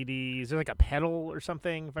 There's CDs. There's a pedal or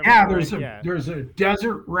something. There's a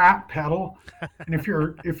desert rat pedal, and if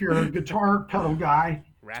you're a guitar pedal guy,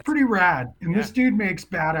 it's pretty rad. And this dude makes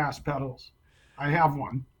badass pedals. I have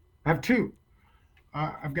one. I have two.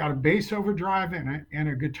 I've got a bass overdrive and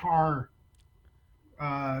a guitar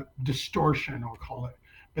distortion, I'll call it.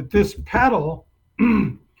 But this pedal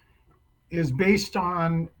is based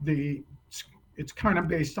on it's kind of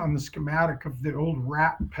based on the schematic of the old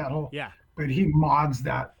rat pedal. Yeah. But he mods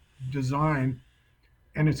that design,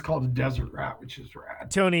 and it's called a Desert Rat, which is rad.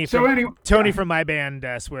 Tony from my band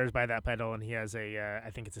swears by that pedal, and he has I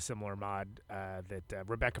think it's a similar mod that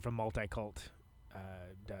Rebecca from Multicult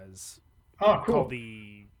does. Oh, cool. Called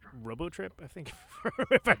the Robotrip, I think,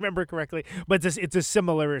 if I remember correctly. But it's a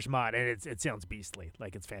similar-ish mod, and it sounds beastly.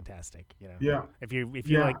 Like, it's fantastic. Yeah. If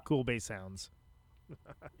you like cool bass sounds.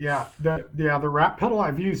 The Rat pedal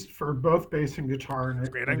I've used for both bass and guitar. And it's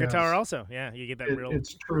great on guitar also. Yeah, you get that real.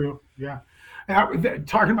 It's true. Yeah.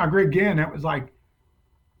 Talking about Greg Ginn, that was like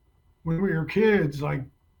when we were kids. Like,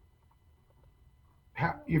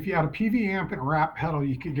 if you had a PV amp and a Rat pedal,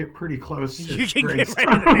 you could get pretty close. You can get right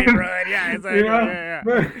in the neighborhood. Yeah, it's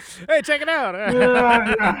yeah. Hey, check it out.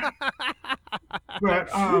 But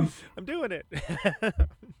I'm doing it.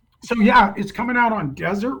 So yeah, it's coming out on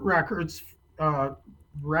Desert Records,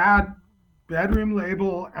 rad bedroom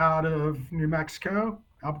label out of New Mexico,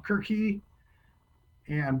 Albuquerque.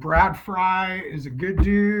 And Brad Fry is a good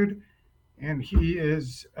dude, and he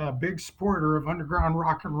is a big supporter of underground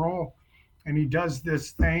rock and roll. And he does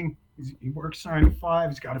this thing. He works 9 to 5.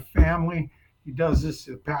 He's got a family. He does this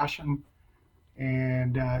with passion.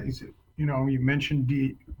 And you mentioned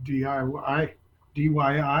DIY,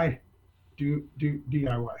 DIY,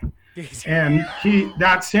 and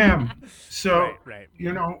that's him. So right.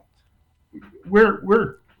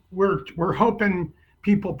 We're hoping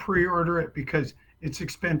people pre-order it because it's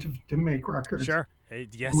expensive to make records. Sure.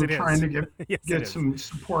 Yes, we're it is. Trying to Yes, get some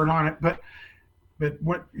support on it, but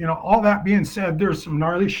what all that being said, there's some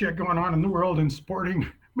gnarly shit going on in the world, and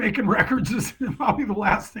making records is probably the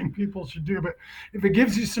last thing people should do. But if it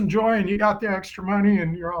gives you some joy and you got the extra money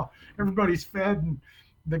and everybody's fed and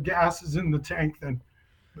the gas is in the tank, then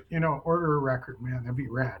order a record, man. That'd be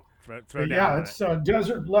rad. Throw down it's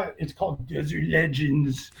it's called Desert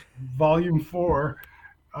Legends Volume 4.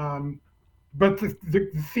 But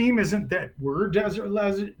the theme isn't that we're Desert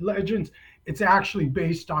Legends. It's actually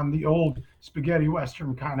based on the old spaghetti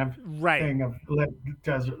western kind of thing of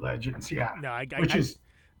Desert Legends. Yeah. No, I got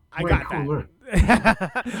cooler.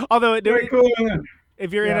 That. Although way cooler.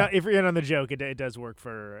 If you're in on the joke, it does work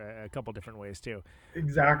for a couple different ways too.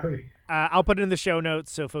 Exactly. I'll put it in the show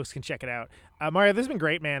notes so folks can check it out. Mario, this has been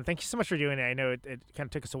great, man. Thank you so much for doing it. I know it kind of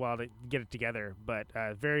took us a while to get it together, but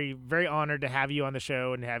very, very honored to have you on the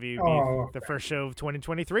show and have you be the first show of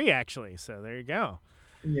 2023, actually. So there you go.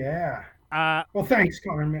 Yeah. Well, thanks,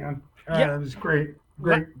 Conan, man. It was great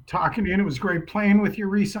talking to you, and it was great playing with you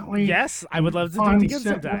recently. Yes, I would love to do it again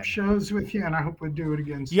sometime. Up shows with you, and I hope we'll do it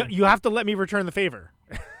again soon. You have to let me return the favor.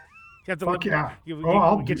 You have to I'll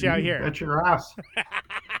get you out here. Bet your ass.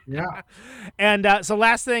 Yeah. And so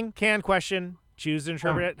last thing, question, choose to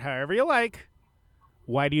interpret it however you like.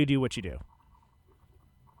 Why do you do what you do?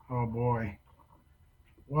 Oh, boy.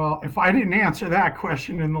 Well, if I didn't answer that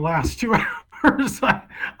question in the last 2 hours,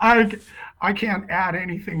 I can't add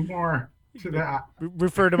anything more to that.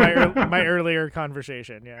 Refer to my earlier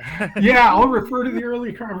conversation. Yeah. Yeah, I'll refer to the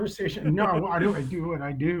early conversation. No, why do I do what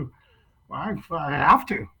I do? Well, I have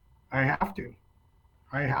to.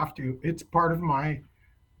 It's part of my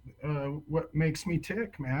what makes me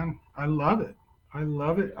tick, man. I love it. I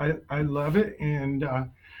love it, and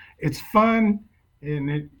it's fun, and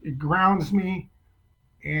it grounds me,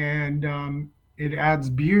 and it adds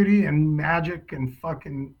beauty and magic and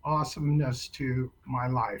fucking awesomeness to my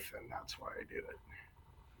life, and that's why I do it.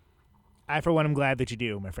 I, for one, am glad that you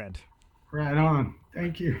do, my friend. Right on.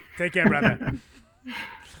 Thank you. Take care, brother.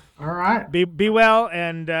 All right. Be well,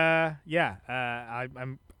 and I'll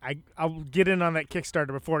get in on that Kickstarter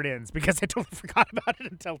before it ends because I totally forgot about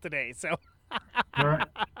it until today. So, all right.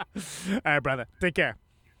 All right, brother. Take care.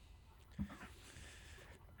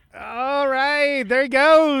 All right, there he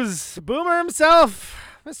goes. Boomer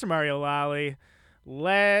himself, Mr. Mario Lalli.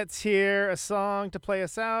 Let's hear a song to play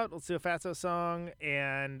us out. Let's do a Fatso song.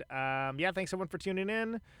 And, thanks, everyone, for tuning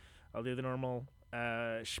in. I'll do the normal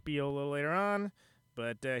spiel a little later on.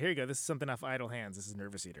 But here you go. This is something off Idle Hands. This is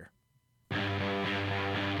Nervous Eater.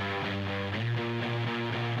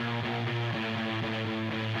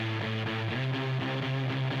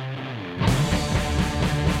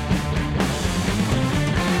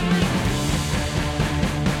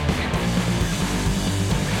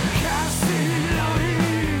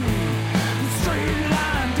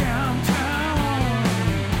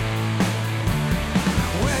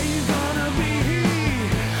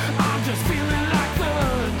 Feeling like the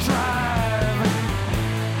drive.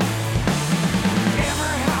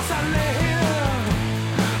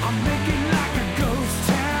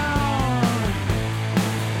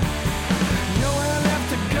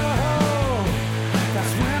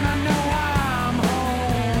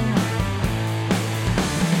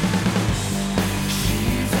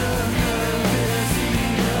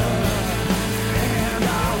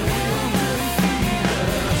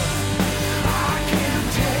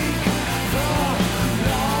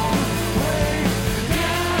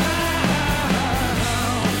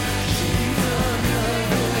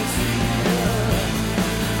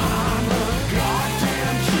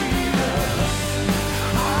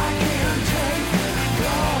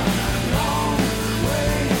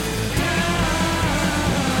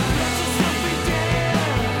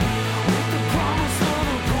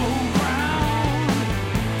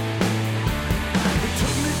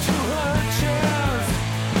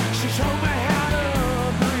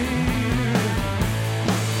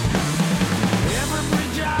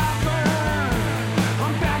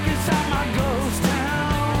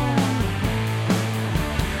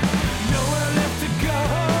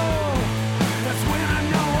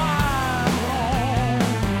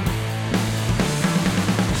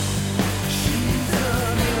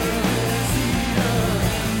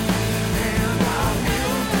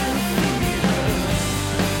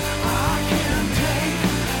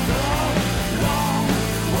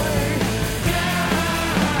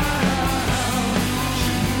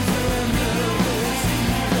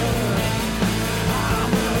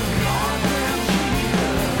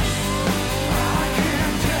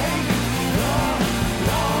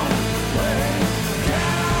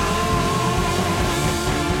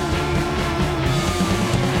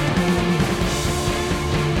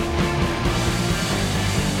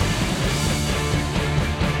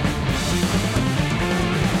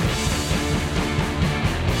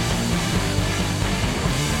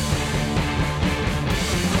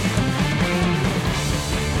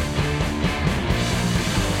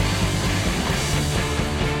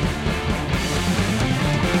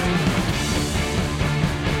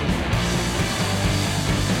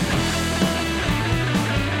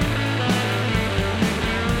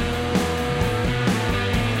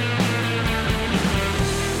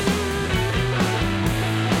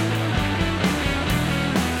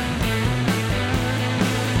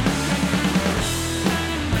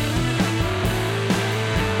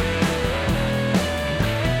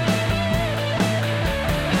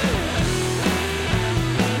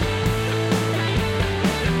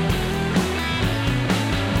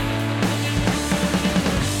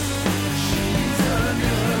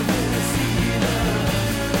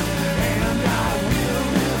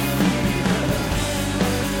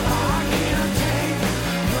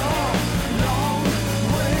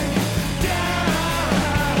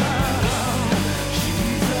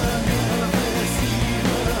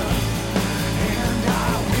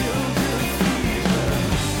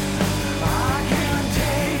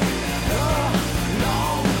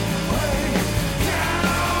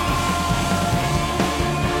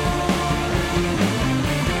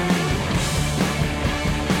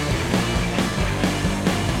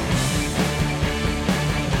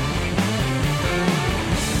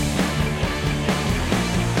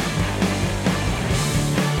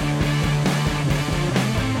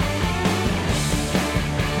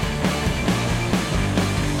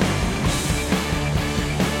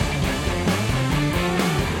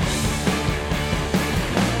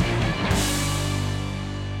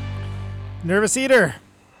 Nervous Eater.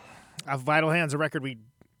 Vital Hands, a record we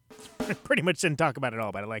pretty much didn't talk about at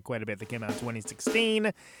all, but I like quite a bit. That came out in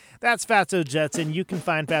 2016. That's Fatso Jetson. You can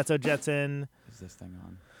find Fatso Jetson. Is this thing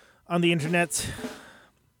on? On the internet.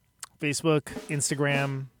 Facebook,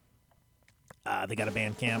 Instagram. They got a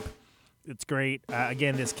Bandcamp. It's great.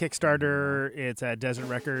 Again, this Kickstarter, it's at Desert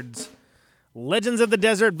Records. Legends of the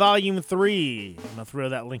Desert Volume 3. I'm going to throw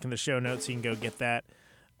that link in the show notes so you can go get that.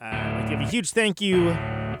 I'd like to give a huge thank you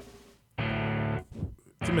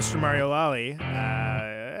to Mr. Mario Lalli.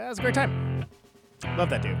 That was a great time.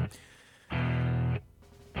 Love that dude.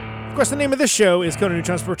 Of course, the name of this show is Conan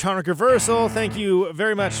Neutron's Protonic Reversal. Thank you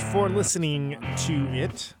very much for listening to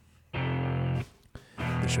it.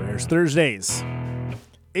 The show airs Thursdays,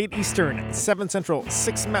 8 Eastern, 7 Central,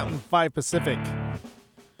 6 Mountain, 5 Pacific.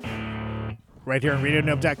 Right here on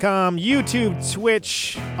RadioNope.com, YouTube,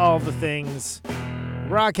 Twitch, all the things.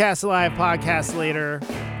 Broadcast live, podcast later.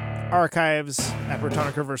 Archives at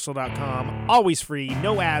ProtonicReversal.com. Always free,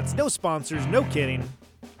 no ads, no sponsors, no kidding.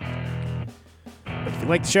 But if you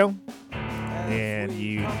like the show and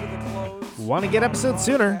you want to get episodes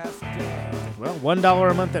sooner, well,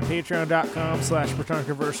 $1 a month at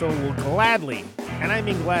patreon.com/ProtonicReversal will gladly, and I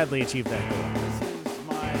mean gladly, achieve that goal. This is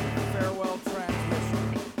my farewell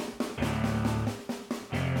transmission.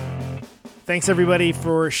 Thanks, everybody,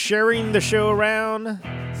 for sharing the show around,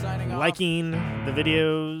 Signing off. liking the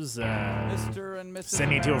videos, Mr. and Mrs.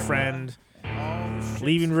 sending it to a America, friend, all the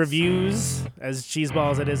leaving ships reviews, as cheeseball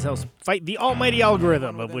as it is, helps fight the almighty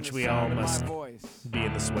algorithm of within which the we all sound of my must voice. be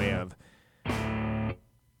in the sway of.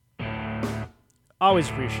 Always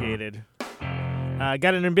appreciated.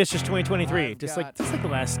 Got an ambitious 2023, I've just got- like the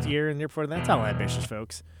last year, and therefore that's all ambitious,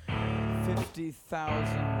 folks.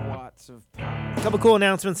 50,000 watts of power. A couple cool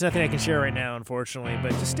announcements, nothing I can share right now, unfortunately,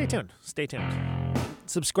 but just stay tuned. Stay tuned.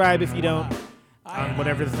 Subscribe if you don't, on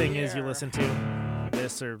whatever the thing is you listen to,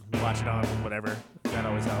 this or watch it on, whatever. That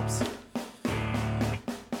always helps.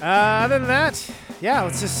 Other than that, yeah,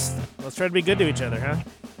 let's try to be good to each other, huh?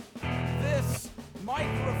 This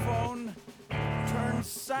microphone turns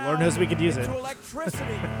sound Lord knows we could use it. into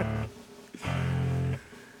electricity.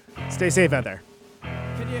 Stay safe out there.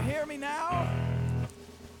 Can you hear me now?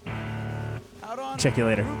 Out on Check you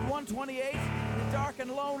later. Route 128, you're dark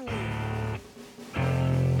and lonely.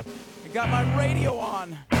 I got my radio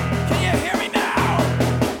on. Can you hear me now?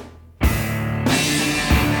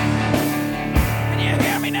 Can you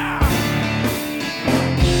hear me now?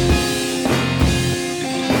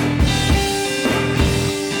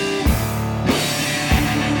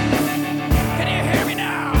 Can you hear me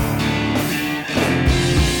now?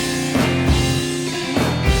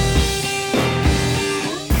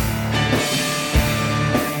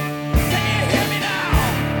 Can you hear me now?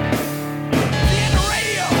 The end of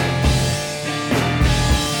radio.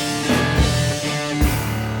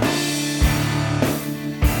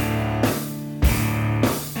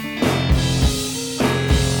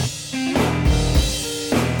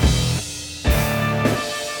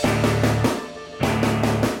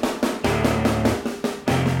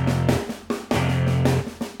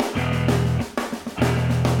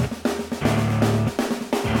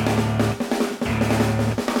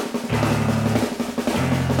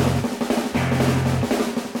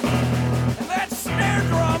 And that snare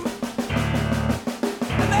drum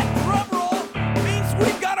and that drum roll means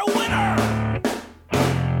we've got a winner.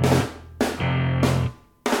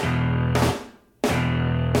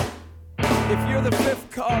 If you're the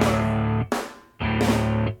fifth caller,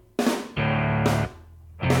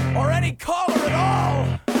 or any caller at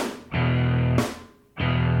all,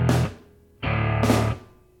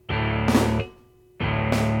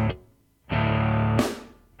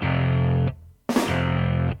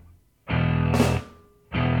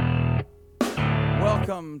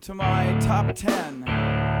 welcome to my top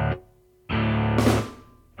 10.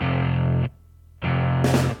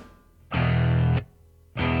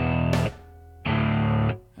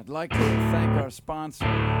 I'd like to thank our sponsor.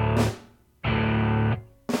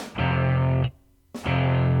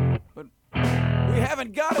 But we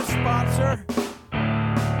haven't got a sponsor.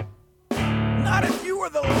 Not if you were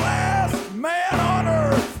the last man on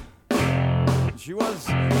earth. She was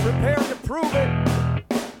prepared to prove it.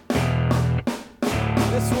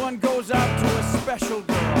 This one goes out to a special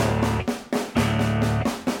girl.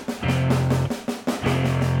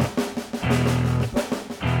 But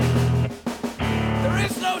there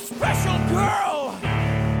is no special girl.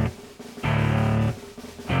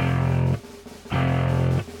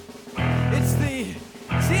 It's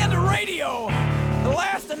the end of radio. The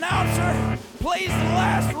last announcer plays the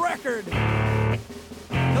last record.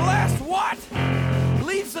 The last what?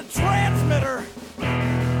 Leaves the transmitter.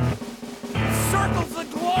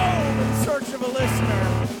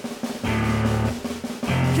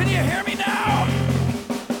 hear me now?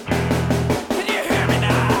 Can you hear me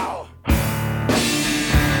now?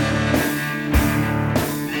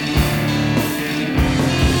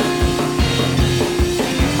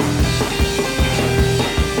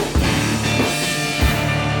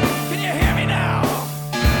 Can you hear me now?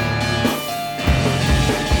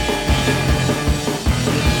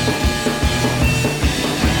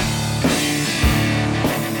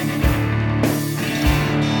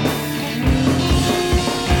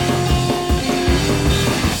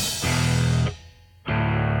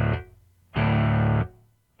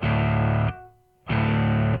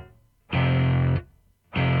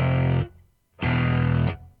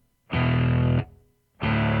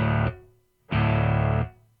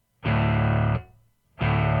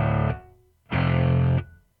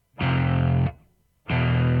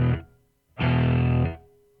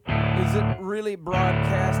 Is it really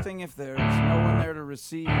broadcasting if there's no one there to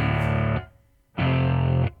receive? It's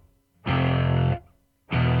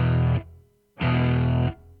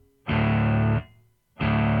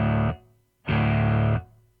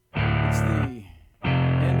the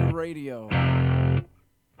end of radio.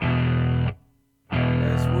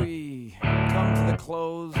 As we come to the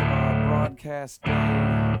close of our broadcast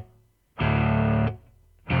day,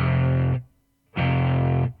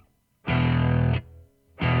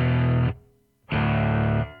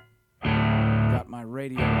 got my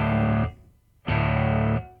radio on.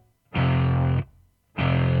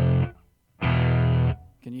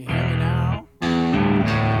 Can you hear me now? Can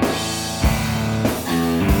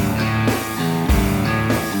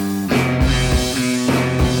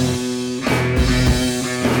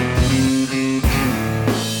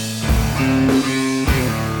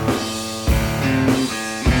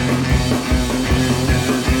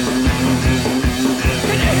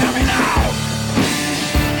you hear me now?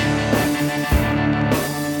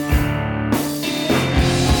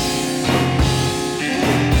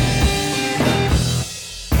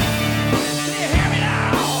 Can you hear me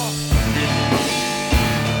now?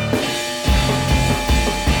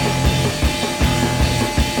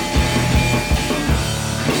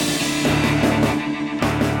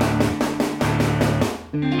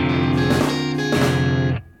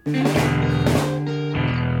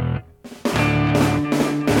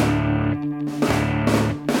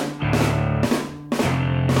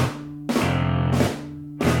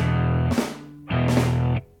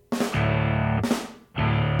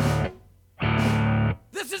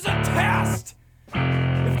 This is a test!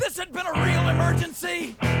 If this had been a real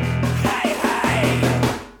emergency,